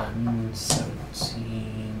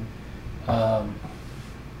 17.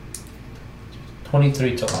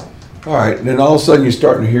 23 total. All right, and then all of a sudden you're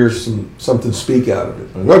starting to hear something speak out of it.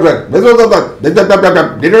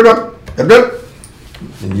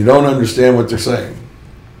 And you don't understand what they're saying.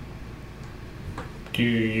 Do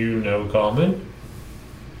you know Common?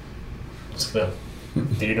 Do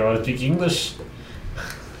you know how to speak English?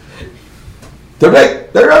 They're ready.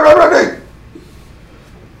 They're ready.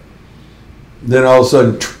 Then all of a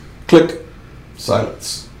sudden, click,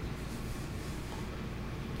 silence.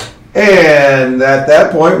 And at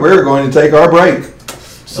that point, we're going to take our break.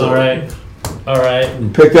 So, all right.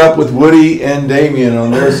 And pick up with Woody and Damien on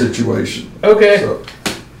their situation. Okay. So,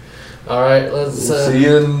 all right. Let's see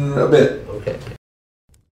you in a bit. Okay.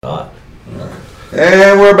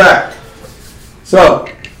 And we're back. So,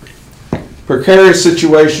 precarious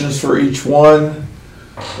situations for each one.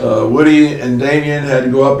 Woody and Damien had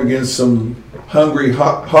to go up against some hungry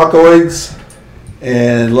hawkoids,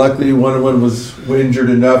 and luckily one of them was injured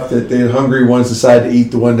enough that the hungry ones decided to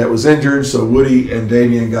eat the one that was injured, so Woody and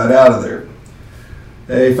Damien got out of there.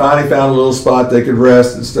 They finally found a little spot they could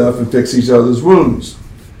rest and stuff and fix each other's wounds.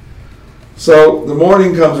 So the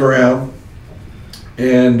morning comes around,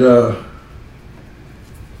 and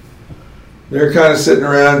they're kind of sitting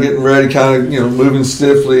around getting ready, kind of, moving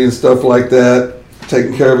stiffly and stuff like that,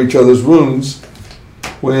 taking care of each other's wounds,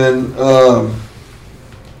 when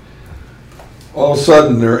all of a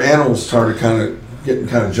sudden their animals started getting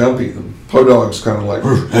kind of jumpy. The podog's kind of like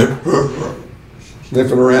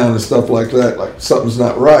sniffing around and stuff like that, like something's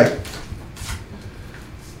not right.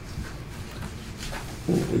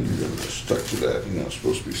 You're going to stuck to that. You're not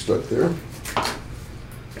supposed to be stuck there.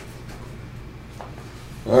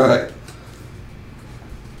 All right.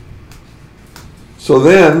 So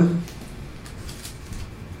then,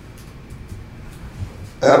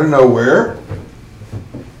 out of nowhere,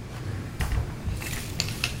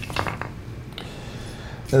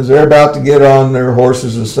 as they're about to get on their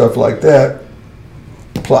horses and stuff like that,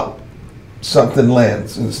 plop, something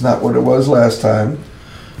lands, and it's not what it was last time.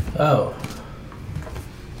 Oh,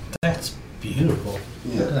 that's beautiful.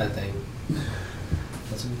 Yeah. Look at that thing.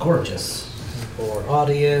 That's gorgeous. For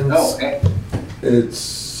audience. Oh, okay.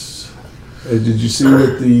 It's. Did you see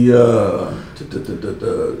what the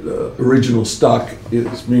original stock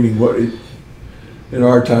is? Meaning what it in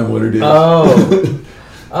our time what it is. Oh,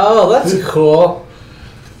 oh, that's cool.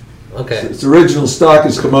 Okay. Its original stock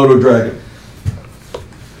is Komodo dragon.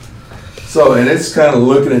 So, and it's kind of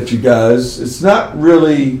looking at you guys. It's not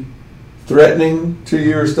really threatening to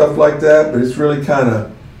you or stuff like that, but it's really kind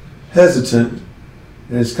of hesitant,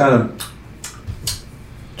 and it's kind of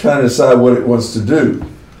trying to decide what it wants to do.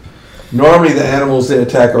 Normally, the animals they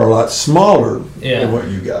attack are a lot smaller than what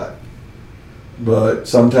you got, but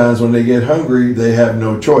sometimes when they get hungry, they have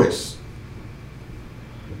no choice,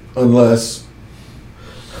 unless.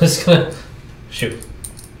 I'm just gonna shoot.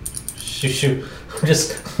 I'm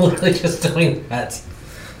just literally just doing that.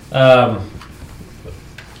 And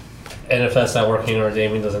if that's not working or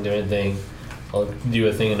Damien doesn't do anything, I'll do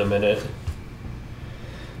a thing in a minute.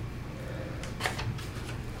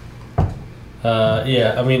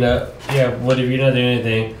 What if you're not doing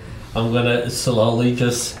anything? I'm gonna slowly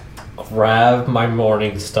just grab my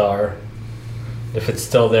Morning Star. If it's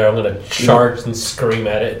still there, I'm gonna charge and scream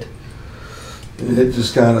at it. It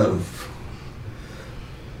just kind of.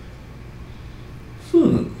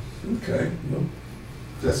 Okay. Well,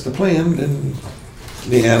 that's the plan, then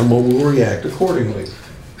the animal will react accordingly.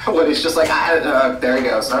 Woody's just like, there he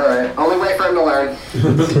goes. All right. Only way for him to learn.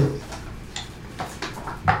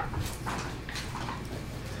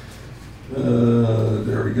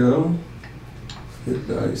 There we go. Hit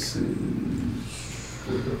dice is.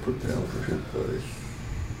 What did I put down for hit dice?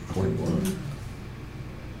 21.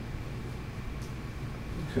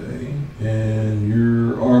 Okay. And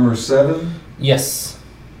your armor 7? Yes.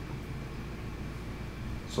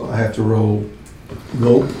 So I have to roll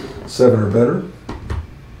gulp, 7 or better.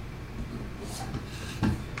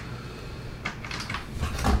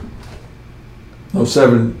 No,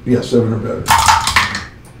 7, yeah, 7 or better.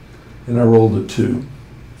 And I rolled a 2.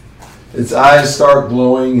 Its eyes start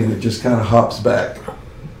glowing and it just kind of hops back.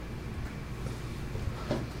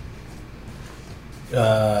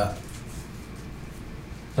 I'm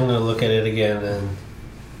gonna look at it again and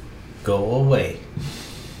go away.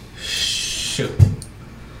 Shoot.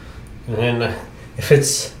 And then if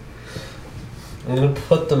it's, I'm gonna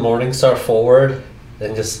put the Morning Star forward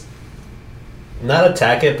and just not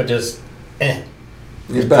attack it, but just It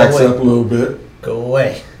backs up a little bit. Go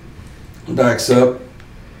away. Backs up.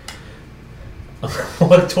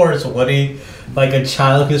 Look towards Woody like a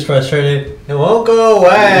child who's frustrated. It won't go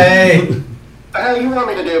away. What the hell do you want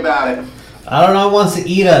me to do about it? I don't know. It wants to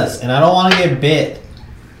eat us, and I don't want to get bit.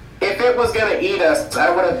 If it was going to eat us, I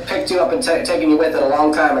would have picked you up and taken you with it a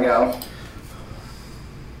long time ago.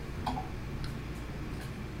 I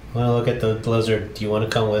want to look at the lizard. Do you want to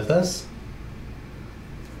come with us?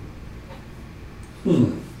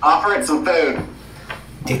 Offer it some food.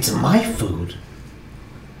 It's my food.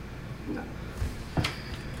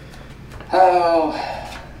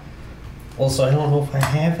 Oh. Also, I don't know if I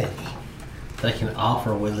have any that I can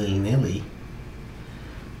offer willy-nilly.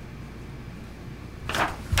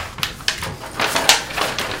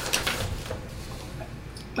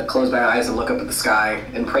 I close my eyes and look up at the sky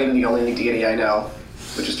and pray to the only deity I know,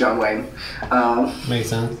 which is John Wayne. Makes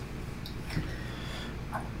sense.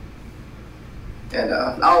 And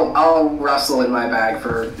I'll rustle in my bag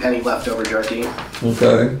for any leftover jerky.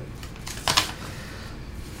 Okay.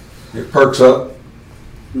 It perks up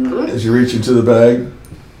as you reach into the bag.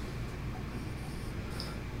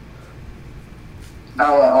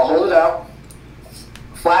 I'll hold it out,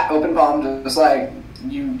 flat, open palm, just like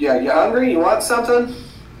you hungry? You want something?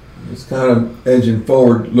 It's kind of edging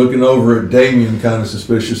forward, looking over at Damien kind of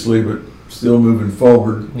suspiciously, but still moving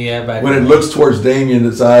forward. Yeah, back when it looks towards Damien,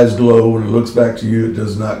 its eyes glow. When it looks back to you, it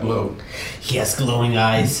does not glow. He has glowing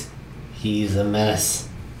eyes. He's a menace.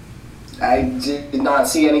 I did not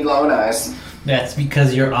see any glowing eyes. That's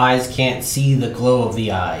because your eyes can't see the glow of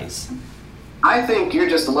the eyes. I think you're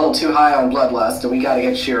just a little too high on bloodlust, and we gotta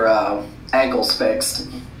get your ankles fixed.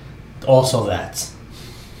 Also that.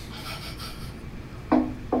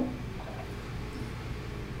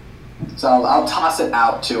 So I'll toss it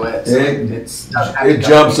out to it. So it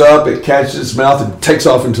jumps up, it catches its mouth, and takes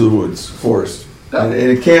off into the woods, forest. Yep. And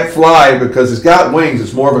it can't fly because it's got wings.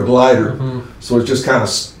 It's more of a glider, so it just kind of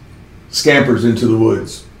scampers into the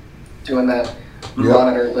woods. Doing that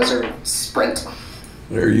monitor lizard sprint.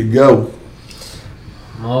 There you go.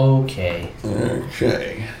 Okay.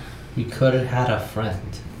 Okay. We could have had a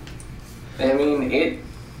friend. I mean, it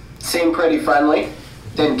seemed pretty friendly.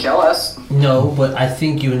 Didn't kill us. No, but I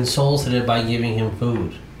think you insulted it by giving him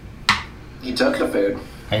food. He took the food.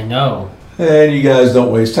 I know. And you guys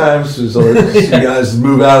don't waste time, so you guys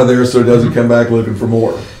move out of there so it doesn't come back looking for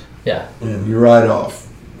more. Yeah. And you ride off.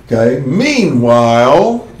 Okay.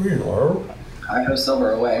 Meanwhile, I go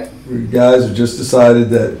silver away. you guys have just decided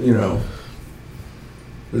that,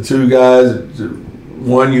 the two guys,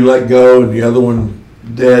 one you let go and the other one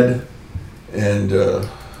dead. And,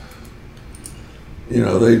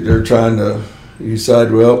 they're trying to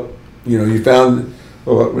decide, well, you found, I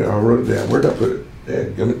wrote it down. Where'd I put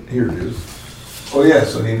it? Here it is. Oh,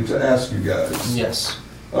 yes, I needed to ask you guys. Yes.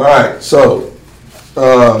 All right, so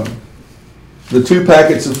the 2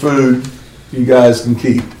 packets of food you guys can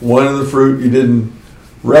keep. One of the fruit you didn't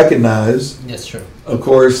recognize. Yes, true. Of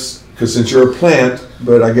course, because since you're a plant,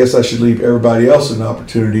 but I guess I should leave everybody else an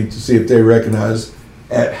opportunity to see if they recognize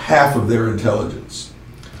at half of their intelligence.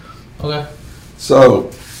 Okay.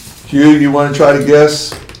 So, Hugh, you want to try to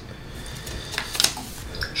guess?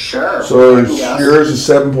 Sure. So yours is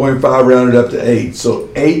 7.5 rounded up to 8. So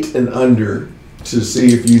 8 and under to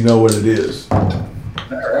see if you know what it is. All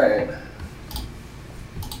right.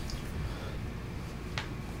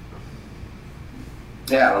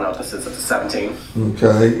 Yeah, I don't know what this is. It's a 17.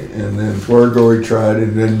 Okay, and then Florgory tried it,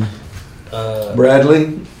 and then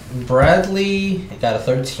Bradley. Bradley got a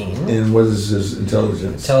 13. And what is his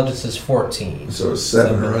intelligence? Intelligence is 14. So it's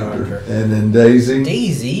 7 or under. And then Daisy.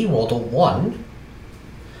 Daisy rolled a 1.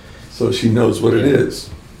 So she knows what it is.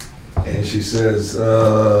 And she says,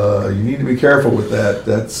 you need to be careful with that.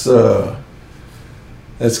 That's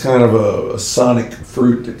kind of a sonic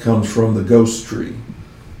fruit that comes from the ghost tree.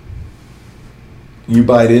 You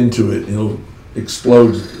bite into it, it'll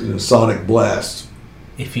explode in a sonic blast.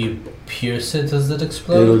 If you pierce it, does it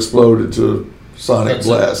explode? It'll explode into a sonic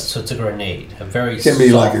blast. So it's a grenade. A very It can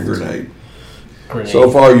be like a grenade. Grenade. So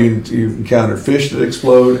far you've encountered fish that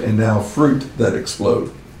explode and now fruit that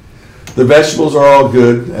explode. The vegetables are all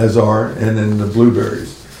good, as are, and then the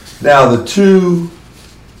blueberries. Now the 2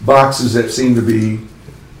 boxes that seem to be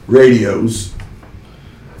radios,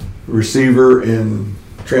 receiver and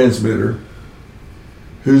transmitter,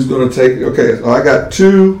 who's going to take, okay, so I got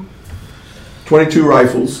 22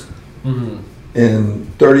 rifles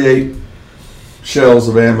and 38 shells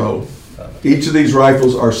of ammo. Each of these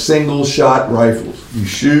rifles are single shot rifles. You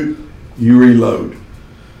shoot, you reload.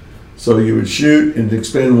 So you would shoot and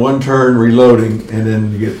expend 1 turn reloading, and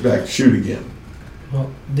then you get back to shoot again.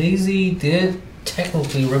 Well, Daisy did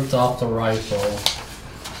technically rip off the rifle,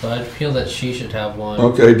 so I feel that she should have one.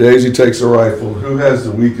 Okay, Daisy takes a rifle. Who has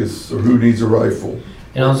the weakest, or who needs a rifle?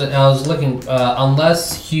 And I was looking,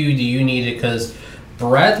 unless Hugh, do you need it? Because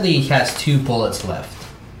Bradley has 2 bullets left.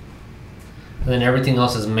 And then everything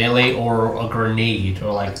else is melee or a grenade,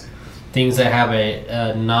 or like things that have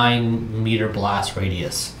a 9-meter blast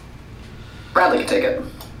radius. Bradley can take it.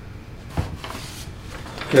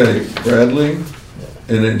 Okay, Bradley,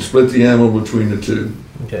 and then split the ammo between the 2.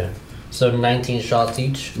 Okay. So 19 shots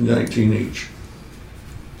each? 19 each.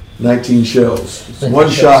 19 shells. It's 19 one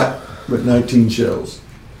shells. shot but 19 shells.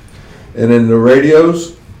 And then the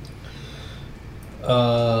radios.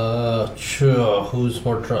 Sure. Who's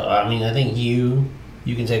more? I mean, I think you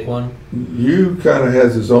can take one. You kind of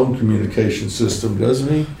has his own communication system, doesn't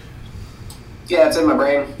he? Yeah, it's in my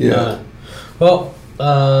brain. Yeah.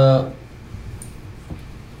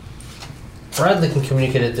 Bradley can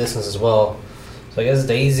communicate at distance as well. So I guess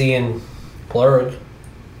Daisy and Plurg.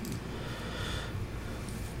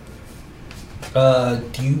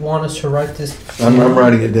 Do you want us to write this? I'm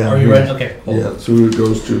writing it down. Are you here. ready? Okay. Cool. Yeah, so who it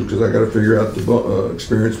goes to, because I got to figure out the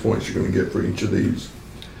experience points you're going to get for each of these.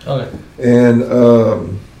 Okay. And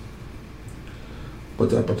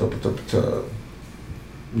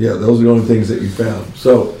yeah, those are the only things that you found.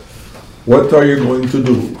 So, what are you going to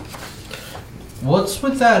do? What's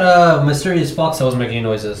with that mysterious box that was making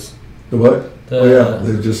noises? The what?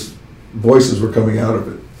 They're just voices were coming out of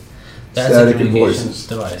it. That's Static a and communications voices.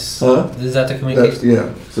 device. Huh? Is that the communication?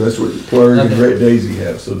 Yeah. So that's what Plurg and Okay. Great Daisy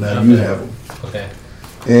have. So now you have them. Okay.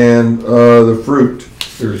 And the fruit.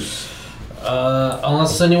 There's.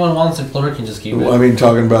 Unless anyone wants it, Plurg can just keep it. I mean,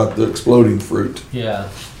 talking about the exploding fruit. Yeah.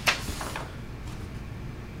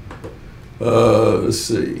 Let's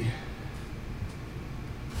see.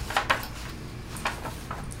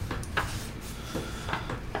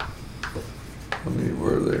 I mean,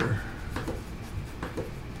 where there.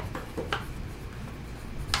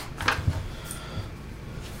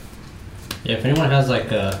 Yeah, if anyone has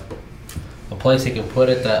like a place they can put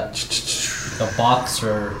it, that a box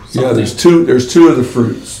or something. Yeah, there's two of the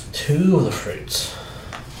fruits. Two of the fruits.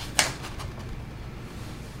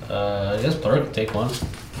 I guess Plurg can take one.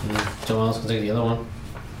 And someone else can take the other one.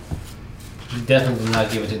 Definitely do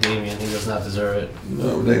not give it to Damien. He does not deserve it.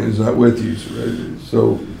 No, Damon's not with you.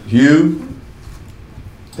 So Hugh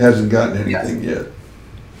hasn't gotten anything yet.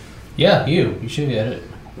 Yeah, you should get it.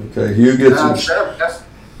 Okay, Hugh gets some Sure. Yes.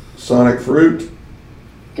 sonic fruit.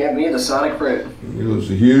 Give me the sonic fruit. He goes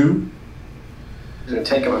to Hugh. He's gonna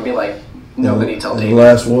take him and be like, nobody tell And the Dave.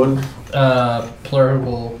 last one. Plurg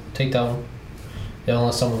will take that one. Yeah,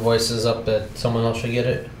 unless someone voices up that someone else should get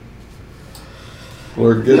it.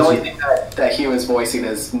 Plurg The gets only it. thing that Hugh is voicing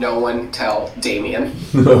is no one tell Damien.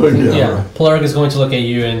 Oh, yeah. Yeah, Plurg is going to look at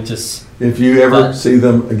you and just, If you ever see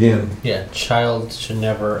them again. yeah, child should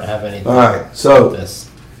never have anything All right, like so this.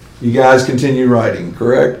 you guys continue writing,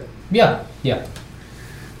 correct? Yeah.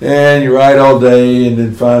 And you ride all day, and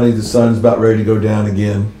then finally the sun's about ready to go down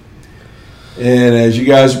again. And as you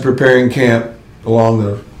guys are preparing camp along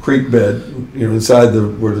the creek bed, inside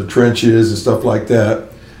where the trench is and stuff like that,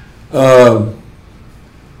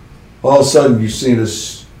 all of a sudden you've seen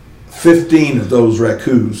 15 of those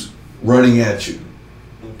Racoos running at you.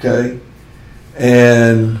 Okay?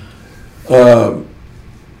 And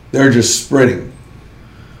they're just sprinting.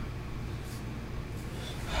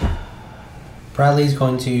 Bradley's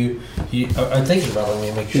going to. I'm thinking about it. Let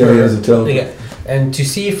me make sure. Yeah, he has a telephone. Yeah. And to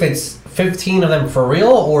see if it's 15 of them for real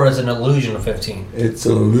or is it an illusion of 15. It's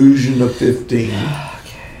an illusion of 15.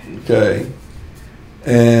 Okay.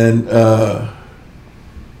 And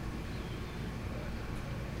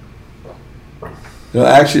no,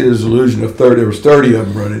 actually, there's an illusion of 30. There was 30 of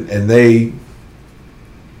them running, and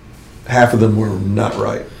half of them were not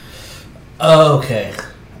right. Okay.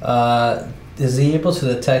 Is he able to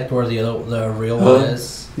detect where the real one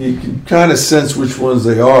is? You can kind of sense which ones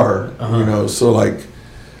they are, Uh-huh. So like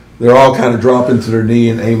they're all kind of dropping to their knee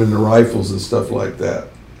and aiming the rifles and stuff like that.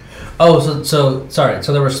 Oh, so sorry.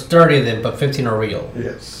 So there was 30 of them, but 15 are real.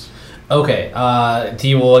 Yes. Okay.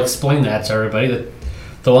 You will explain that to everybody that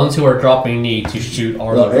the ones who are dropping need to shoot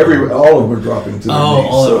are Well, all of them are dropping to their Oh,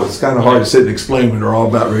 knees, all of so them. it's kind of hard to sit and explain when they're all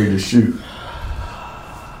about ready to shoot.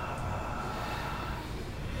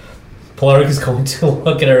 Plurg is going to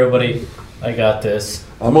look at everybody. I got this.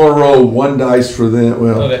 I'm gonna roll one dice for them.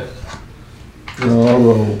 Well, Okay.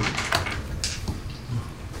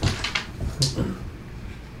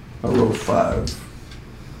 I'll roll 5.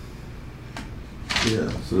 Yeah,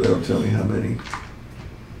 so that'll tell me how many.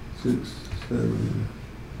 6, 7.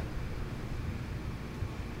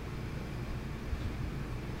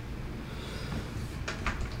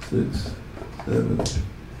 Six, 7,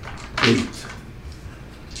 8,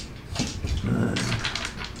 9,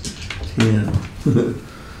 10.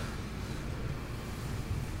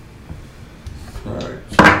 All right.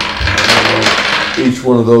 Each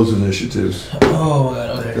one of those initiatives. Oh my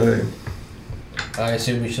god. Okay. Okay. I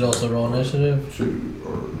assume you should also roll initiative. 2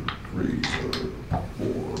 or 3 or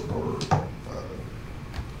 4 or 5,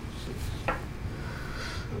 6.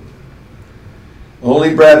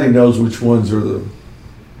 Only Bradley knows which ones are the.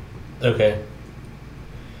 Okay.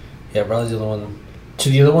 Yeah, Bradley's the other one.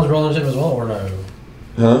 Should the other ones roll initiative as well, or no?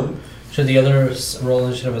 Huh? Should the others roll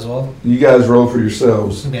initiative as well? You guys roll for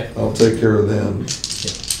yourselves. Okay. I'll take care of them.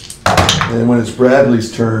 And when it's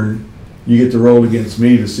Bradley's turn, you get to roll against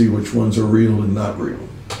me to see which ones are real and not real.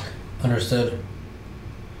 Understood.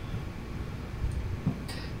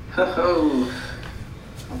 Ho-ho.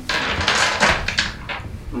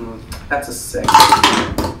 That's a 6.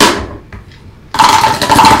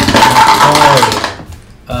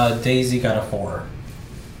 Oh, Daisy got a 4.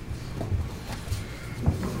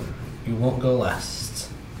 You won't go last.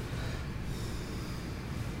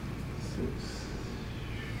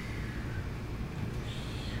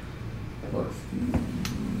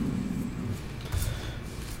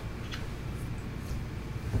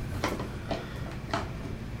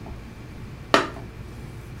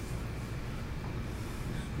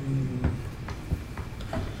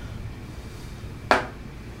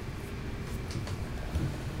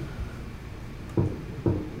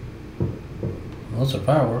 Those are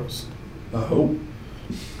fireworks. I hope.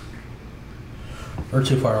 Or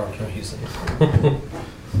 2 fireworks from Houston.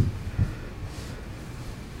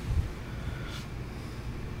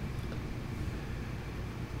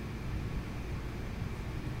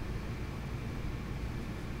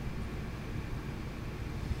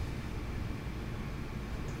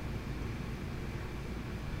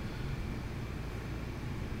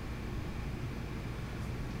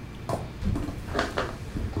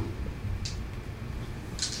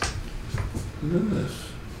 Goodness.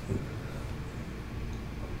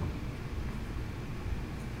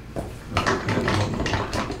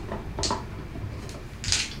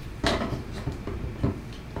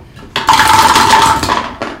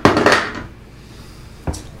 A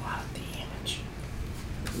lot of damage.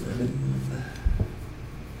 11.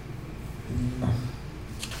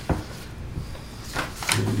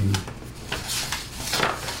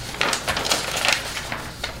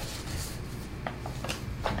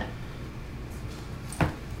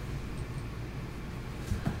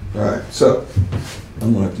 All right, so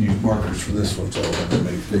I'm gonna have to use markers for this one, so I'll have to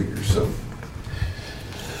make figures. So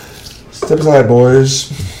step aside,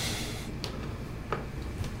 boys,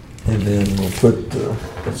 and then we'll put.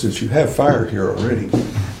 Since you have fire here already.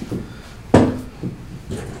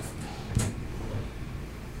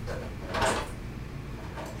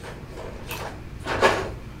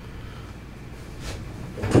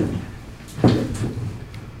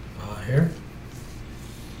 Here.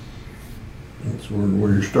 That's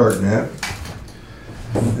where you're starting at.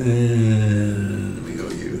 And let me go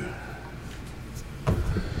you.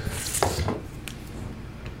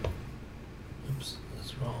 Oops,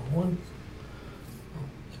 that's the wrong one. Oh,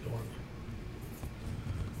 that one.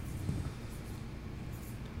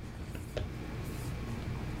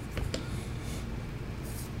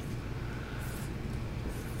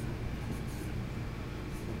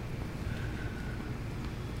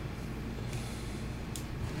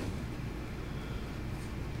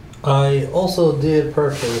 I also did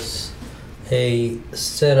purchase a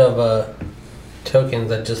set of tokens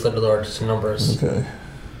that just literally are just numbers. Okay.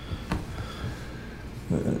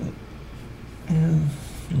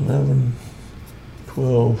 11,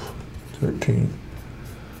 12, 13,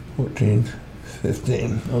 14,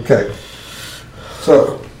 15. Okay.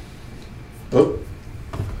 So, oh,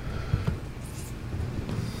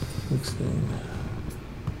 16.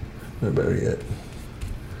 No, better yet.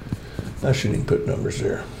 I shouldn't even put numbers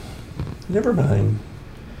there. Never mind.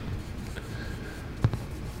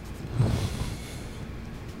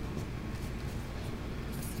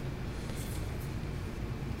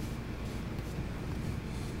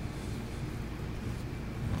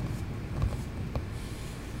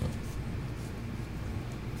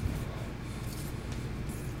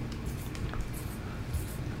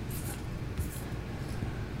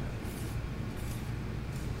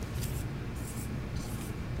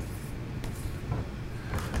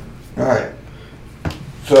 All right.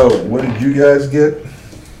 So, what did you guys get?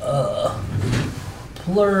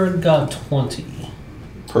 Plurd got 20.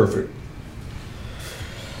 Perfect.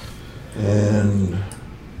 And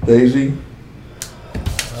Daisy,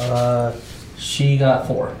 She got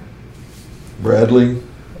 4. Bradley,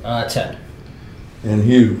 10. and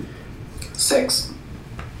Hugh. 6.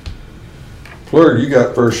 Plurd, you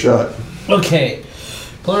got first shot. Okay.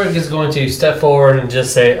 Plurd is going to step forward and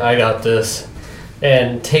just say, I got this.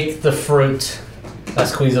 And take the fruit, I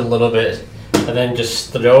squeeze it a little bit, and then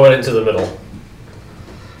just throw it into the middle.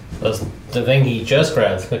 That's the thing he just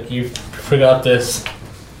grabbed. Like, you forgot this.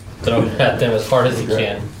 Throw it at them as hard as you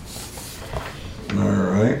can. All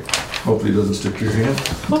right. Hopefully it doesn't stick to your hand.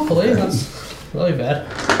 Hopefully, that's really bad.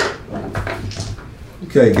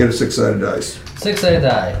 Okay, get a 6-sided dice. 6-sided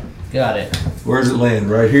die. Got it. Where does it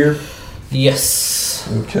land? Right here? Yes.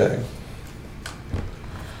 Okay.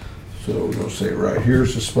 So we're going to say right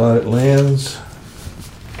here's the spot it lands.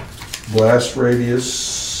 Blast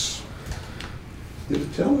radius. Did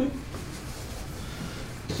it tell me?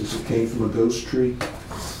 Since it came from a ghost tree.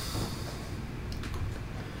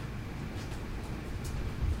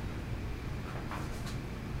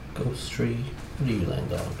 Ghost tree. What do you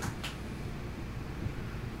land on?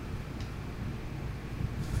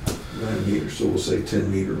 9 meters, so we'll say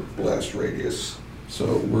 10 meter blast radius.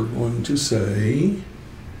 So we're going to say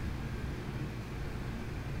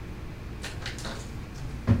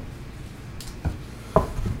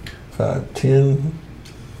 5, 10.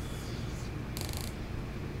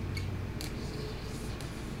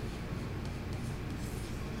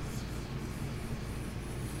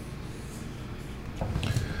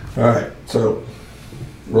 All right, so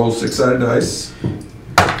roll 6-sided dice.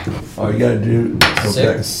 All you gotta do,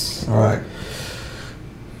 okay. 6. All right.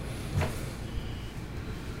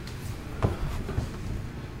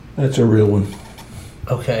 That's a real one.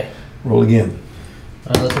 Okay. Roll again.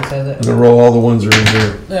 Let's say I'm that. gonna roll all the ones that are in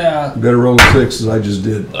here. Yeah. You better roll a 6 as I just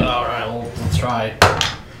did. All right. Well, let's try.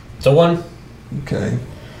 So 1. Okay.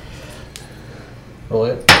 Roll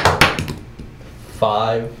it.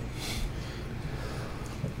 5.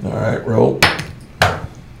 All right, roll.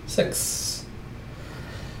 6.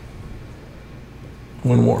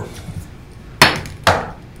 One more.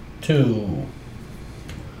 2.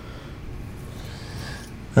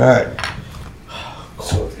 All right.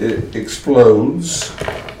 So it explodes.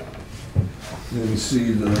 Let me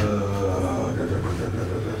see the.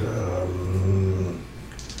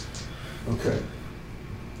 Okay.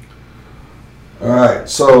 All right.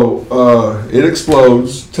 So it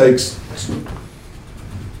explodes. Takes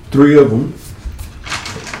 3 of them.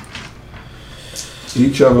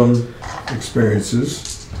 Each of them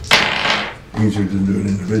experiences. Easier to do it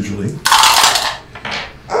individually.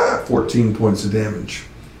 14 points of damage.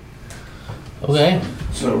 Okay.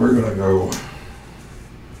 So we're gonna go.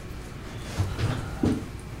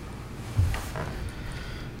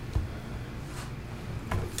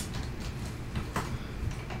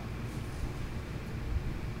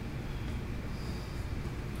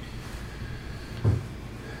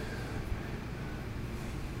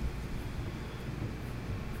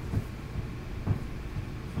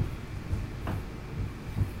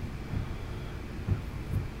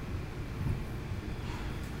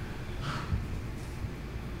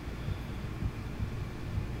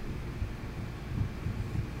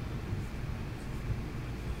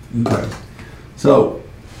 Okay. So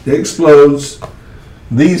it explodes.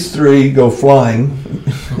 These 3 go flying,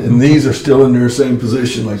 and these are still in their same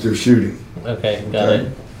position like they're shooting. Okay, got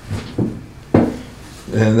it.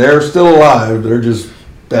 And they're still alive, they're just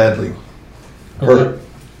badly hurt. Okay.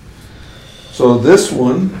 So this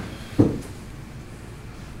one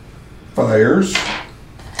fires.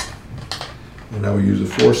 And now we use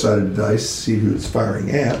a 4-sided dice to see who it's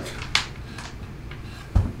firing at.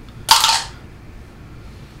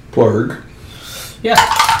 Plurg. Yeah.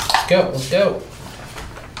 Let's go.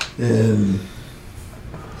 And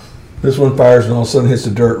this one fires and all of a sudden hits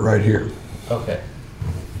the dirt right here. Okay.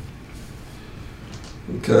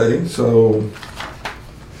 Okay, so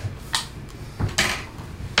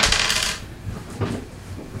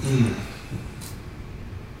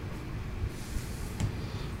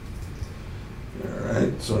all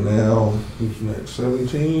right, so now who's next?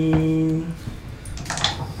 17.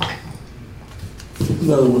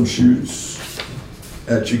 Another one shoots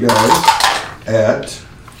at you guys at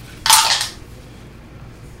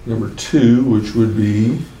number 2, which would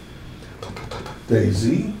be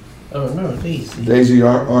Daisy. Oh no, Daisy. Daisy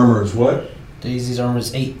armor is what? Daisy's armor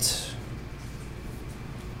is 8.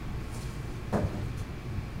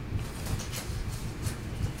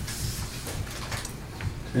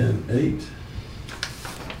 And 8.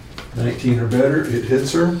 19 or better, it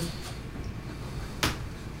hits her.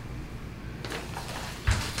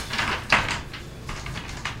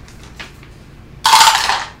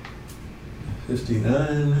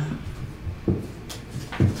 $59.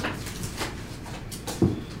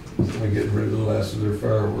 I'm getting rid of the last of their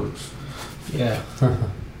fireworks. Yeah.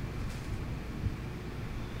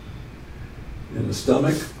 In the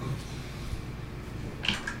stomach.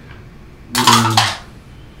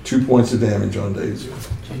 2 points of damage on Daisy.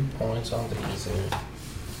 2 points on Daisy.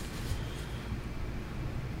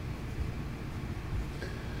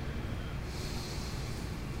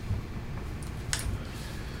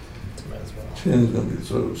 Might as well. 10 is going to be,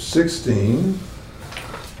 so 16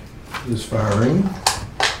 is firing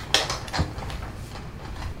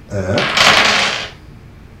at.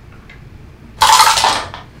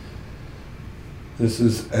 This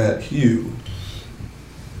is at Hugh.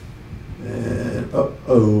 And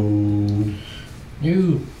uh-oh.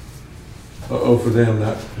 You. Uh-oh for them,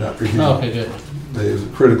 not for you. Oh, okay, good. There's a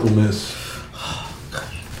critical miss.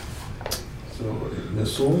 So a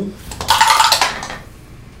missile.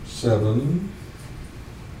 7.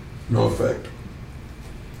 No effect.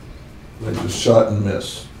 They just shot and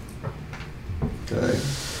missed. Okay.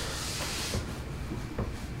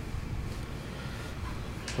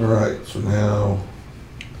 All right, so now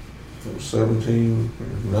 17,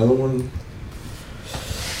 there's another one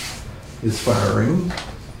is firing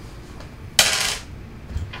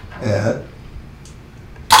at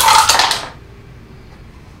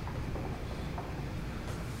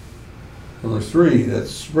number 3,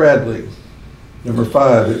 that's Bradley. Number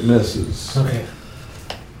 5, it misses. Okay.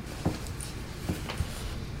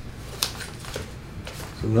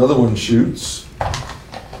 So another one shoots.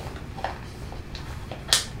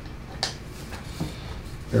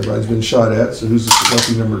 Everybody's been shot at, so who's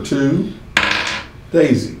lucky number 2?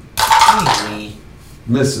 Daisy. Easy.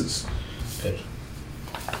 Misses. Good.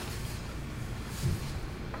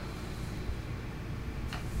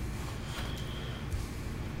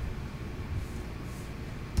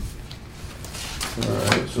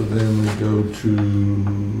 Alright, so then we go to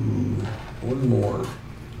one more.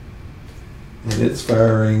 And it's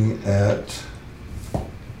firing at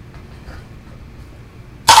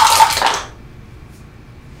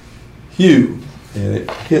Hugh. And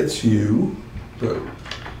it hits Hugh, but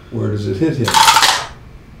where does it hit him?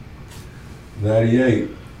 98.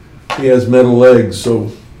 He has metal legs,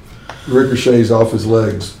 so ricochets off his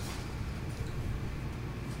legs.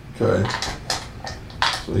 Okay.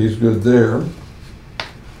 So he's good there.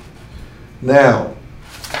 Now,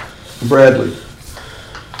 Bradley.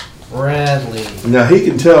 Now he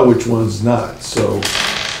can tell which one's not. So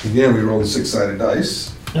again, we roll a 6-sided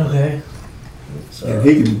dice. Okay. And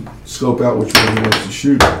he can scope out which one he wants to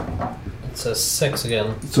shoot. It's a 6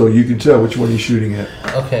 again. So you can tell which one he's shooting at.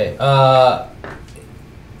 Okay.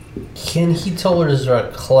 Can he tell where there's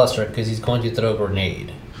a cluster? Because he's going to throw a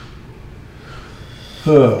grenade.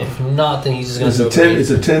 If not, then he's just going to throw a grenade. It's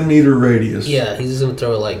a 10-meter radius. Yeah, he's just going to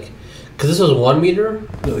throw it like... Because this was 1 meter?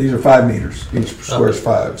 No, these are 5 meters. Each square is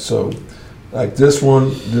 5. So, like this one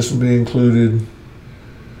would be included.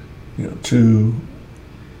 2.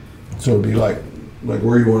 So it'd be like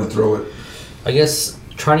where you want to throw it. I guess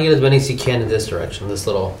trying to get as many as you can in this direction. This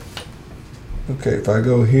little. Okay, if I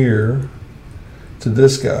go here to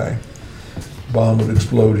this guy, bomb would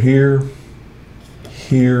explode here,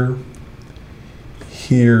 here,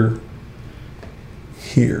 here,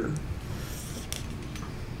 here.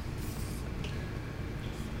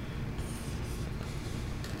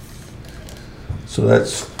 So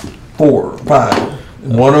that's 4, 5.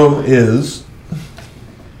 And one of them is,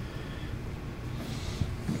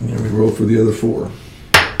 and we roll for the other 4.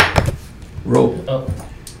 Roll. Oh.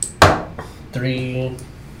 3,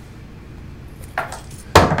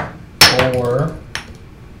 4,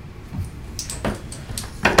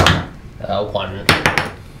 1.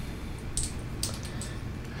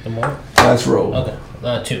 One more? Last roll. Okay.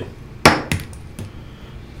 2.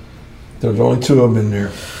 There's only 2 of them in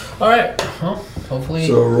there. All right. Well, hopefully.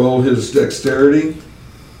 So roll his dexterity,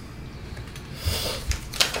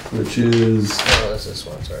 which is. Oh, that's this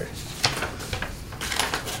one. Sorry.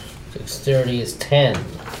 Dexterity is 10.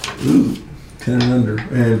 Ooh, 10 and under,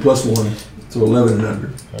 and plus 1, so 11 and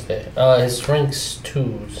under. Okay. His strength's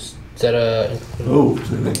 2. Is that Oh,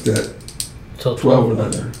 so make that till 12 and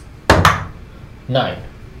under. 9.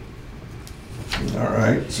 All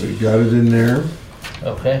right, so you got it in there.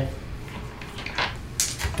 Okay.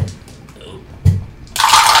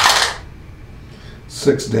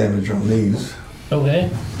 6 damage on these. Okay.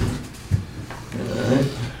 All right.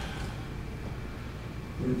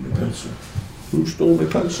 Where's my pencil? Who stole my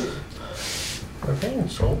pencil? Okay,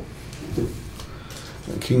 so.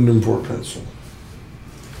 A Kingdom Port pencil.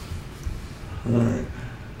 All right.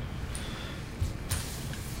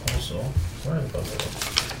 Also, where is it?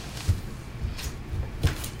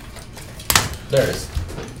 There it is.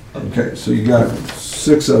 Okay, so you got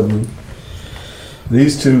 6 of them.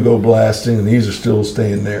 These 2 go blasting, and these are still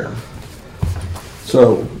staying there.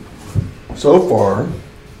 So far,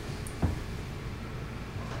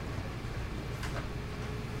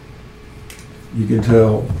 you can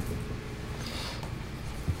tell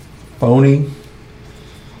phony,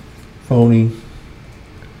 phony,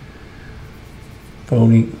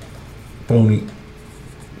 phony, phony,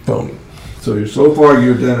 phony. So far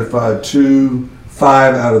you identified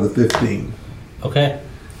 5 out of the 15. Okay.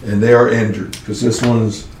 And they are injured because this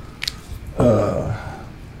one's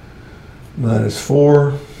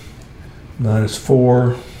 -4,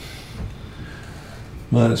 -4,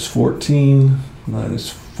 minus 14, minus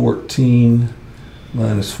 14,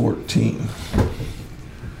 minus 14.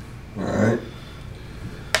 All right.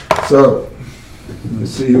 So,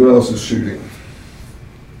 let's see who else is shooting.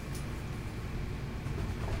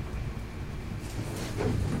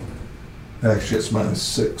 Actually, it's minus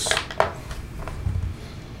 6.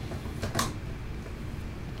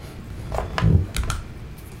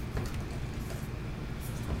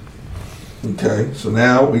 Okay, so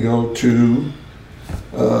now we go to,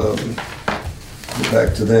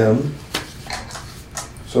 back to them.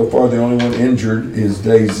 So far, the only one injured is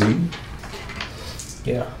Daisy.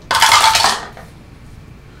 Yeah.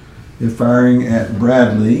 They're firing at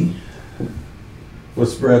Bradley.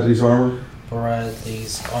 What's Bradley's armor?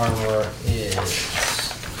 Bradley's armor is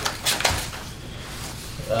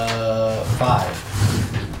 5.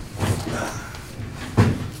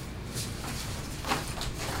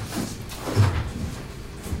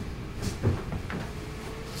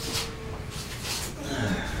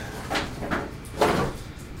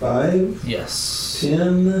 Yes.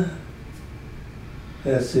 10.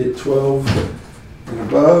 That's it. 12 and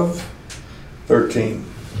above. 13.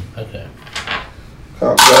 Okay.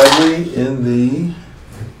 Caught Bradley in the.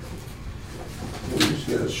 We just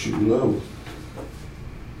gotta shoot low.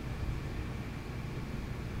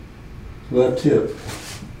 Left hip.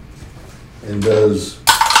 And does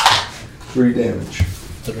 3 damage.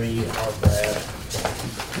 3 on Brad.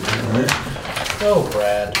 Alright. Go,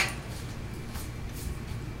 Brad.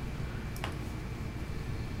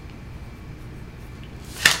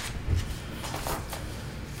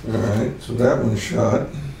 Alright, so that one's shot.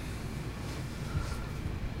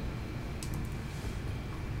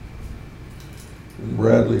 And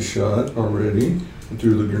Bradley shot already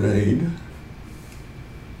through the grenade.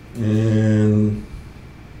 And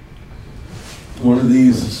one of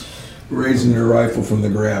these is raising their rifle from the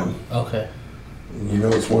ground. Okay. And you know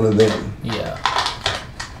it's one of them. Yeah.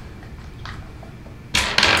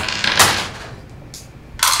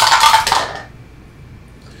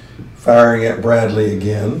 Firing at Bradley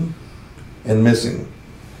again and missing.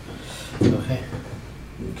 Okay.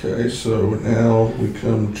 Okay, so now we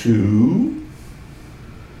come to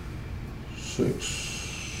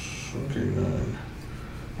 6, okay, 9.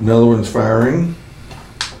 Another one's firing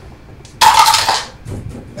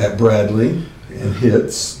at Bradley and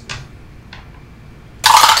hits.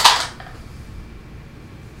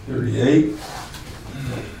 38.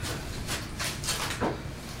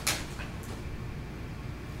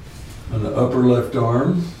 On the upper left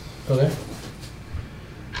arm. Okay.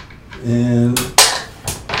 And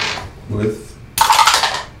with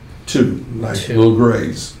 2 nice 2. little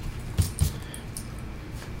grays.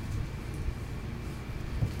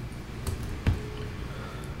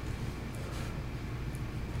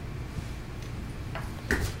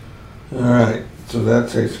 All right, so that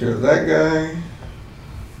takes care of that guy.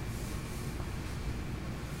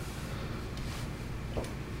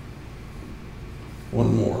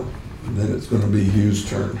 One more, and then it's going to be Hugh's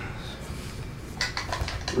turn.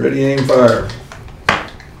 Ready, aim, fire.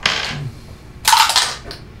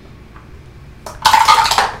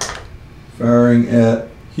 Firing at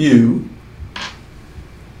Hugh,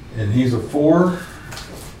 and he's a 4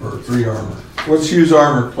 or 3 armor. What's Hugh's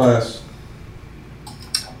armor class?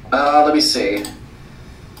 Let me see.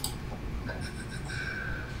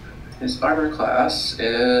 His armor class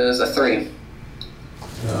is a 3.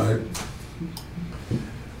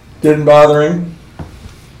 Didn't bother him.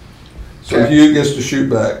 So Okay. Hugh gets to shoot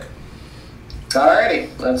back. Alrighty,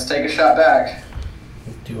 let's take a shot back.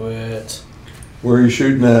 Do it. Where are you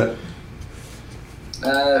shooting at?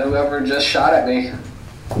 Whoever just shot at me.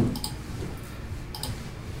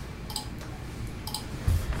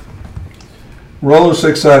 Roll a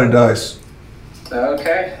 6-sided dice.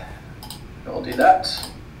 Okay, we'll do that.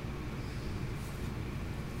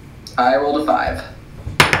 I rolled a 5.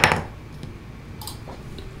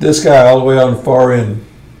 This guy all the way on the far end.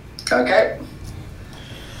 Okay.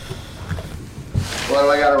 What do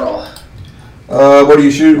I gotta roll? What are you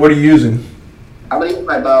shooting? What are you using? I'm gonna use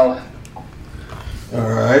my bow. All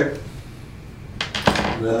right.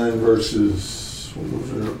 9 versus, what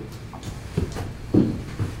was it?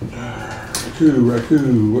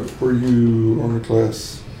 Racoo, what were you on the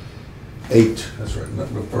class? 8. That's right,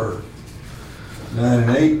 nothing but fur. 9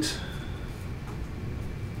 and 8.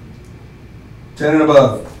 10 and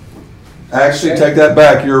above. Actually, Okay. take that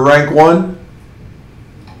back. You're rank 1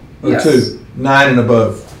 or Yes. 2? 9 and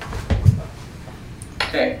above.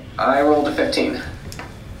 Okay, I rolled a 15.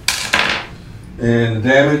 And the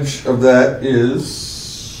damage of that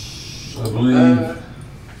is, I believe,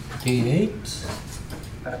 D8.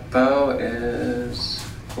 That bow is,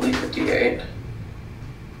 I believe, 58.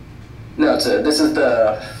 this is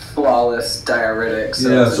the flawless diuretic. So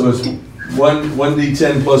Yeah, so it's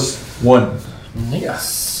 1d10 plus 1.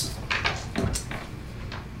 Yes.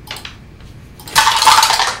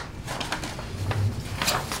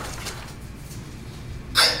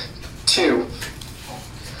 Two.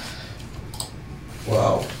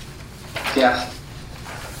 Wow. Yeah.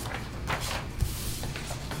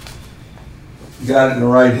 Got it in the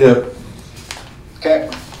right hip. Okay.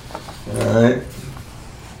 All right.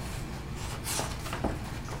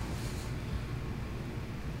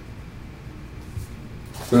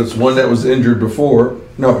 So it's one that was injured before.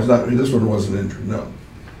 No, it's not. This one wasn't injured. No.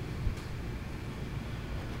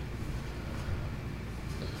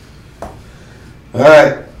 All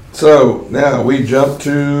right. So now we jump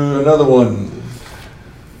to another one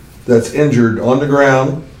that's injured on the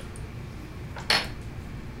ground,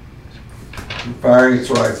 firing its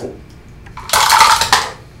rifle.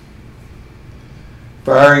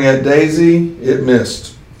 Firing at Daisy, it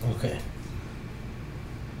missed. Okay.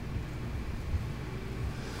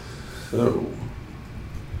 So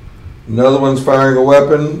another one's firing a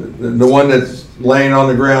weapon. The one that's laying on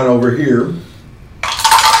the ground over here,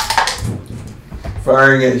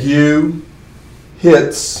 firing at Hugh,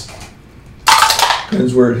 hits.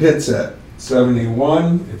 Depends where it hits at.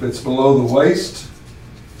 71 if it's below the waist.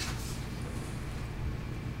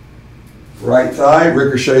 Right thigh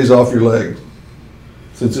ricochets off your leg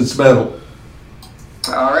since it's metal.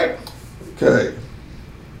 All right. Okay.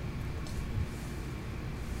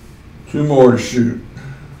 2 more to shoot.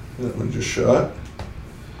 That one just shot.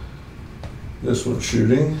 This one's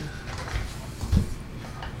shooting.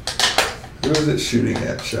 Who is it shooting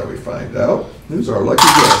at, shall we find out? Who's our lucky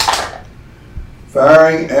guest?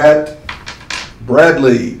 Firing at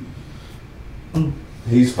Bradley.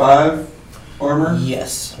 He's 5 armor.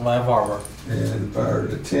 Yes, 5 armor. And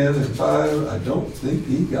fired a 10 and 5. I don't think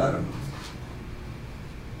he got him.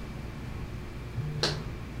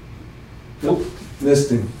 Nope,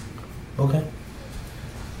 missed him. Okay.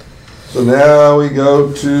 So now we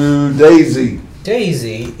go to Daisy.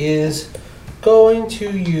 Daisy is going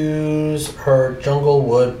to use her jungle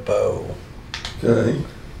wood bow. Okay.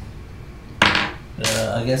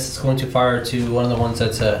 I guess it's going to fire to one of the ones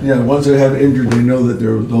that's Yeah, the ones that have injured, they know that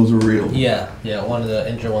those are real. yeah, one of the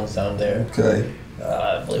injured ones down there. Okay.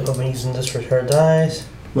 I believe I've been using this for her dice.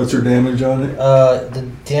 What's her damage on it?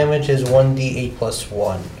 The damage is 1d8 plus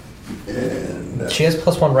 1. And She has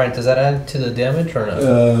plus 1 rank. Does that add to the damage or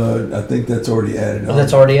no? I think that's already added on. Oh,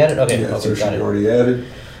 that's already added? Okay, Yeah, okay, so she got it. already added.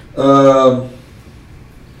 9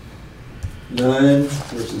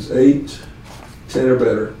 versus 8. 10 or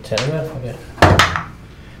better. 10 or better? Okay.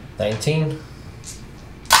 19.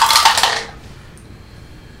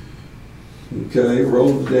 Okay,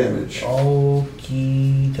 roll the damage.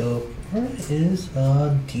 Okie doke. Where is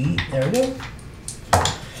D? There we go.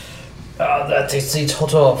 That takes a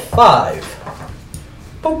total of 5.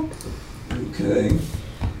 Boop. Okay.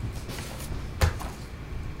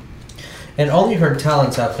 And only her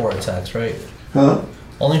talents have 4 attacks, right? Huh?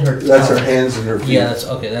 Only her That's her talent- hands and her feet. Yeah, that's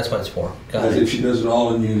okay. That's why it's 4. Got As it. if she does it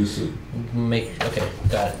all in unison. Okay,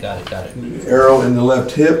 got it. Arrow in the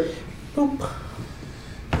left hip. Boop.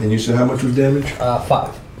 And you said how much was damage?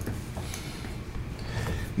 5.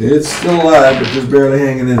 It's still alive, but just barely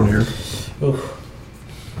hanging in there. Oof.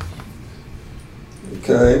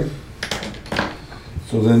 Okay.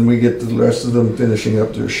 So then we get the rest of them finishing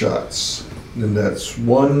up their shots. And that's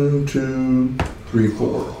 1, 2, 3,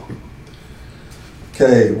 4.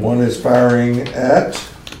 Okay, one is firing at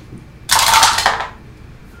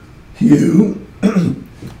Hugh, and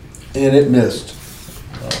it missed.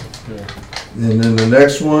 Oh, good. And then the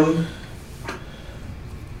next one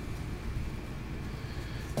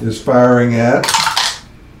is firing at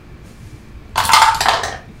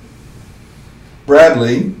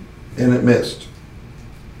Bradley, and it missed.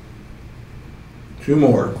 2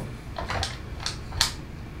 more.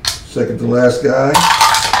 Second to last guy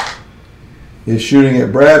is shooting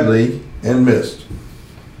at Bradley and missed.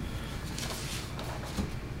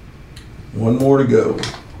 1 more to go.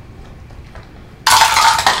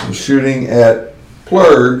 I'm shooting at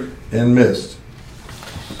Plurg and missed.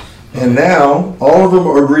 And now all of them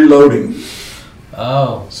are reloading.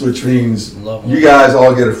 Oh. So which means Lovely. you guys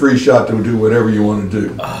all get a free shot to do whatever you want to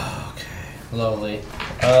do. Oh, okay. Lovely.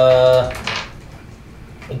 I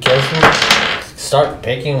guess we'll start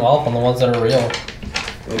picking off on the ones that are real.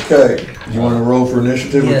 Okay. You want to roll for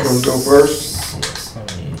initiative? Yes. Which one go first? Yes.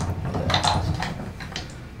 Let me do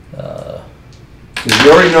that. 'Cause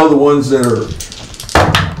you already know the ones that are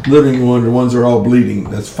living one, the ones that are all bleeding.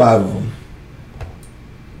 That's 5 of them.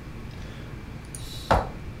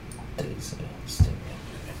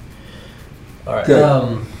 All right.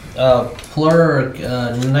 Okay. Plurg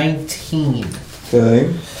 19.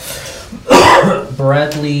 Okay.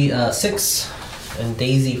 Bradley 6, and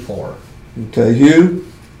Daisy 4. Okay, Hugh?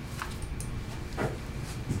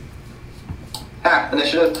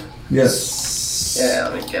 Initiative? Yes. Yeah,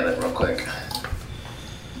 let me get it real quick.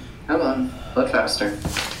 Come on, load faster.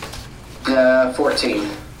 14.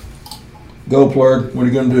 Go, Plurg. What are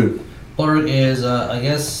you going to do? Plurg is, I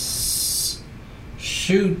guess,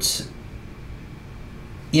 shoot.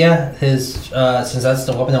 Yeah, his since that's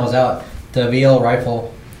the weapon that was out, the VL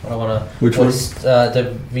rifle. I don't want to. Which one?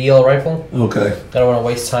 The VL rifle. Okay. I don't want to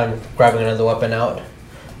waste time grabbing another weapon out.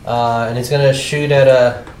 And he's gonna shoot at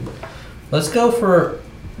a. Let's go for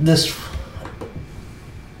this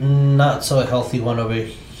not so healthy one over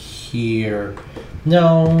here.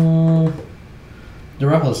 No, the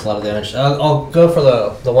rifle does a lot of damage. I'll go for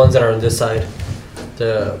the ones that are on this side.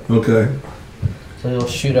 Okay. So he'll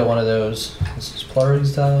shoot at one of those. This is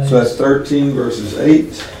Plurg's die. So that's 13 versus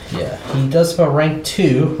 8. Yeah, he does have a rank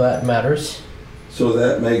 2. That matters. So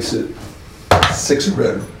that makes it 6 or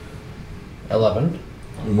better. 11.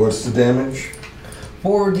 And what's the damage?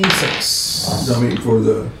 4d6. I mean, for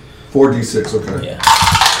the 4d6, okay. Yeah.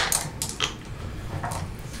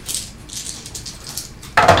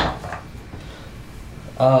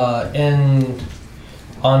 And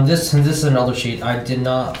on this, and this is another sheet, I did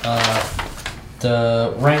not,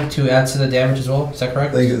 the rank 2 adds to the damage as well, is that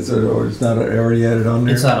correct? I think it's not already added on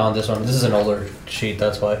there? It's not on this one, this is an older sheet,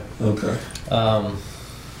 that's why. Okay.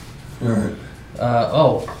 Alright.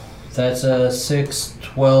 Oh, that's 6,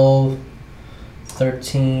 12,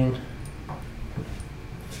 13,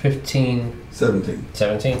 15, 17.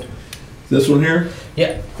 17. This one here?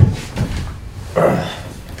 Yeah.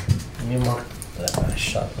 Let me mark that I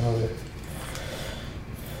shot another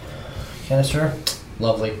canister.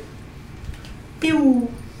 Lovely. Pew!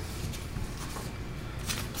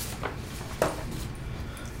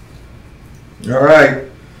 Alright.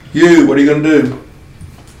 You, what are you going to do?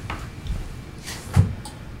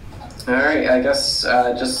 Alright, I guess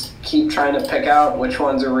just keep trying to pick out which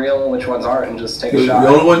ones are real and which ones aren't and just take a shot. The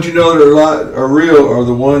only ones you know that are real are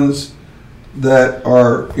the ones that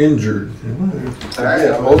are injured. Alright,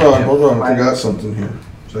 Yeah, hold on. I forgot something here.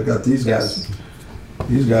 So I got these guys. Yes.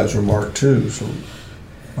 These guys are marked too. So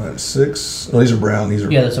I have 6. Oh, these are brown. These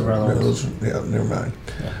are Yeah, that's a brown yeah, one. yeah, never mind.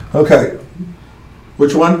 Yeah. Okay.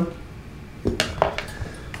 Which one?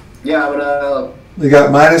 Yeah, I'm gonna. They got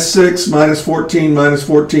 -6, -14,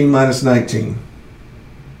 -14, -19.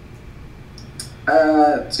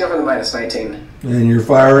 Let's go for the -19. And you're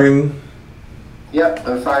firing. Yep,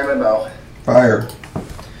 I'm firing my bow. Fire.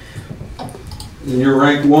 And you're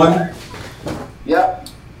ranked 1? Yep,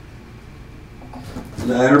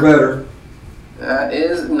 9 or better. that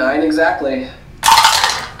is 9 exactly.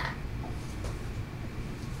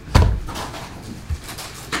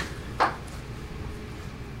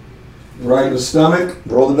 Right in the stomach.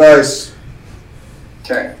 Roll the dice.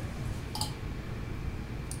 Okay.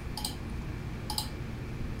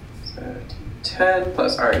 10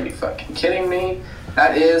 plus. Are you fucking kidding me?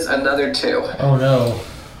 That is another 2. Oh no.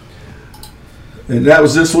 And that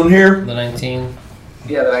was this one here? The 19.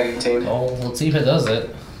 Yeah, the 19. Oh, let's see if it does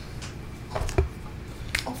it.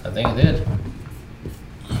 I think it did.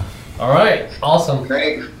 Alright, awesome.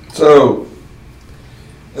 Great. So,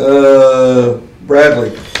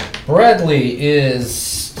 Bradley. Bradley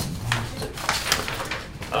is.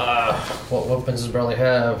 What weapons does Bradley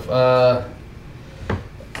have?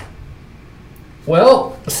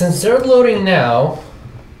 Well, since they're loading now,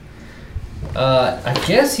 I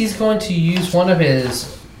guess he's going to use one of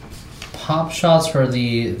his pop shots for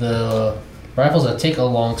the rifles that take a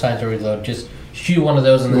long time to reload. Just shoot one of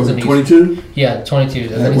those and Was then it 22? Yeah,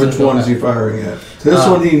 22. And which one is he firing at? This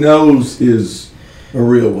one he knows is a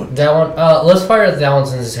real one. That one. Let's fire at that one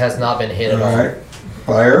since it has not been hit at all. Alright.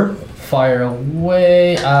 Fire. Fire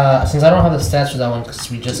away. Since I don't have the stats for that one because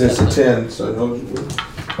we just. It's a got the- 10, so no.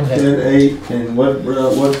 Okay. 10, 8, and what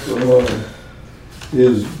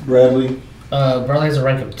is Bradley? Bradley has a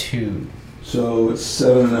rank of 2. So it's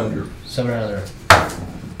 7 and under. 7 or under.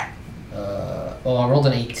 I rolled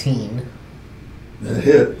an 18. And a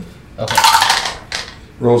hit. Okay.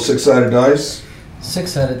 Roll 6-sided dice.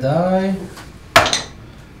 6-sided die.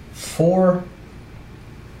 4.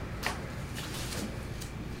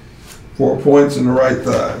 4 points in the right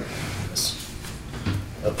thigh.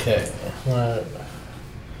 Okay.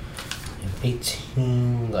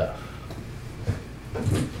 18 left.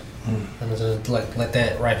 And just let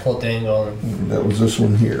that rifle dangle and That was this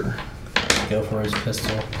one here. go for his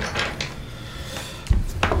pistol.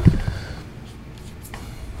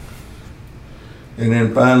 And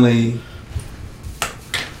then finally,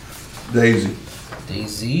 Daisy.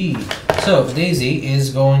 Daisy. So Daisy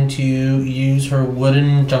is going to use her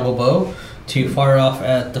wooden jungle bow to fire off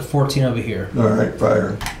at the 14 over here. All right,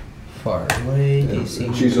 fire. Fire away, And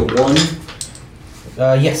Daisy. she's a 1.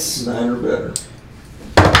 Yes. 9 or better.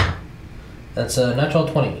 That's a natural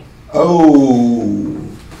 20. Oh,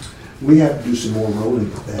 we have to do some more rolling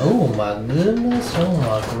with that. Oh my goodness. Oh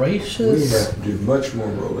my We gracious. have to do much more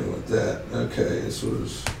rolling with that. Okay, this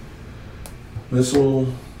was missile.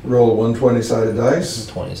 Roll 1 sided dice.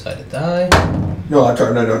 20-sided die. No, I'm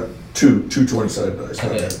talking no, two 20-sided dice.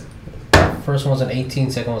 Okay. First one was an 18,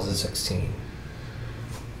 second one was a 16.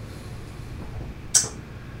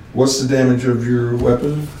 What's the damage of your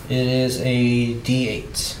weapon? It is a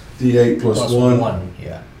D8. D8 plus 1. 1,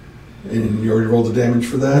 yeah. And you already rolled the damage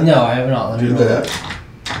for that? No, I have not. Let me Do roll that.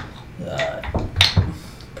 it.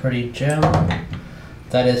 Pretty gem.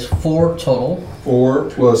 That is 4 total. 4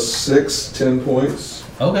 plus 6, 10 points.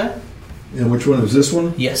 Okay. And which one is this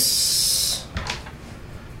one? Yes.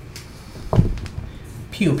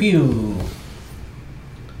 Pew pew.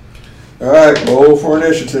 All right, roll for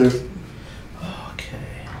initiative. Okay.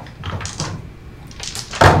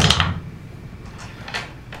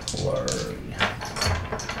 Word.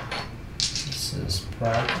 This is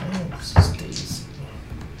probably. This is Daisy.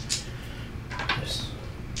 Yes.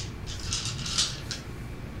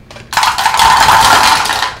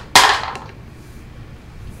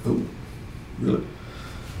 Oh, really?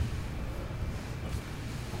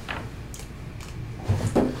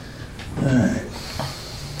 All right.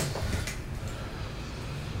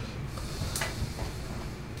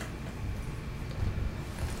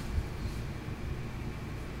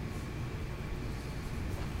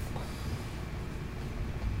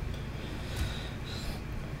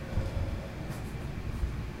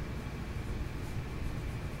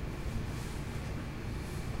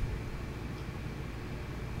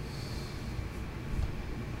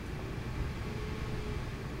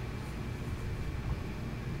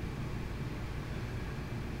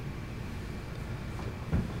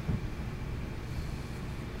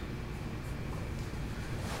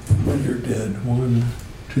 When you're dead. 1,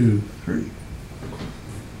 2, 3.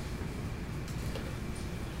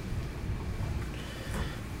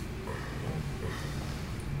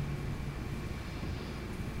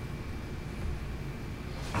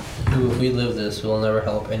 If we live this, we'll never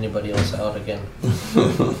help anybody else out again.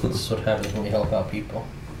 That's what happens when we help out people.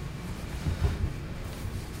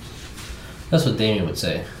 That's what Damien would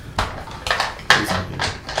say. He's not here.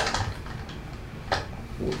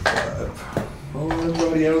 4, 5. Oh,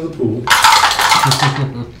 everybody out of the pool.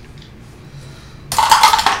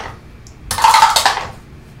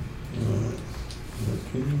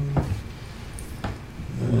 Okay.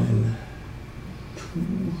 9,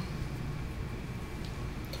 2,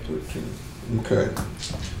 13. Okay.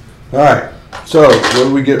 All right. So, what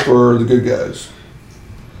do we get for the good guys?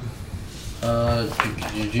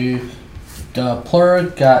 Plur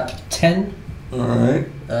got 10. All right.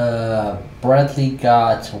 Bradley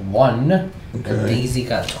got 1. And Okay. Daisy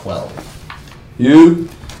got 12. You?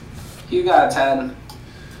 You got a 10.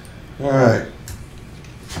 All right.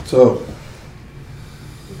 So,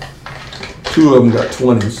 2 of them got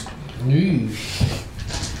 20s.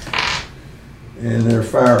 And they're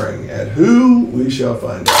firing at who? We shall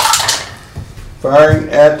find out. Firing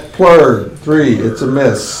at Plurg. 3. It's a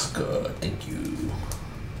miss. Good, thank you.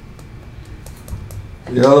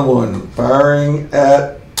 The other one firing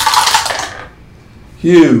at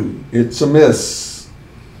Hugh. It's a miss.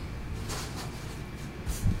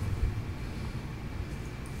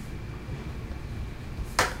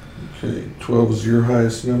 Okay, 12 is your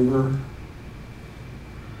highest number.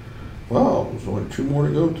 Wow, there's only 2 more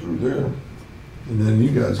to go through there. And then you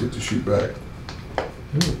guys get to shoot back.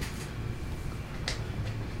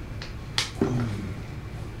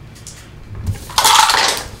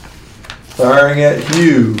 Firing at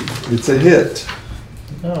Hugh. It's a hit.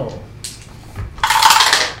 No.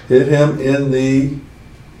 Hit him in the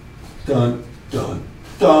dun dun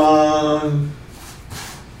dun.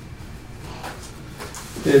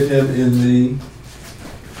 Hit him in the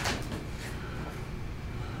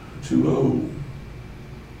 2-0.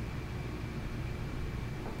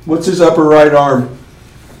 What's his upper right arm?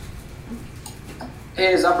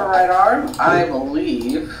 His upper right arm, I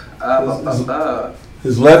believe.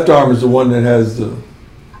 His left arm is the one that has the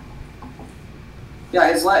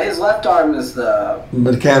Yeah, his left arm is the.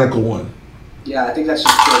 mechanical one. Yeah, I think that's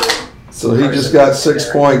just the. So he just got 6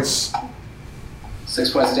 there. points. 6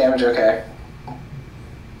 points of damage. Okay.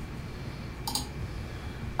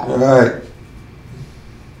 All right.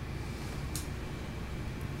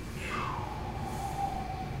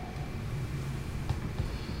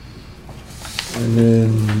 And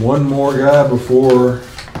then one more guy before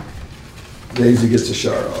Daisy gets a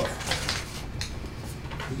shot off.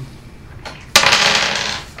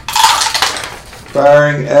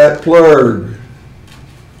 Firing at Plurg.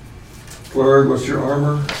 Plurg, what's your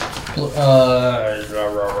armor?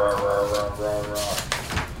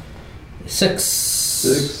 6.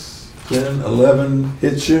 6, 10, 11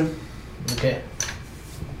 hits you. Okay.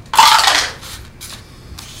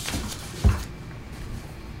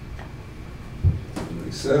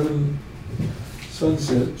 7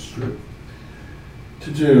 Sunset Strip.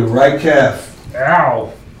 To do right calf.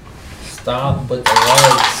 Ow! Stop with the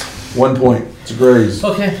legs. 1 point. It's a graze.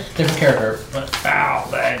 Okay, different character. But ow,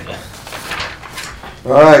 leg.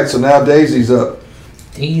 All right, so now Daisy's up.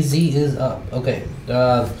 Daisy is up. Okay.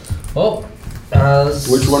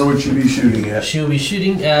 Which one would you be shooting at? She'll be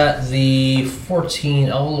shooting at the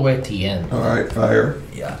 14 all the way at the end. All right, fire.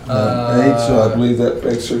 Yeah. 8, so I believe that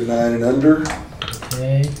makes her 9 and under.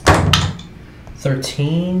 Okay.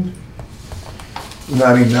 13.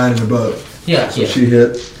 9 and above. Yeah. So she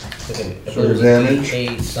hit. Okay. So her damage. 8.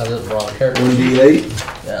 Not the wrong character.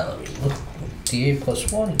 1d8. Yeah. Let me look. D8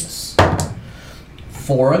 plus 1. Yes.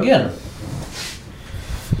 4 again.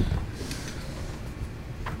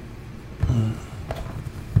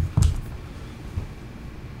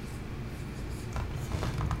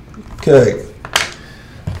 Okay.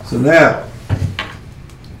 So now,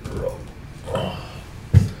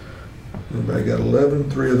 everybody got 11.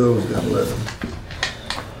 3 of those got 11.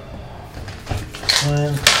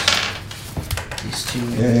 One. These 2.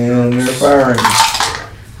 And they're firing.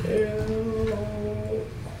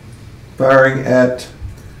 Firing at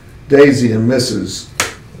Daisy and misses.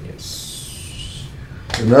 Yes.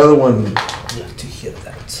 Another one You have to hit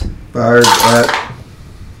that. fires at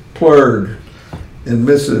Plurg and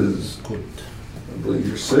misses. Good. I believe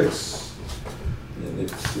you're 6. And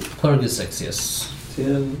it's Plurg is 6, yes.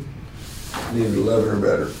 10. Need 11 or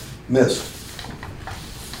better. Missed.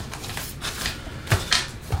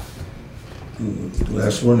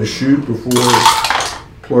 Last one to shoot before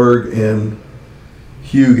Plurg and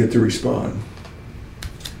Hugh get to respond.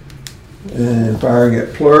 And firing at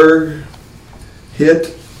Plurg.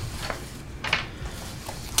 Hit.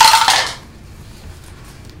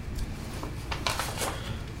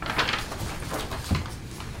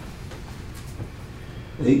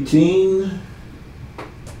 $18.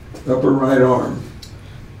 Upper right arm.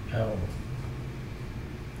 Oh.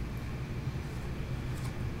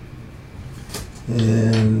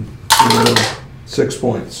 And 6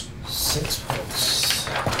 points. 6 points.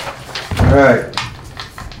 All right.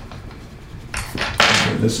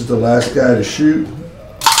 And this is the last guy to shoot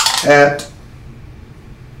at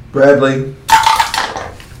Bradley.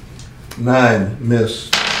 9,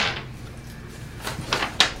 miss.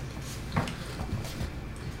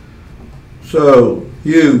 So,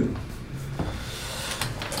 you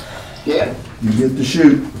Yeah. get to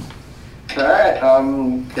shoot. Alright,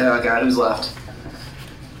 yeah, God, who's left?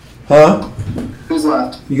 Huh? Who's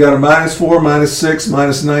left? You got a -4, -6,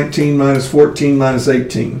 -19, -14,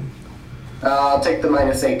 -18. I'll take the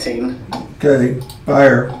 -18. Okay,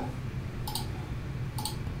 fire.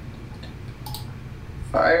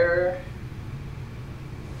 Fire.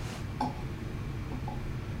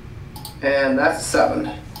 And that's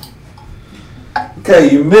 7. Okay,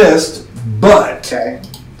 you missed, but Okay,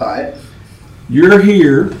 but you're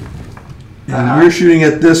here and you're shooting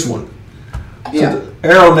at this one. yeah. So the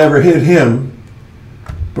arrow never hit him,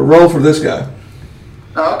 but roll for this guy.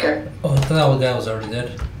 Oh, okay. Oh, I thought that guy was already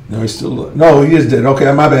dead. No, he's still. No, he is dead.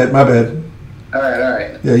 Okay, my bad. All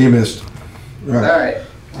right. Yeah, you missed. All right. All right.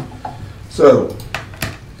 So,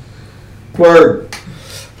 Plurg.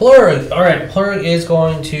 Plurg. All right, Plurg is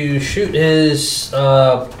going to shoot his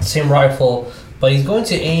same rifle, but he's going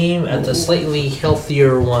to aim at the slightly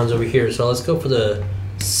healthier ones over here. So let's go for the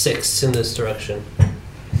 6 in this direction.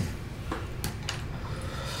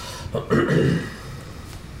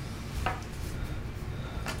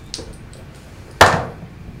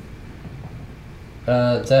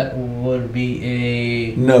 That would be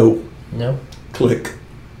a No. no. Click.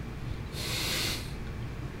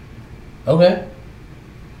 Okay.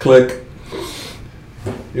 Click.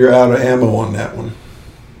 You're out of ammo on that one.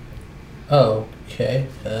 Oh, okay.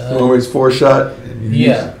 Always 4 shot. And you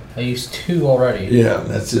Yeah, I used 2 already. Yeah,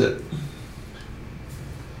 that's it.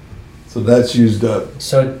 So that's used up.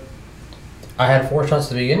 So I had 4 shots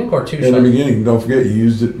at the beginning or 2 In shots? the beginning, don't forget you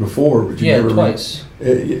used it before, but you Yeah, never twice.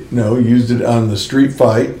 No, you used it on the street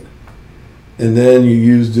fight, and then you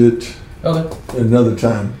used it Okay. another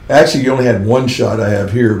time. Actually, you only had 1 shot I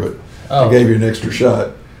have here, but Oh. I gave you an extra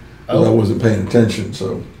shot. 'Cause I Oh. wasn't paying attention,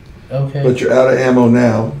 so. Okay. But you're out of ammo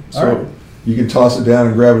now, so Alright. You can toss it down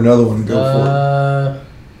and grab another one and go for it.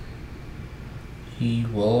 He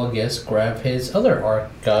will, I guess, grab his other arc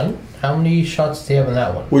gun. How many shots does he have in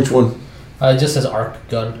that one? Which one? It just says arc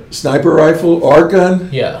gun. Sniper rifle, arc gun?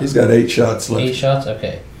 Yeah. He's got 8 shots left. 8 shots?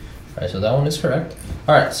 Okay. Alright, so that one is correct.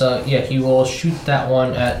 Alright, so yeah, he will shoot that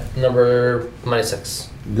one at number -6.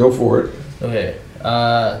 Go for it. Okay.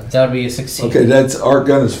 That would be a 16. Okay, that's arc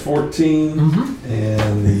gun is 14. Mm-hmm.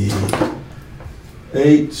 And the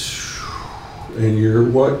 8. And you're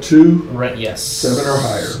what, 2? Right, yes. 7 or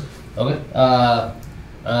higher. Okay.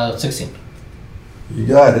 16. You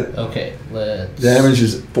got it. Okay, let's... Damage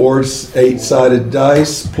is 4 8-sided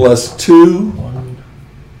dice plus 2. 1.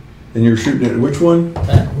 And you're shooting at which one?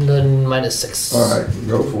 And then -6. Alright,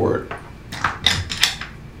 go for it.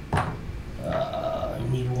 I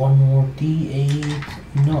need one more D8.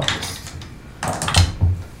 Nice.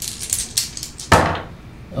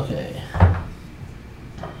 Okay.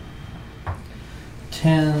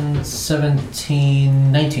 10,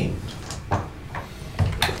 17, 19.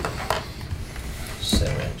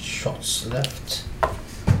 7 shots left.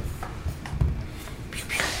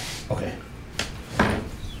 Okay.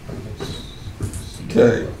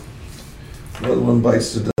 Okay. Another one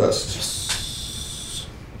bites the dust.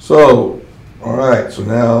 So, alright, so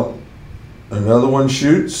now another one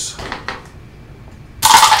shoots.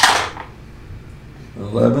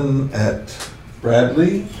 11 at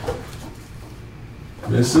Bradley.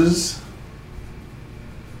 Misses.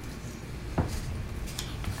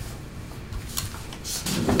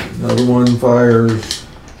 Another one fires.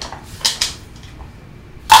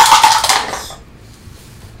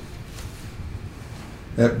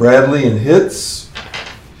 At Bradley and hits.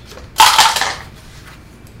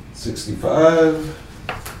 65.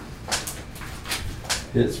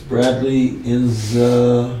 Hits Bradley in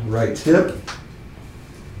the right hip.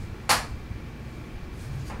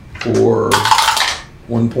 For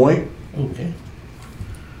 1 point. Okay.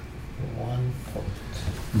 1 point.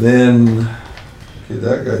 Then, okay,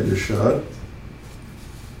 that guy just shot.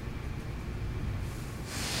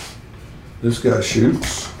 This guy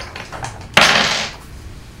shoots.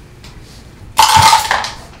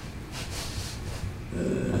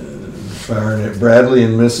 And firing at Bradley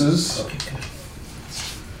and misses. Okay, good.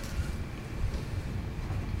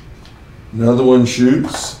 Another one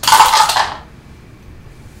shoots.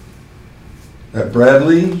 At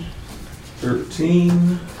Bradley,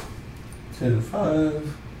 13, 10,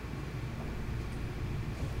 5.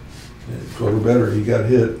 And 12 or better, he got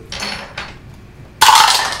hit.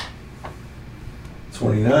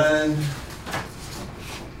 29.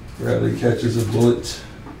 Bradley catches a bullet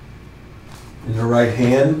in the right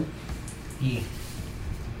hand. E.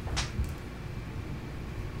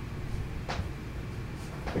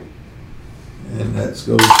 And that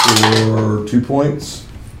goes for 2 points.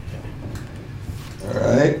 All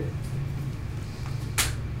right.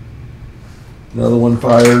 Another one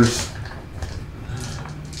fires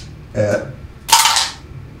at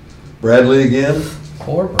Bradley again.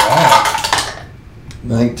 Poor Brad.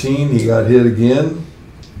 19, he got hit again.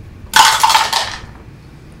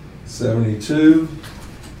 72.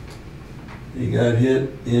 He got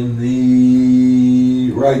hit in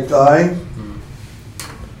the right thigh.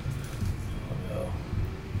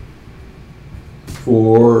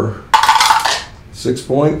 For 6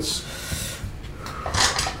 points.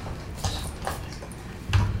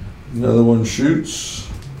 Another one shoots.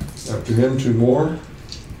 After him, 2 more.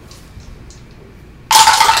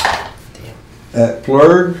 Damn. At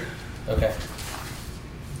Plurg. Okay.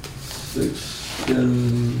 6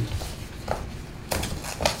 and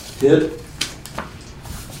hit.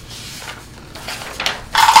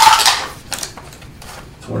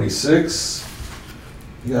 $26.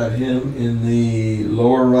 Got him in the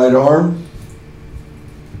lower right arm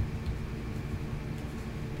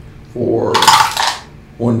for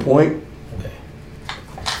 1 point. Okay.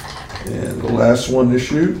 And the last one to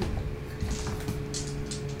shoot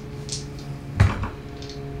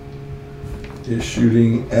is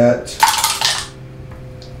shooting at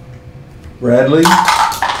Bradley.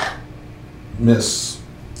 Miss.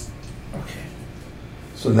 Okay.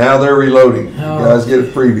 So now they're reloading. You Oh. guys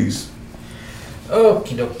get freebies.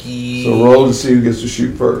 Okie dokie. So roll to see who gets to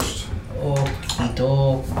shoot first. Okie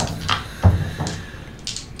doke.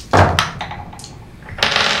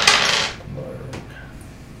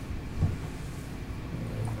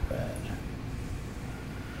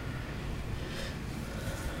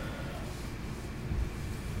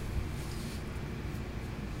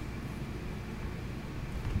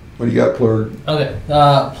 What do you got, Plurg? Okay,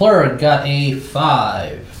 Plur got a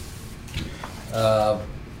 5.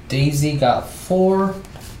 Daisy got 4.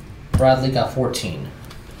 Bradley got 14.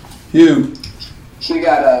 Hugh. Hugh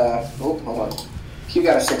got a. Oh, hold on. Hugh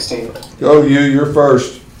got a 16. Go, Hugh. You're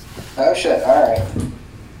first. Oh shit! All right.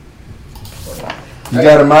 You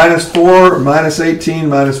got a -4, -18,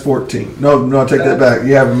 -14. No, take that back.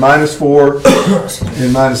 You have a -4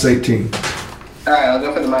 and -18. All right, I'll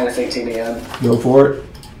go for the -18 again. Go for it.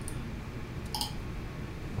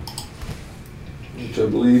 Which I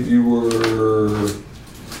believe you were.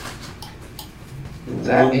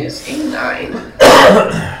 That is a 9.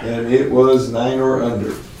 And it was 9 or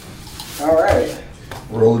under. All right.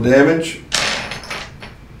 Roll the damage.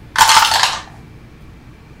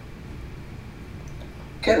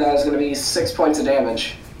 Okay, that is going to be 6 points of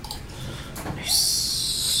damage.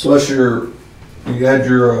 Plus you had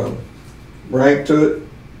your rank to it.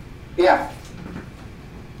 Yeah.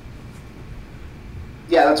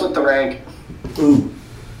 Yeah, that's with the rank. Ooh.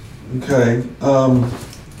 Okay.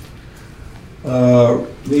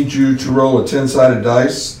 Need you to roll a 10-sided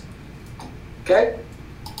dice. Okay.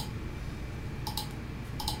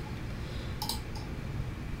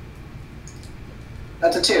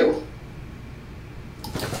 That's a 2.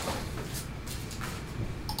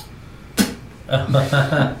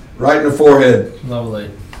 Right in the forehead. Lovely.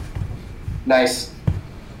 Nice.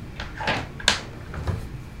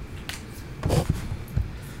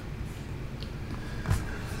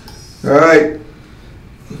 All right.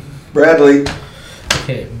 Bradley.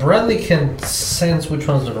 Okay, Bradley can sense which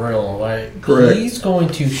one's the real one, right? Correct. He's going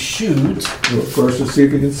to shoot. Well, first, let's see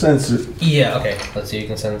if he can sense it. Yeah, okay. Let's see if you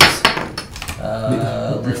can sense.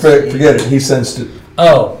 Forget it. He sensed it.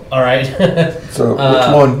 Oh, alright. So,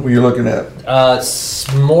 which one were you looking at? It's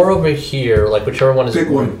more over here, like whichever one is. Pick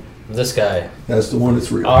one. This guy. That's the one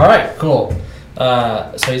that's real. Alright, cool.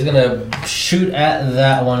 So he's gonna shoot at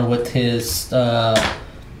that one with his the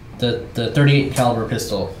 38 caliber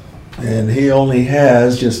pistol. And he only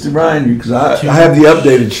has, just to remind you, because I have the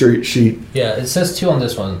updated sheet. Yeah, it says 2 on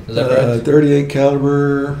this one. Is that correct? 38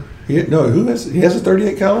 caliber. He has a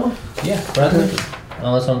 38 caliber? Yeah, Bradley.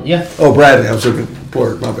 Oh, this one. Yeah. Oh, Bradley. I was looking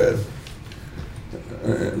blurred. My bad.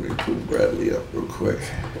 Let me pull Bradley up real quick.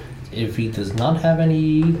 If he does not have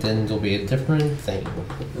any, then it'll be a different thing.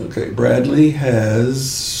 Okay, Bradley has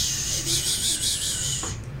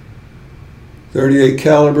 38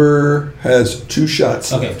 caliber, has 2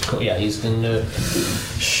 shots. Okay, cool. Yeah, he's gonna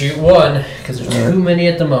shoot one because there's too many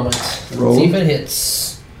at the moment. Roll. See if it hits.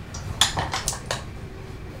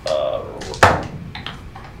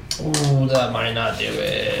 Ooh, that might not do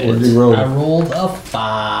it. What did you roll? I rolled a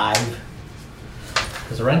 5.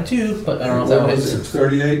 It's a rank 2, but I don't know if that was hits.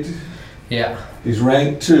 38. Yeah. He's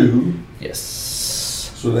rank 2, Yes.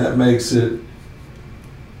 so that makes it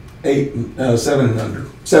 7 and under,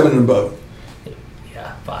 7 and above.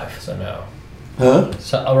 Yeah, 5. So no. Huh?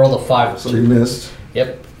 So I rolled a 5. So he missed.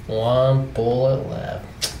 Yep. 1 bullet left.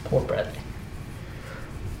 Poor Bradley.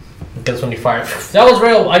 Because when you fire, that was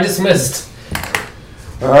real. I just missed.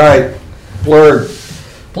 All right, Blurred.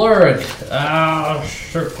 Blurred.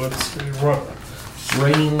 Sure. Let's see what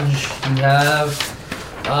range you have.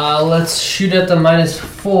 Let's shoot at the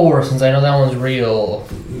 -4 since I know that one's real.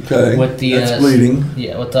 Okay. With the that's bleeding.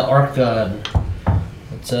 Yeah, with the arc gun.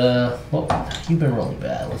 It's well, you've been rolling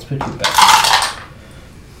bad. Let's put you back.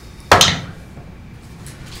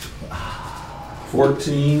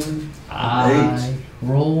 14. I 8.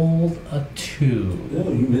 rolled a 2.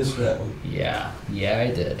 No, you missed that one. Yeah, I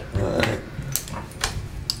did. All right.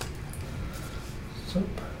 So,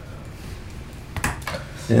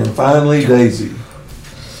 And finally, Daisy.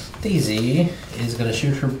 Daisy is gonna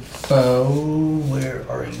shoot her bow. Where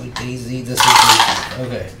are you, Daisy? This is Daisy.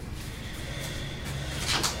 Okay.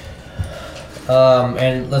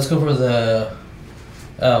 And let's go for the.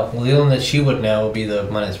 Oh, well, the one that she would know would be the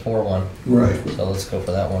 -4 one. Right. So let's go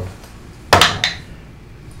for that one.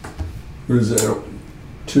 What is that?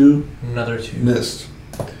 2? Another 2. Missed.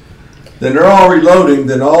 Then they're all reloading.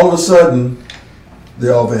 Then all of a sudden, they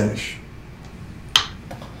all vanish.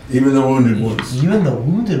 Even the wounded ones. Even the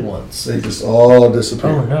wounded ones. They just all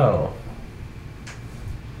disappear. Oh no.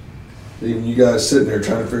 Even you guys sitting there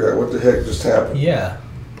trying to figure out what the heck just happened. Yeah.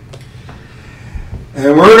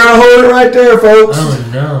 And we're going to hold it right there, folks. Oh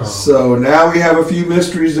no. So now we have a few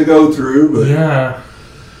mysteries to go through. But Yeah.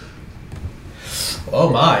 Oh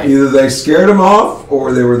my. either they scared them off,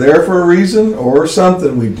 or they were there for a reason, or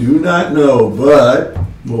something. We do not know. But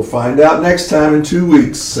we'll find out next time in 2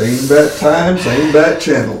 weeks. Same bat time, same bat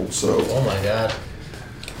channel. So Oh my god.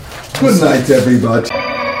 good night, everybody.